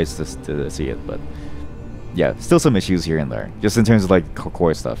surprise to see it. But yeah, still some issues here and there, just in terms of like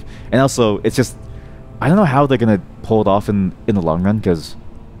core stuff. And also, it's just I don't know how they're gonna pull it off in the long run, because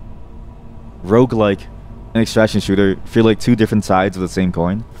roguelike and extraction shooter feel like two different sides of the same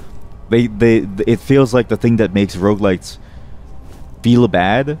coin. It feels like the thing that makes roguelikes feel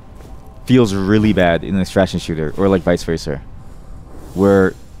bad feels really bad in an extraction shooter, or like vice versa,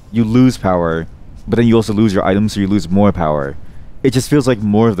 where you lose power, but then you also lose your items, so you lose more power. It just feels like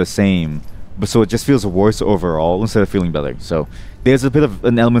more of the same, but so it just feels worse overall instead of feeling better. So there's a bit of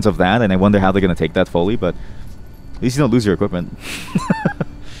an element of that, and I wonder how they're gonna take that fully. But at least you don't lose your equipment.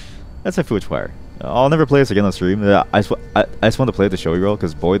 That's a Witchfire. I'll never play this again on stream. I just want to play it to show you all,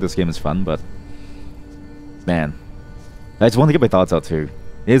 because boy, this game is fun. But man, I just want to get my thoughts out too.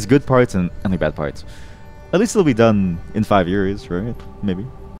 It has good parts and only bad parts. At least it'll be done in 5 years, right? Maybe.